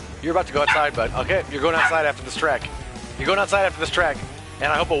 You're about to go outside, bud. Okay, you're going outside after this track. You're going outside after this track,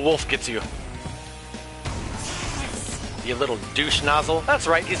 and I hope a wolf gets you. You little douche nozzle. That's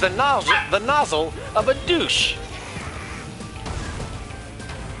right, he's the nozzle of a douche.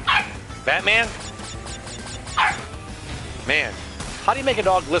 Batman? Man, how do you make a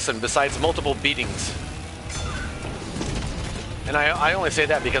dog listen besides multiple beatings? And I only say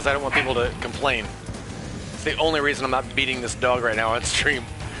that because I don't want people to complain. It's the only reason I'm not beating this dog right now on stream.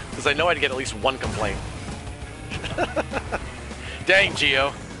 Because I know I'd get at least one complaint. Dang,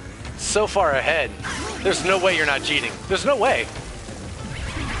 Geo. So far ahead. There's no way you're not cheating. There's no way.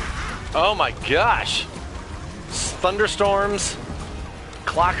 Oh my gosh. Thunderstorms.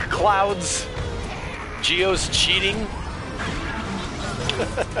 Clock clouds. Geo's cheating.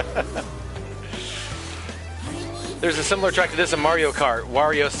 There's a similar track to this in Mario Kart,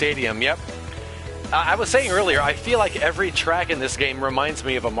 Wario Stadium, yep. I was saying earlier, I feel like every track in this game reminds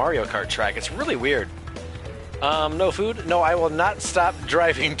me of a Mario Kart track. It's really weird. No food? No, I will not stop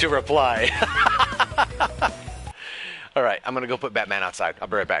driving to reply. All right, I'm going to go put Batman outside. I'll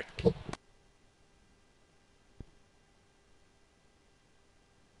be right back.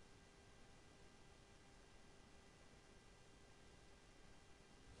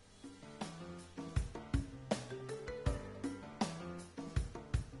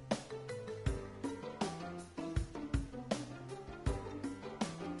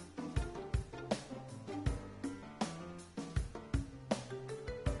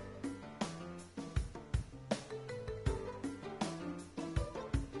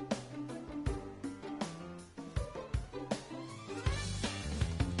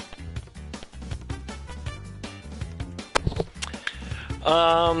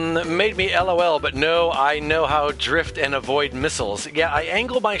 Made me LOL, but no, I know how drift and avoid missiles. Yeah, I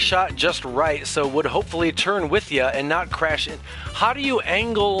angle my shot just right, so would hopefully turn with ya and not crash in. How do you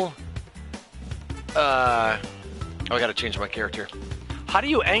angle... Oh, I gotta change my character. How do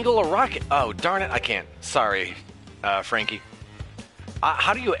you angle a rocket? Oh, darn it, I can't. Sorry, Frankie.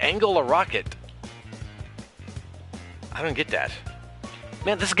 How do you angle a rocket? I don't get that.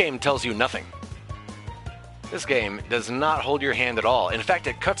 Man, this game tells you nothing. This game does not hold your hand at all. In fact,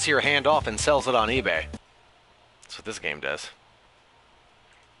 it cuts your hand off and sells it on eBay. That's what this game does.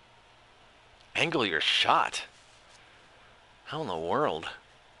 Angle your shot. How in the world?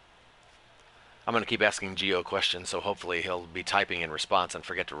 I'm going to keep asking Geo questions, so hopefully he'll be typing in response and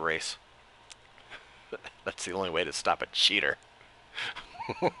forget to race. That's the only way to stop a cheater.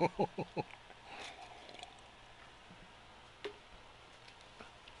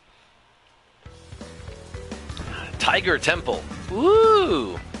 Tiger Temple.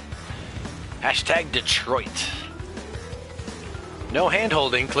 Woo! Hashtag Detroit. No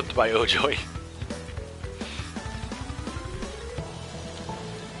hand-holding, clipped by Ojoy.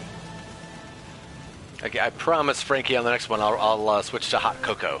 Okay, I promise, Frankie, on the next one, I'll switch to hot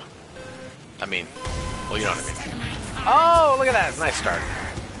cocoa. I mean, well, you know what I mean. Oh, look at that. Nice start.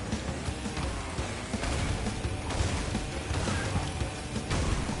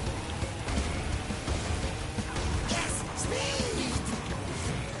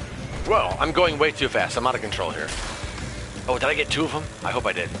 Whoa, I'm going way too fast. I'm out of control here. Oh, did I get 2 of them? I hope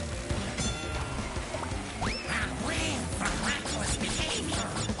I did.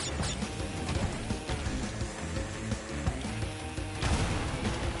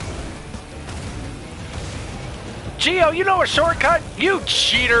 Geo, you know a shortcut? You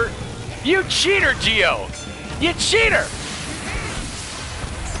cheater! You cheater, Geo! You cheater!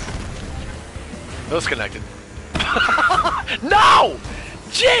 Those connected. No!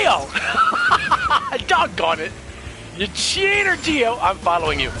 Geo! Doggone it! You cheater, Geo! I'm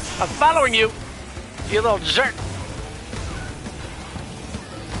following you. I'm following you! You little jerk!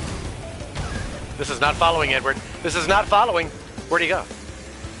 This is not following, Edward. This is not following. Where'd he go?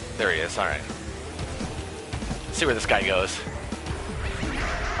 There he is. All right. Let's see where this guy goes.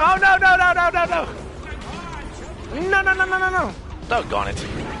 Oh, no, no, no, no, no, no! No, no, no, no, no, no! Doggone it.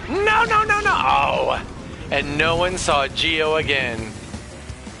 No, no, no, no! Oh! And no one saw Geo again.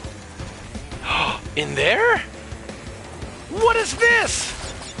 In there? What is this?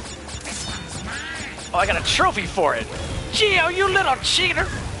 Oh, I got a trophy for it. Geo, you little cheater!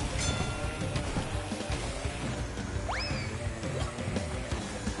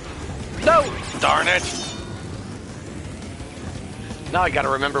 No! Darn it! Now I gotta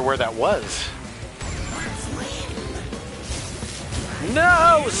remember where that was.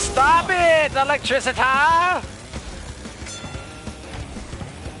 No! Stop it! Electricity!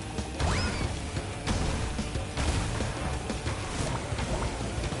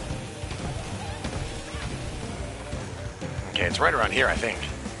 Okay, it's right around here, I think.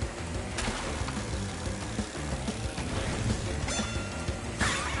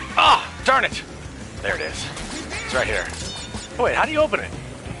 Ah! Oh, darn it! There it is. It's right here. Oh, wait, how do you open it?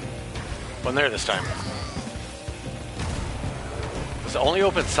 Wasn't there this time. Does it only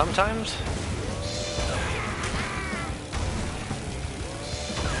open sometimes?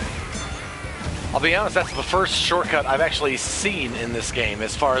 I'll be honest, that's the first shortcut I've actually seen in this game,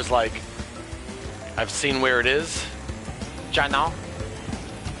 as far as, like, I've seen where it is. Jano.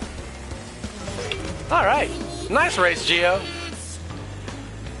 Alright. Nice race, Geo.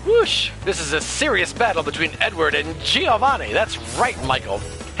 Whoosh! This is a serious battle between Edward and Giovanni. That's right, Michael.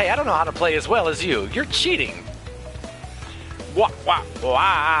 Hey, I don't know how to play as well as you. You're cheating. Wah, wah, wah,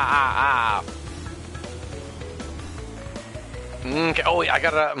 ah, ah. Okay. Oh, I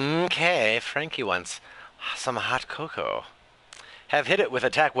got a... Okay, Frankie wants some hot cocoa. Have hit it with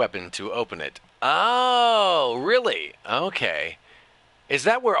attack weapon to open it. Oh, really? Okay. Is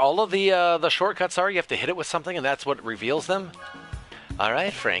that where all of the shortcuts are? You have to hit it with something and that's what reveals them? All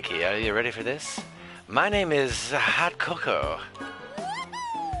right, Frankie, are you ready for this? My name is Hot Cocoa,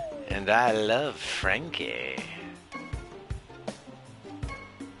 and I love Frankie.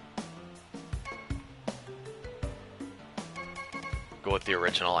 Go with the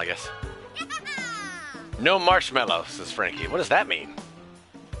original, I guess. No marshmallow, says Frankie. What does that mean?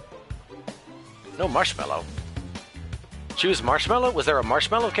 No marshmallow. Choose marshmallow? Was there a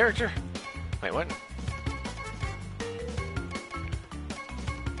marshmallow character? Wait, what?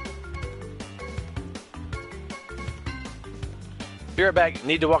 Be right back.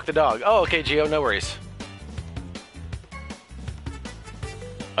 Need to walk the dog. Oh, okay, Geo. No worries.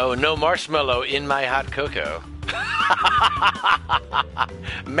 Oh, no marshmallow in my hot cocoa.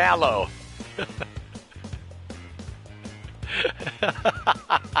 Mallow.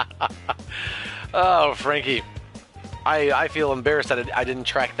 Oh, Frankie. I feel embarrassed that I didn't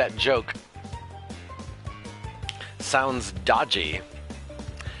track that joke. Sounds dodgy.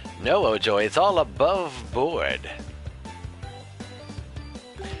 No, Ojoy, it's all above board.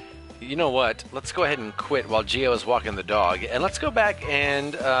 you know what? Let's go ahead and quit while Gio is walking the dog. And let's go back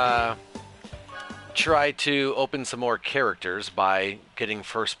and try to open some more characters by getting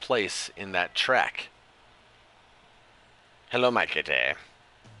first place in that track. Hello, my kitty.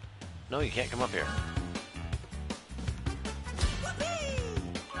 No, you can't come up here.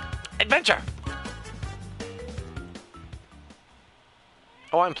 Adventure!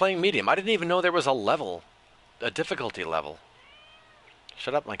 Oh, I'm playing medium. I didn't even know there was a level, a difficulty level.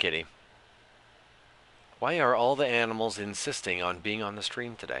 Shut up, my kitty. Why are all the animals insisting on being on the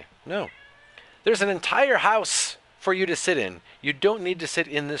stream today? No. There's an entire house for you to sit in. You don't need to sit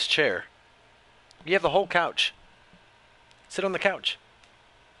in this chair. You have the whole couch. Sit on the couch.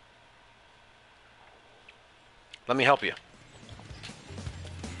 Let me help you.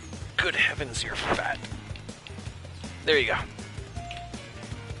 Good heavens, you're fat. There you go.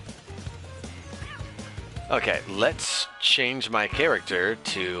 Okay, let's change my character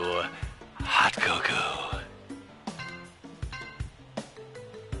to Hot Cocoa.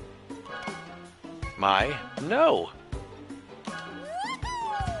 No.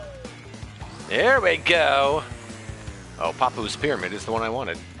 There we go. Oh, Papu's Pyramid is the one I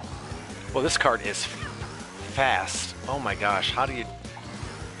wanted. Well, this card is fast. Oh my gosh, how do you...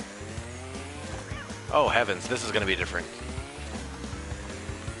 Oh heavens, this is going to be different.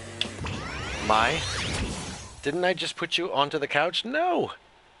 Didn't I just put you onto the couch? No!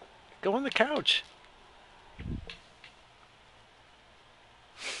 Go on the couch.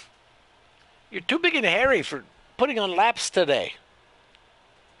 You're too big and hairy for putting on laps today.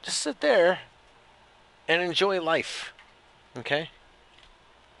 Just sit there and enjoy life. Okay?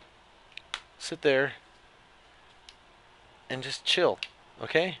 Sit there and just chill.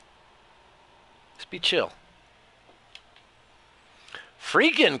 Okay? Just be chill.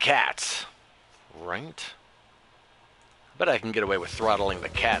 Freaking cats! Right? I bet I can get away with throttling the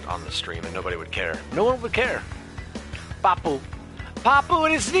cat on the stream and nobody would care. No one would care. Papu.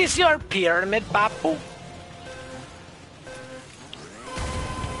 Papu, is this your pyramid, Papu?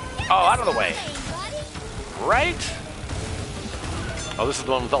 Oh, out of the way. Right? Oh, this is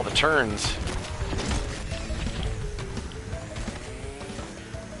the one with all the turns.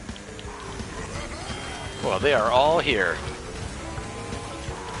 Well, they are all here.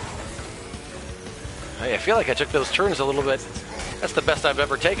 Hey, I feel like I took those turns a little bit. That's the best I've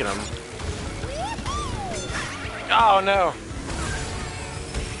ever taken them. Oh, no.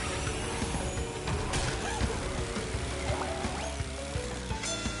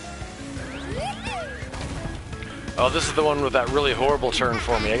 Oh, this is the one with that really horrible turn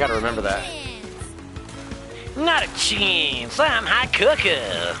for me. I gotta remember that. Not a chance. I'm Hot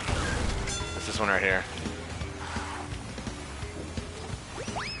Cocoa. It's this one right here.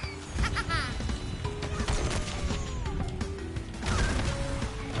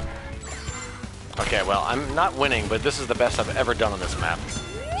 Okay, well, I'm not winning, but this is the best I've ever done on this map.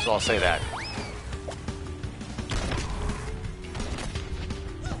 So I'll say that.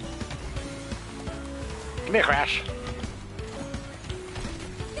 Give me a crash.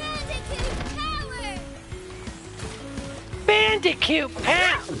 Bandicoot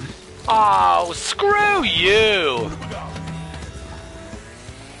power! Oh, screw you!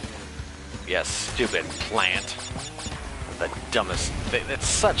 Yes, stupid plant. The dumbest thing. It's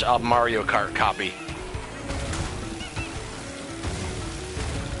such a Mario Kart copy.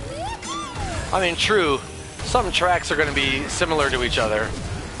 I mean, true, some tracks are going to be similar to each other,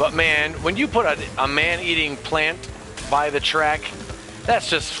 but man, when you put a man-eating plant by the track, that's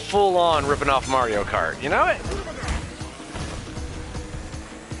just full-on ripping off Mario Kart. You know it?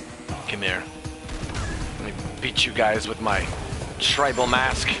 Come here. Let me beat you guys with my tribal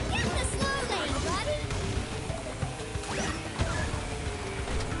mask.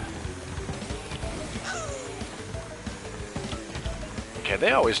 Okay,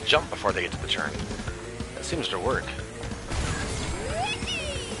 they always jump before they get to the turn. That seems to work.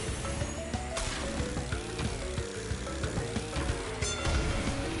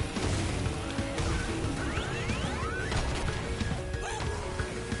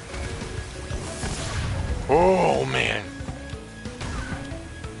 Oh, man.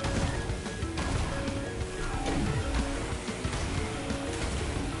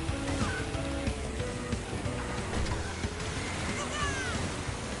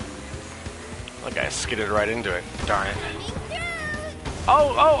 Look, I skidded right into it. Darn it.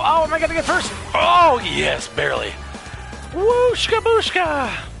 Oh, am I gonna get first? Oh, yes, barely. Wooshka booshka.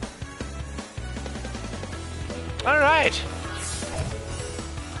 All right.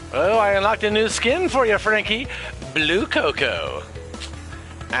 Oh, I unlocked a new skin for you, Frankie. Blue Cocoa.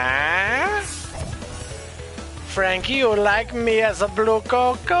 Ah? Frankie, you like me as a blue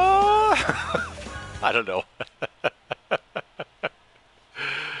coco? I don't know.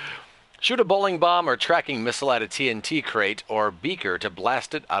 Shoot a bowling bomb or tracking missile at a TNT crate or beaker to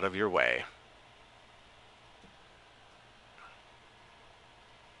blast it out of your way.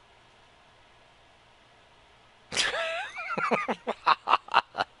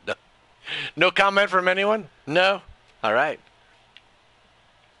 No. No comment from anyone? No? All right.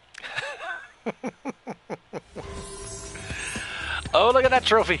 Oh, look at that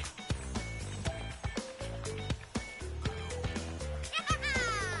trophy.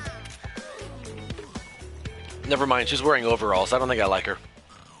 Never mind, she's wearing overalls. I don't think I like her.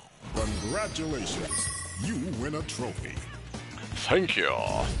 Congratulations. You win a trophy. Thank you.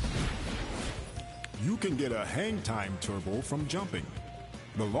 You can get a hang time turbo from jumping.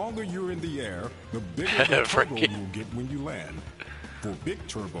 The longer you're in the air, the bigger the turbo you'll get when you land. For big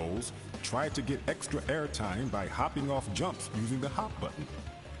turbos, try to get extra air time by hopping off jumps using the hop button.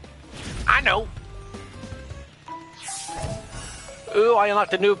 I know. Ooh, I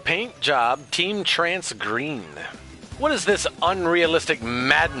unlocked a new paint job, Team Trance Green. What is this unrealistic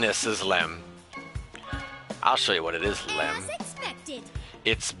madness, is Lem? I'll show you what it is, Lem. As expected.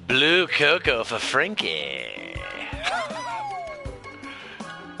 It's blue cocoa for Frankie.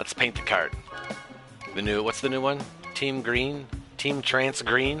 Let's paint the cart. What's the new one? Team Green? Team Trance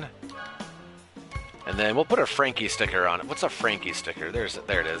Green? And then we'll put a Frankie sticker on it. What's a Frankie sticker? There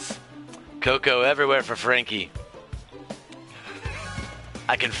it is. Cocoa everywhere for Frankie.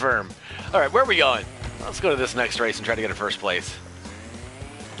 I confirm. All right, where are we going? Let's go to this next race and try to get a first place.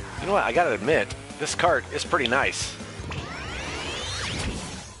 You know what? I gotta admit, this cart is pretty nice.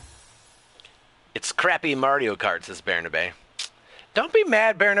 It's crappy Mario Kart, says Bernabe. Don't be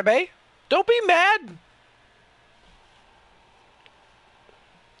mad, Bernabe. Don't be mad.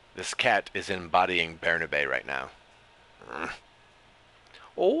 This cat is embodying Bernabe right now.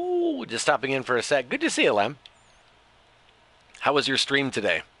 Oh, just stopping in for a sec. Good to see you, Lem. How was your stream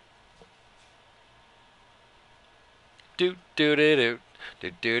today? Do do do do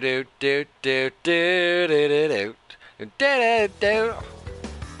do do do do do do do do do do.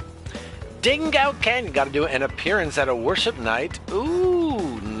 Dingo Ken got to do an appearance at a worship night.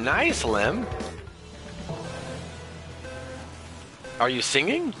 Ooh, nice, Lem. Are you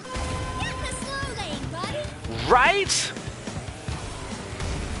singing? Get the slow lane, buddy. Right?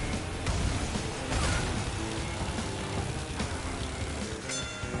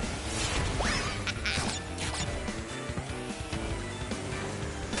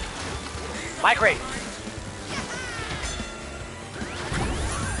 Mike rate.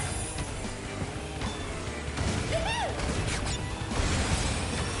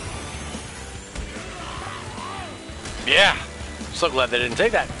 Yeah. So glad they didn't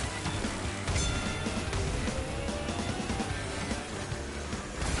take that.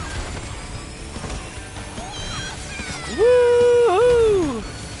 Woo-hoo!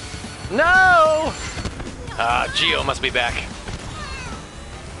 No! Geo must be back.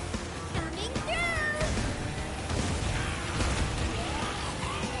 Coming through.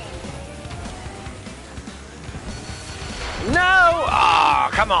 No! Oh,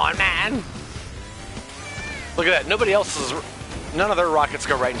 come on, man. Look at that. None of their rockets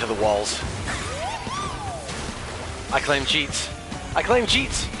go right into the walls. I claim cheats. I claim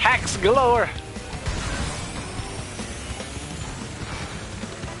cheats. Hacks galore.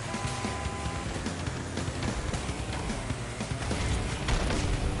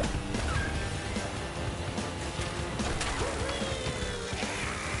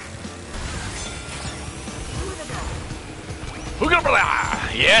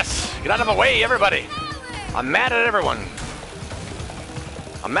 Yes! Get out of my way, everybody! I'm mad at everyone.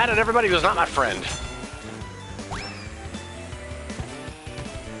 I'm mad at everybody who's not my friend.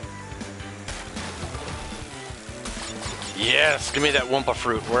 Yes, give me that Wumpa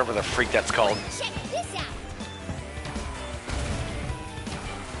fruit, wherever the freak that's called. Check this out.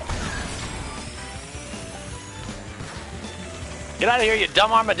 Get out of here, you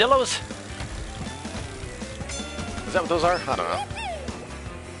dumb armadillos! Is that what those are? I don't know.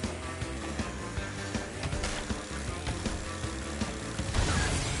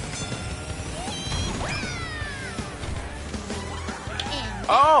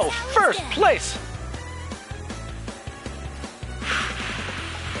 Oh, first place!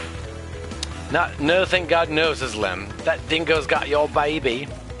 No, thank God no, says Lem. That dingo's got your baby.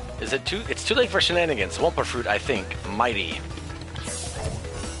 Is it too? It's too late for shenanigans. Wumpa fruit, I think. Mighty.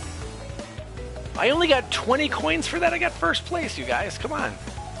 I only got 20 coins for that. I got first place, you guys. Come on.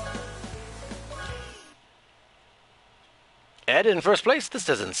 Ed in first place? This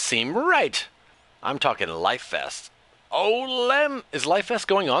doesn't seem right. I'm talking Life Fest. Oh, Lem, is Life Fest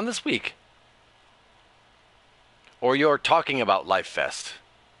going on this week? Or you're talking about Life Fest?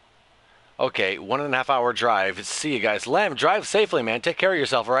 Okay, 1.5 hour drive. See you guys. Lem, drive safely, man. Take care of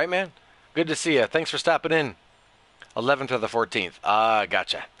yourself, all right, man? Good to see you. Thanks for stopping in. 11th to the 14th.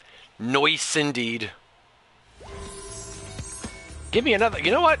 Gotcha. Nice indeed. Give me another.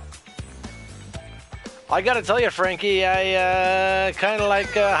 You know what? I gotta tell you, Frankie, I kind of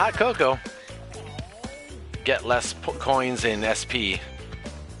like hot cocoa. Get less coins in SP.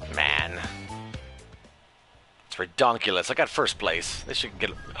 Man. It's redonkulous. I got first place. They should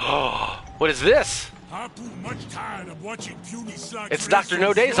get. Oh, what is this? Hapu much tired of watching puny slugs. It's Dr.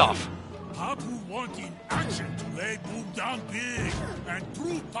 No Days Off. Hapu wanting action to lay Boom down big and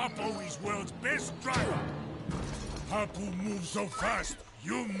prove Papo is world's best driver. Hapu moves so fast,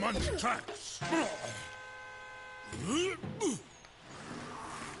 you munch tracks.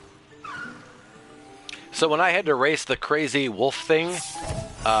 So when I had to race the crazy wolf thing,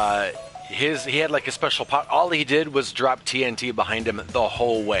 he had like a special pot. All he did was drop TNT behind him the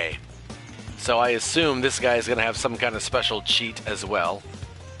whole way. So I assume this guy's gonna have some kind of special cheat as well.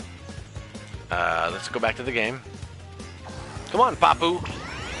 Let's go back to the game. Come on, Papu.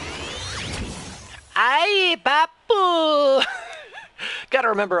 Aye, Papu. Gotta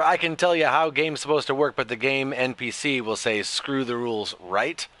remember, I can tell you how game's supposed to work, but the game NPC will say, screw the rules,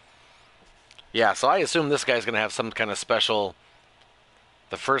 right? Yeah, so I assume this guy's gonna have some kind of special.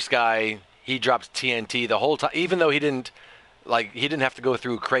 The first guy, he dropped TNT the whole time, even though he didn't have to go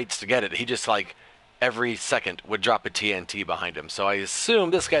through crates to get it. He just like every second would drop a TNT behind him. So I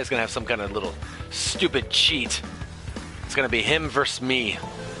assume this guy's gonna have some kind of little stupid cheat. It's gonna be him versus me.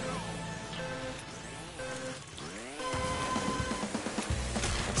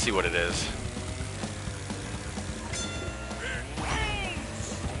 Let's see what it is.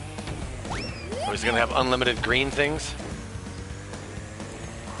 Oh, he's gonna have unlimited green things?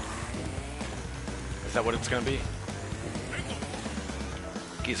 Is that what it's gonna be?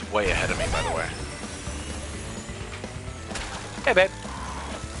 He's way ahead of me, by the way. Hey, babe.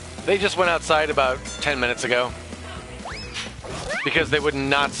 They just went outside about 10 minutes ago because they would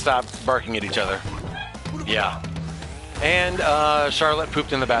not stop barking at each other. Yeah. And Charlotte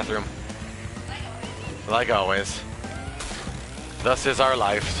pooped in the bathroom. Like always. Thus is our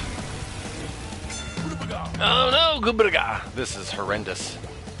life. Oh no, Gubraga. This is horrendous.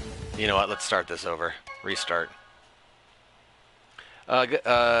 You know what? Let's start this over. Restart.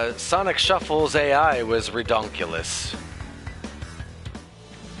 Sonic Shuffle's AI was redonkulous.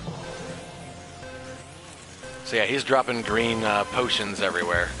 So yeah, he's dropping green potions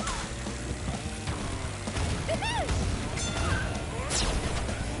everywhere.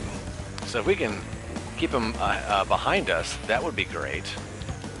 So if we can keep him behind us, that would be great.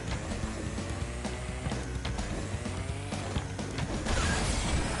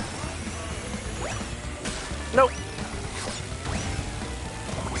 Nope.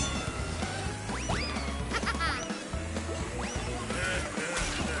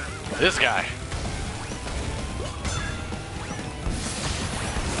 This guy.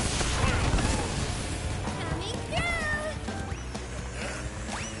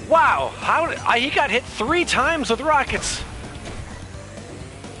 Wow, he got hit 3 times with rockets.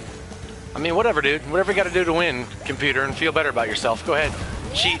 I mean, whatever, dude. Whatever you got to do to win, computer, and feel better about yourself. Go ahead.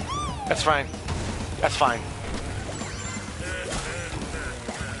 Cheat. That's fine. That's fine.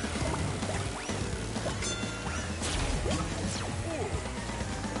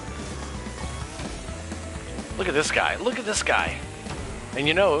 Look at this guy. Look at this guy. And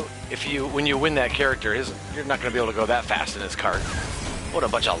you know, when you win that character, you're not going to be able to go that fast in his cart. What a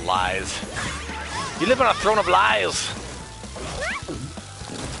bunch of lies. You live on a throne of lies.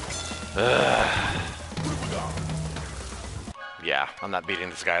 Ugh. Yeah, I'm not beating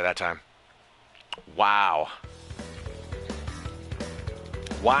this guy that time. Wow.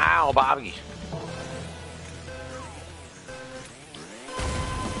 Wow, Bobby.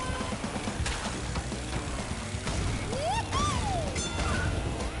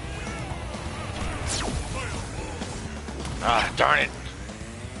 Ah, darn it.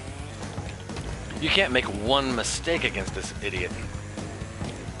 You can't make one mistake against this idiot.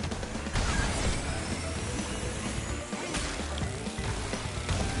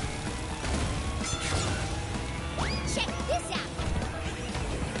 Check this out.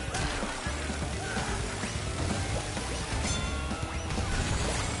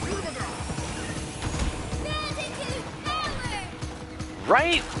 Bandit power.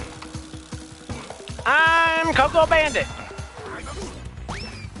 Right? I'm Coco Bandit.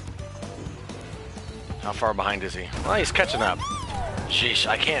 How far behind is he? Well, he's catching up. Sheesh,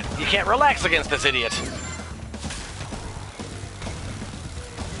 I can't. You can't relax against this idiot.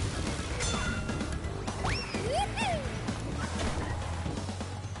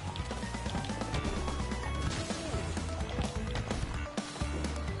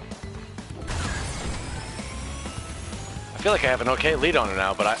 I feel like I have an okay lead on her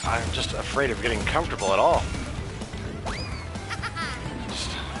now, but I'm just afraid of getting comfortable at all.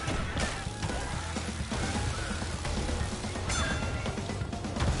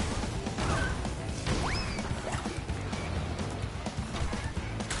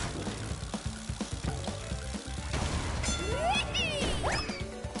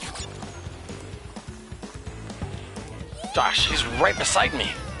 Gosh, he's right beside me.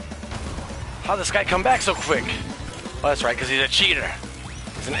 How'd this guy come back so quick? Oh, that's right, because he's a cheater.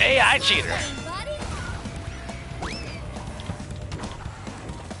 He's an AI cheater.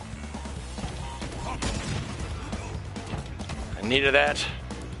 I needed that.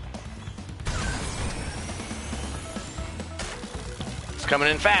 It's coming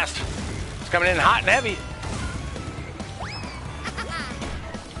in fast. It's coming in hot and heavy.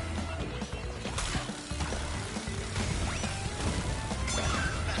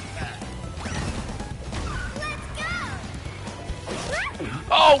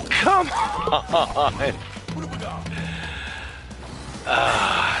 Oh, come on!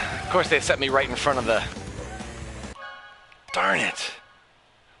 Of course they set me right in front of the... Darn it.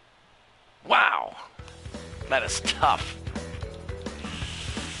 Wow. That is tough.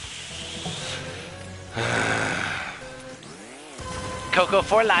 Coco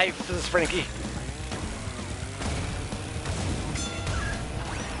for life. This is Frankie.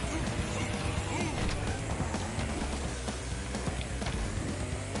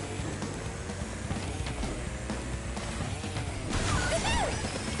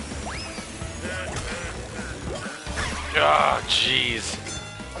 Oh, jeez.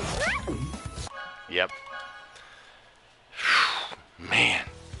 Yep. Man.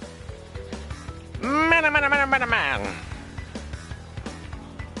 Man.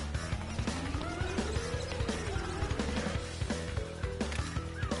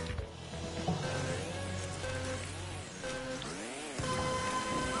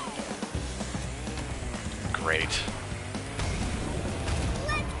 Great.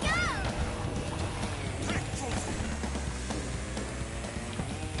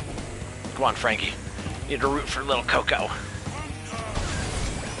 Come on, Frankie. Need to root for little Coco.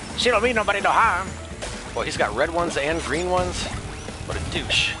 She don't mean nobody no harm. Well, he's got red ones and green ones. What a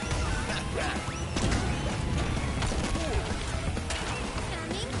douche.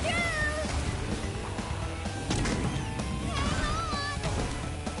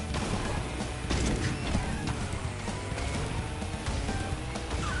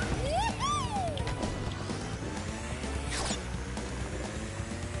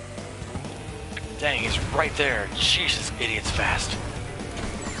 Dang, he's right there. Jeez, this idiot's fast.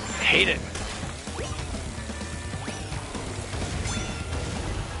 I hate it.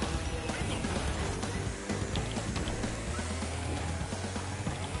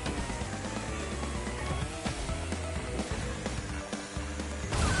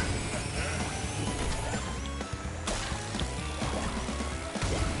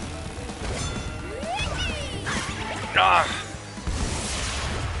 Ah.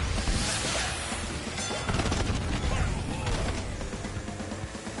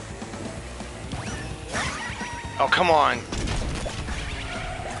 Oh, come on.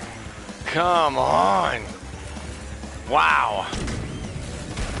 Come on. Wow.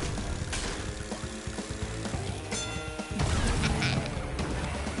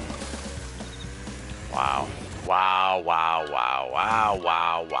 Wow. Wow, wow, wow, wow,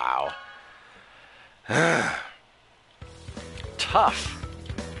 wow, wow. Tough.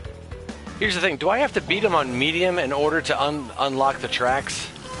 Here's the thing. Do I have to beat him on medium in order to unlock the tracks?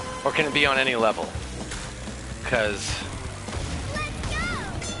 Or can it be on any level? Because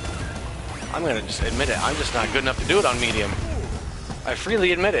I'm going to just admit it. I'm just not good enough to do it on medium. I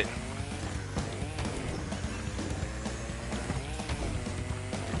freely admit it.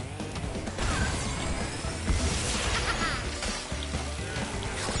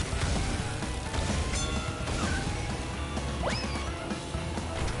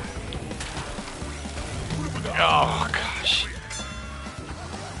 Oh, gosh.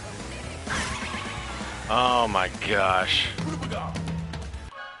 Oh, my gosh.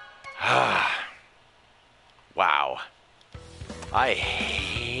 Wow. I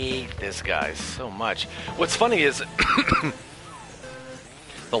hate this guy so much. What's funny is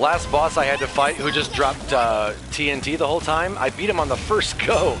the last boss I had to fight who just dropped TNT the whole time, I beat him on the first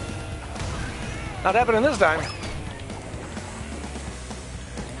go. Not happening this time.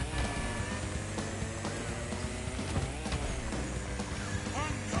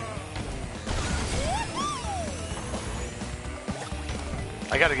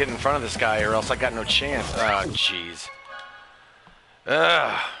 I gotta get in front of this guy or else I got no chance. Oh, jeez.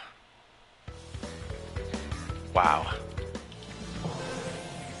 Ugh. Wow.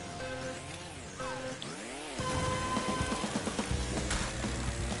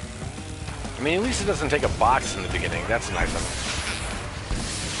 I mean, at least it doesn't take a box in the beginning. That's nice of it.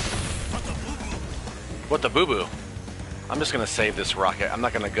 What the boo-boo? I'm just gonna save this rocket. I'm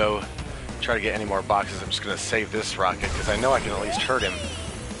not gonna go try to get any more boxes. I'm just gonna save this rocket because I know I can at least hurt him.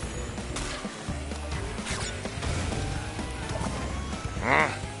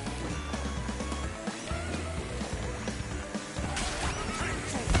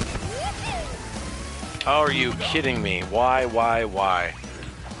 Oh, are you kidding me? Why?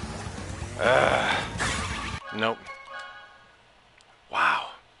 Nope. Wow.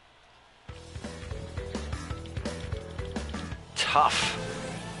 Tough.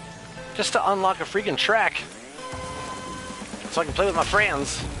 Just to unlock a freaking track. So I can play with my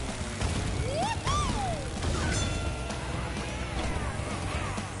friends.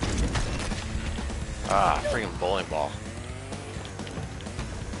 Ah, freaking bowling ball.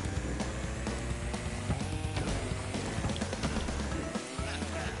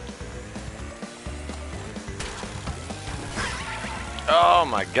 Oh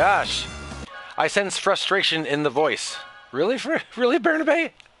my gosh. I sense frustration in the voice. Really? Really,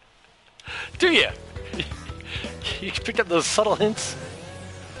 Bernabe? Do you? You picked up those subtle hints?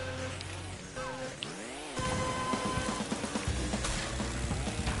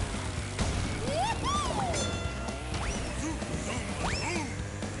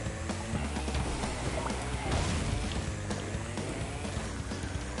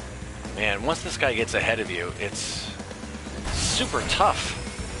 Man, once this guy gets ahead of you, it's super tough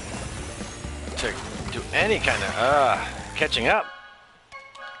to do any kind of catching up.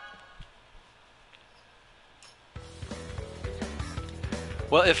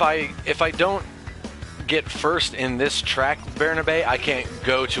 Well, if I don't get first in this track, Bernabe, I can't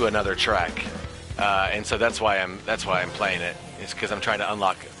go to another track, and so that's why I'm playing it. It's because I'm trying to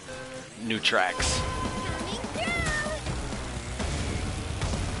unlock new tracks.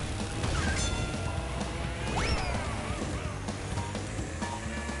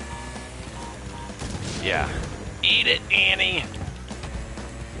 Yeah. Eat it, Annie.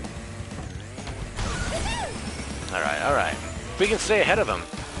 All right. We can stay ahead of him.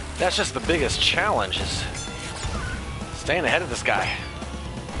 That's just the biggest challenge, is staying ahead of this guy.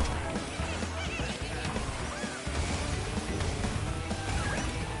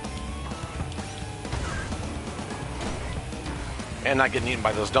 And not getting eaten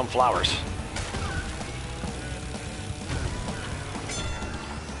by those dumb flowers.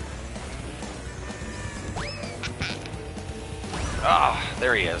 Ah, oh,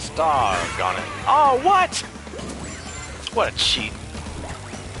 there he is. Doggone it. Oh, what? What a cheat.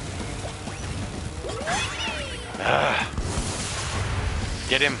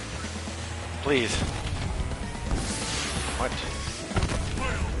 Get him. Please. What?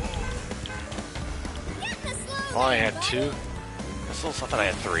 Oh, I had 2. Missiles? I thought I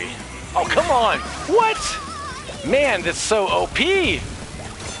had 3. Oh, come on! What? Man, that's so OP!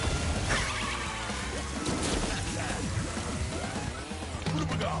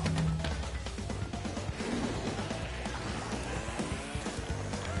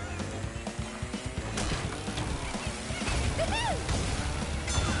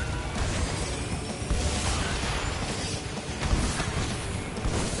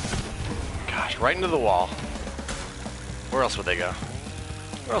 Right into the wall. Where else would they go?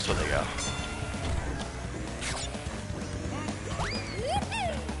 Where else would they go?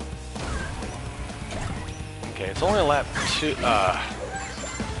 Okay, it's only lap 2.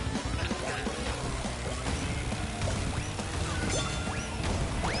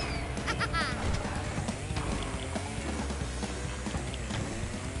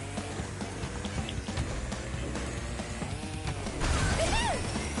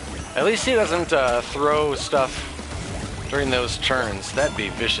 At least he doesn't throw stuff during those turns. That'd be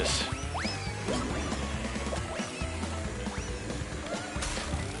vicious.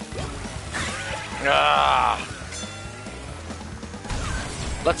 Ah!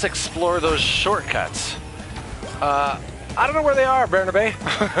 Let's explore those shortcuts. I don't know where they are, Bernabe.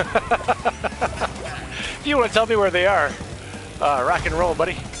 If you want to tell me where they are, rock and roll,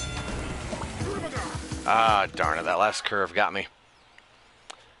 buddy. Ah, darn it. That last curve got me.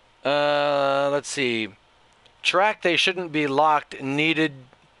 Let's see. Track they shouldn't be locked. Need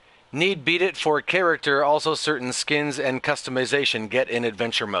beat it for character. Also certain skins and customization get in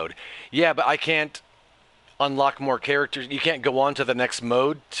adventure mode. Yeah, but I can't unlock more characters. You can't go on to the next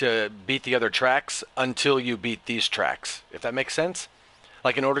mode to beat the other tracks until you beat these tracks. If that makes sense.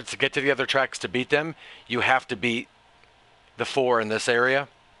 Like, in order to get to the other tracks to beat them, you have to beat the 4 in this area.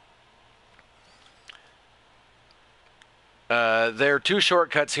 There are 2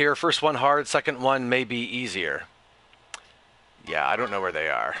 shortcuts here. First one hard, second one may be easier. Yeah, I don't know where they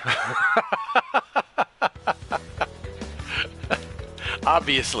are.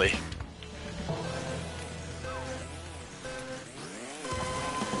 Obviously.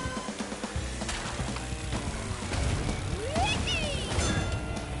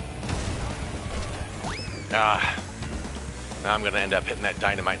 Now I'm going to end up hitting that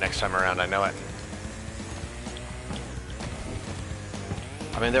dynamite next time around. I know it.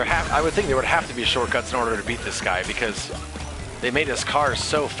 I mean, I would think there would have to be shortcuts in order to beat this guy, because they made his cars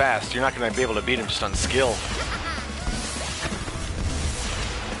so fast. You're not going to be able to beat him just on skill.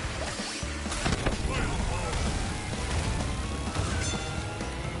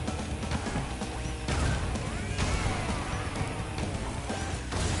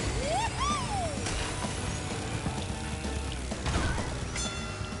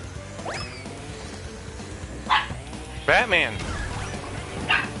 Batman!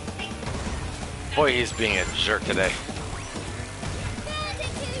 Boy, he's being a jerk today.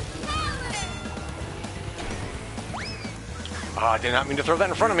 Oh, I did not mean to throw that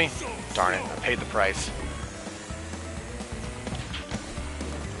in front of me. Darn it, I paid the price.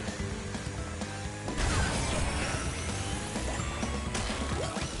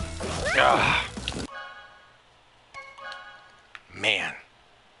 Ugh. Man.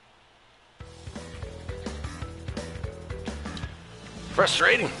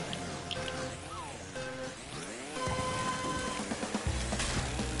 Frustrating.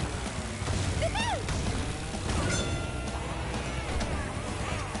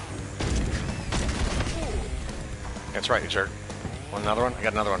 That's right, you jerk. Want another one? I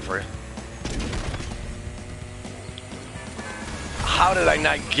got another one for you. How did I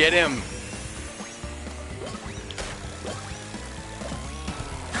not get him?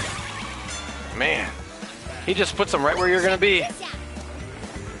 Man. He just puts them right where you're going to be.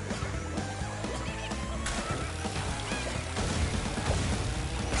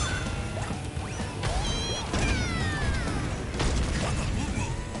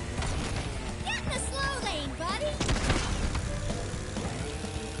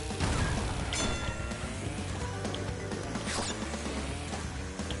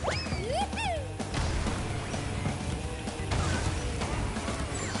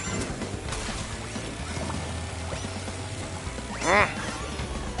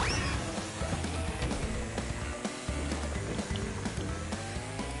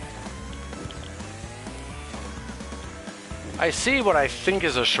 I see what I think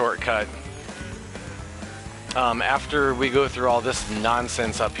is a shortcut after we go through all this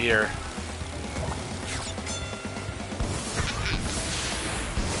nonsense up here.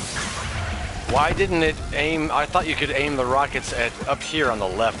 Why didn't it aim? I thought you could aim the rockets at up here on the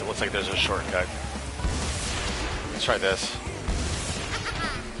left. It looks like there's a shortcut. Let's try this.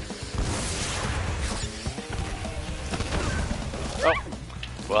 Oh,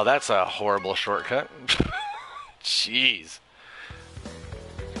 well, that's a horrible shortcut. Jeez.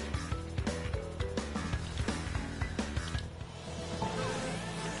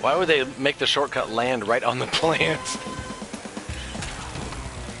 Why would they make the shortcut land right on the plants?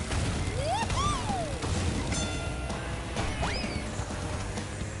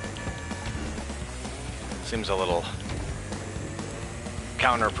 Seems a little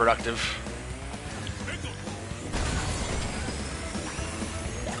counterproductive.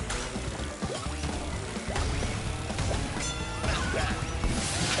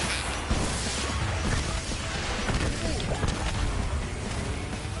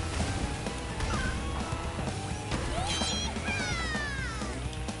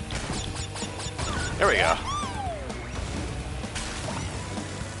 There we go.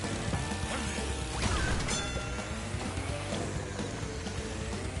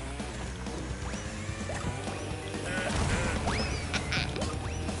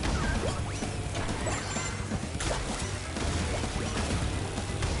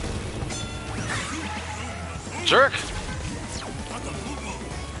 Jerk!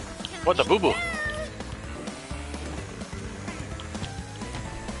 What the boo-boo?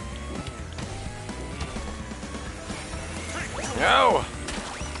 No!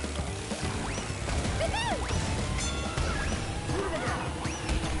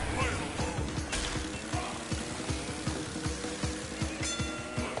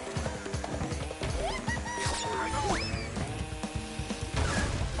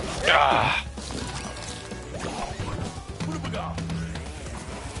 Ah!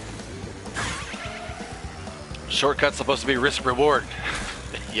 Shortcut's supposed to be risk-reward.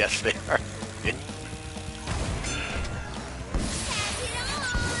 Yes, they are.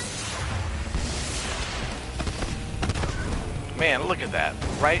 Man, look at that.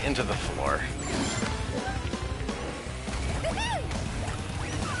 Right into the floor.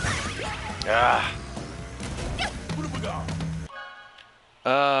 Ah.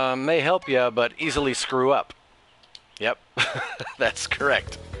 May help you, but easily screw up. Yep, that's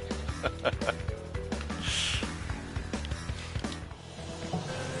correct.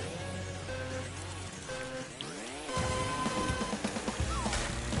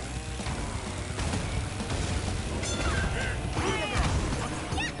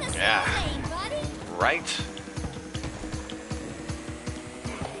 Yeah. Right.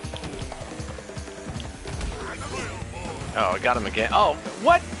 Oh, I got him again. Oh,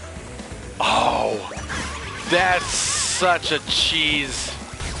 what? Oh, that's such a cheese.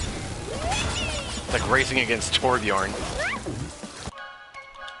 It's like racing against Torbjorn.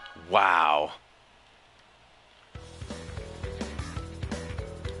 Wow.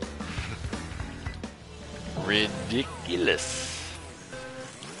 Ridiculous.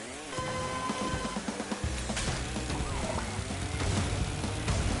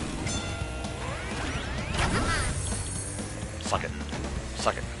 Suck it.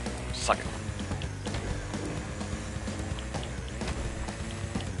 Suck it. Suck it.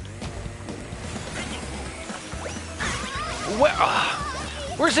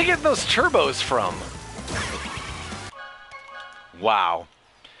 Where's he getting those turbos from? Wow.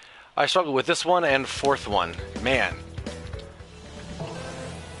 I struggled with this one and fourth one. Man.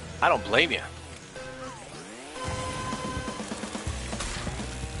 I don't blame you.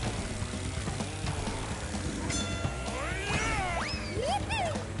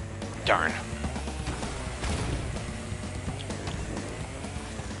 Darn.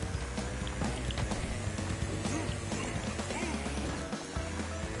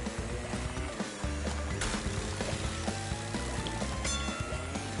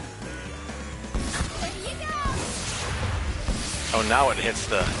 Oh, now it hits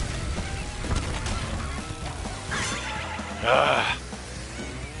the...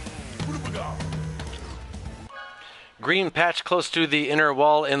 Green patch close to the inner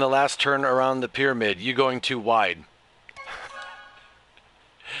wall in the last turn around the pyramid. You going too wide.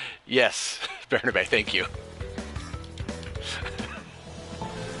 Yes, Bernabe, thank you.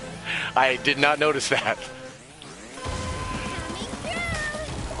 I did not notice that.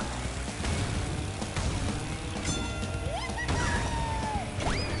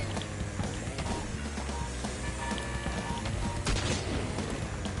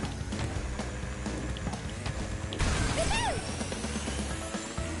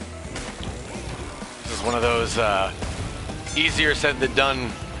 One of those easier said than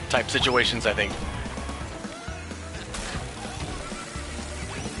done type situations, I think.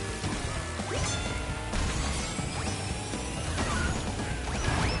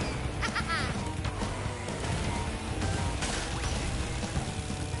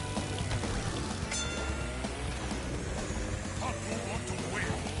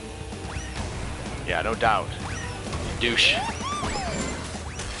 Yeah, no doubt. Douche.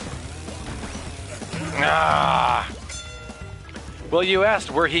 Ah. Well, you asked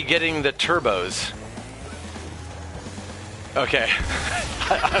where he getting the turbos. Okay.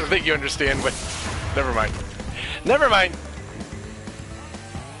 I don't think you understand, but never mind. Never mind.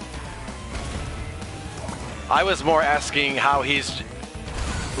 I was more asking how he's...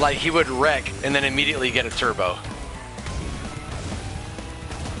 Like, he would wreck and then immediately get a turbo.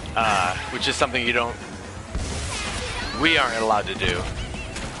 Which is something you don't... We aren't allowed to do.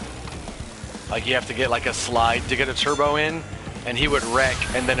 Like, you have to get like a slide to get a turbo in, and he would wreck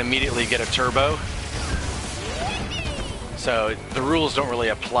and then immediately get a turbo. So the rules don't really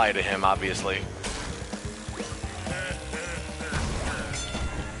apply to him, obviously.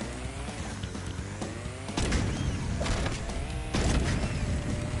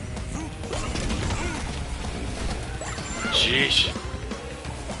 Sheesh.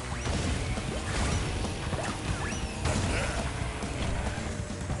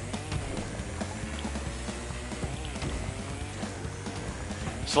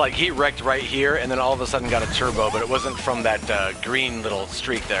 So like he wrecked right here and then all of a sudden got a turbo, but it wasn't from that green little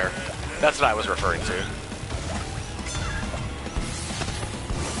streak there. That's what I was referring to.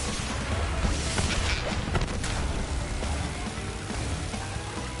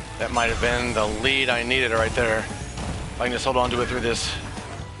 That might have been the lead I needed right there. If I can just hold on to it through this.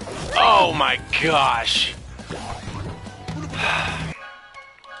 Oh my gosh.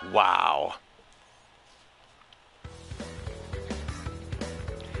 Wow.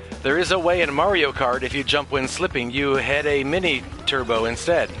 There is a way in Mario Kart, if you jump when slipping, you hit a mini turbo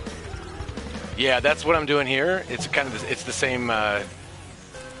instead. Yeah, that's what I'm doing here. It's kind of it's the same.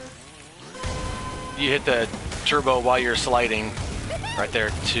 You hit the turbo while you're sliding. Right there,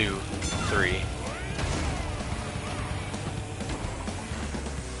 2, 3.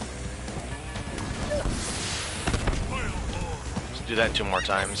 Let's do that 2 more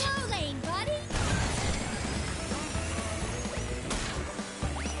times. Slow lane, buddy.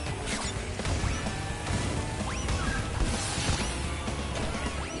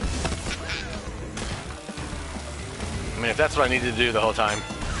 I mean, if that's what I need to do the whole time,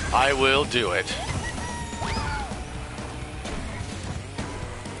 I will do it.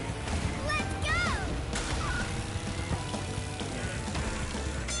 Let's go.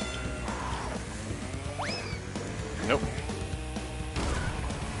 Nope.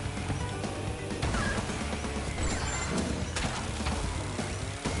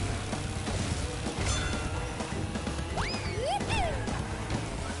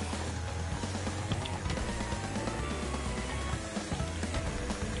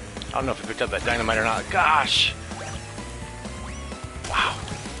 I don't know if I picked up that dynamite or not. Gosh! Wow.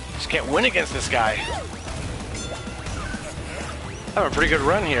 Just can't win against this guy. I have a pretty good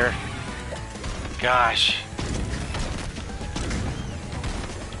run here. Gosh.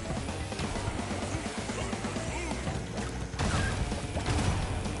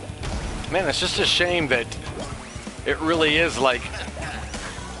 Man, it's just a shame that it really is like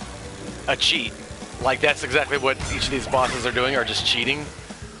a cheat. Like that's exactly what each of these bosses are doing, are just cheating.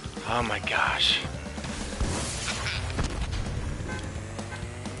 Oh my gosh.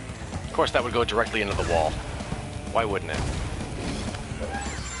 Of course that would go directly into the wall. Why wouldn't it?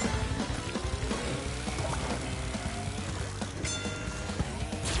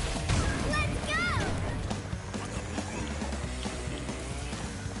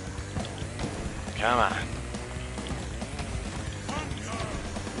 Come on.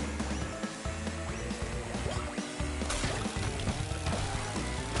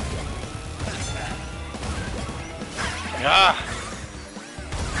 Ah!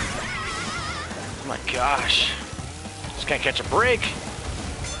 Oh my gosh. Just can't catch a break.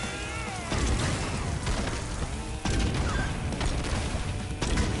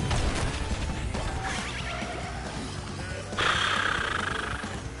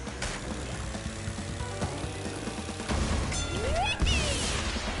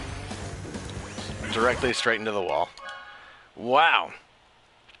 Directly straight into the wall. Wow.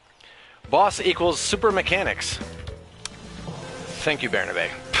 Boss equals super mechanics. Thank you, Bernabe.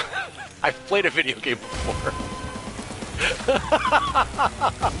 I've played a video game before.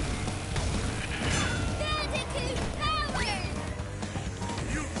 Bandicoot power.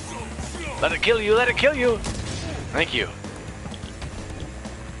 Let it kill you, let it kill you. Thank you.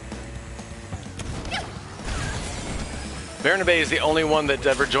 Bernabe is the only one that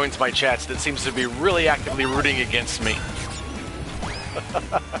ever joins my chats that seems to be really actively rooting against me.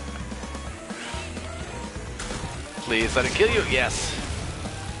 Please let it kill you. Yes.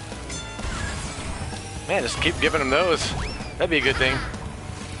 Man, just keep giving him those. That'd be a good thing.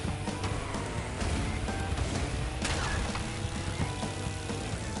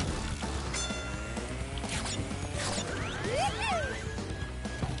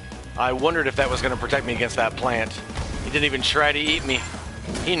 I wondered if that was going to protect me against that plant. He didn't even try to eat me.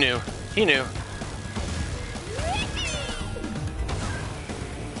 He knew. He knew.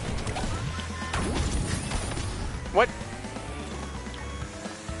 What?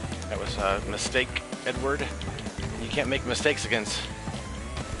 That was a mistake, Edward. You can't make mistakes against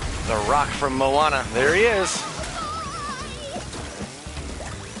the rock from Moana. There he is.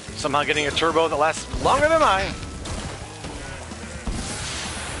 Somehow getting a turbo that lasts longer than mine.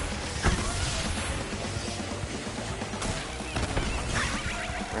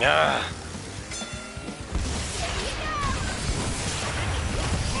 Ah.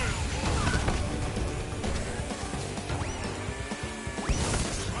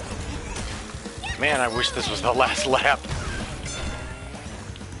 Man, I wish this was the last lap.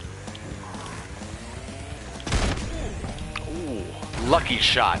 Ooh, lucky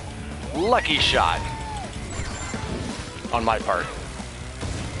shot. Lucky shot. On my part.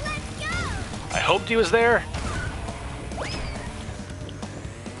 I hoped he was there.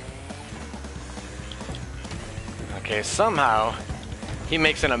 Okay, somehow he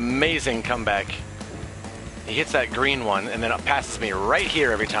makes an amazing comeback. He hits that green one and then it passes me right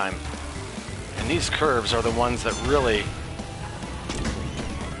here every time. And these curves are the ones that really...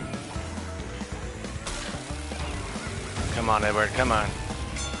 Come on, Edward, come on.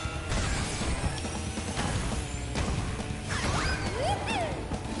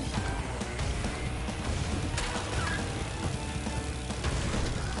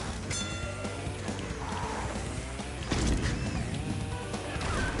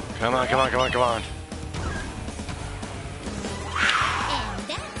 Come on, come on, come on, come on. And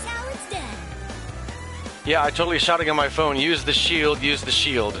that's how it's done. Yeah, I totally shouting on my phone, use the shield, use the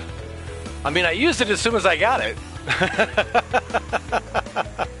shield. I mean, I used it as soon as I got it.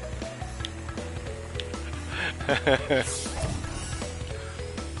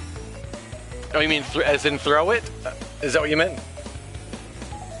 Oh, you mean as in throw it? Is that what you meant?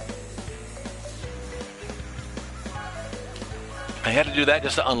 I had to do that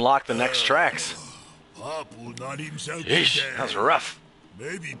just to unlock the next tracks. Papu not himself Yeesh, today. that was rough.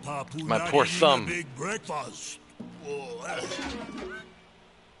 Maybe Papu My not poor eating thumb. a big breakfast.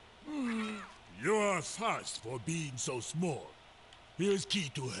 You are fast for being so small. Here's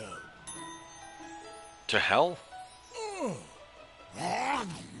key to hell. To hell?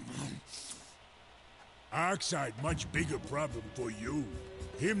 Oxide much bigger problem for you.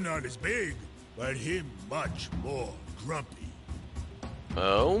 Him not as big, but him much more grumpy.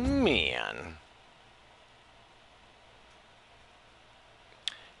 Oh, man.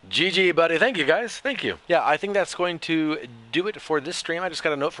 GG, buddy. Thank you, guys. Thank you. Yeah, I think that's going to do it for this stream. I just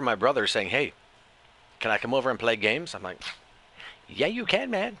got a note from my brother saying, hey, can I come over and play games? I'm like, yeah, you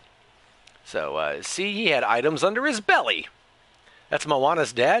can, man. So, see, he had items under his belly. That's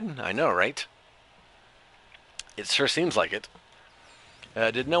Moana's dad? I know, right? It sure seems like it.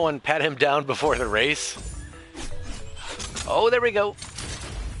 Did no one pat him down before the race? Oh, there we go.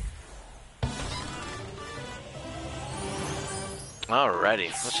 Alrighty,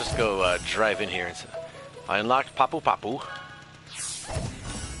 let's just go drive in here. I unlocked Papu Papu.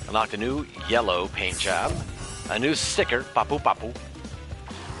 Unlocked a new yellow paint job. A new sticker, Papu Papu.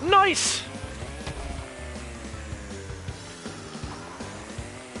 Nice!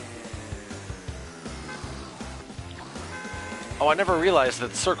 Oh, I never realized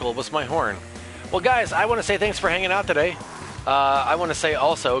that circle was my horn. Well, guys, I want to say thanks for hanging out today. I want to say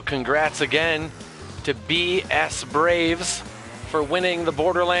also congrats again to BS Braves for winning the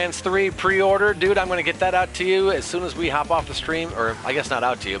Borderlands 3 pre-order. Dude, I'm going to get that out to you as soon as we hop off the stream. Or, I guess not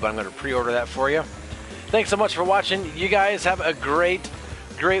out to you, but I'm going to pre-order that for you. Thanks so much for watching. You guys have a great,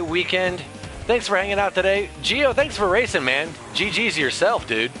 great weekend. Thanks for hanging out today. Gio, thanks for racing, man. GG's yourself,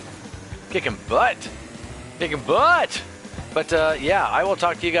 dude. Kicking butt. Kicking butt. But, yeah, I will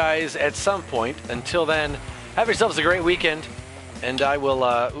talk to you guys at some point. Until then, have yourselves a great weekend. And I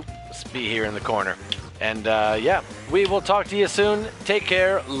will be here in the corner. And, yeah, we will talk to you soon. Take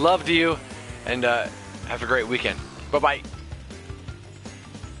care. Love to you. And have a great weekend. Bye-bye.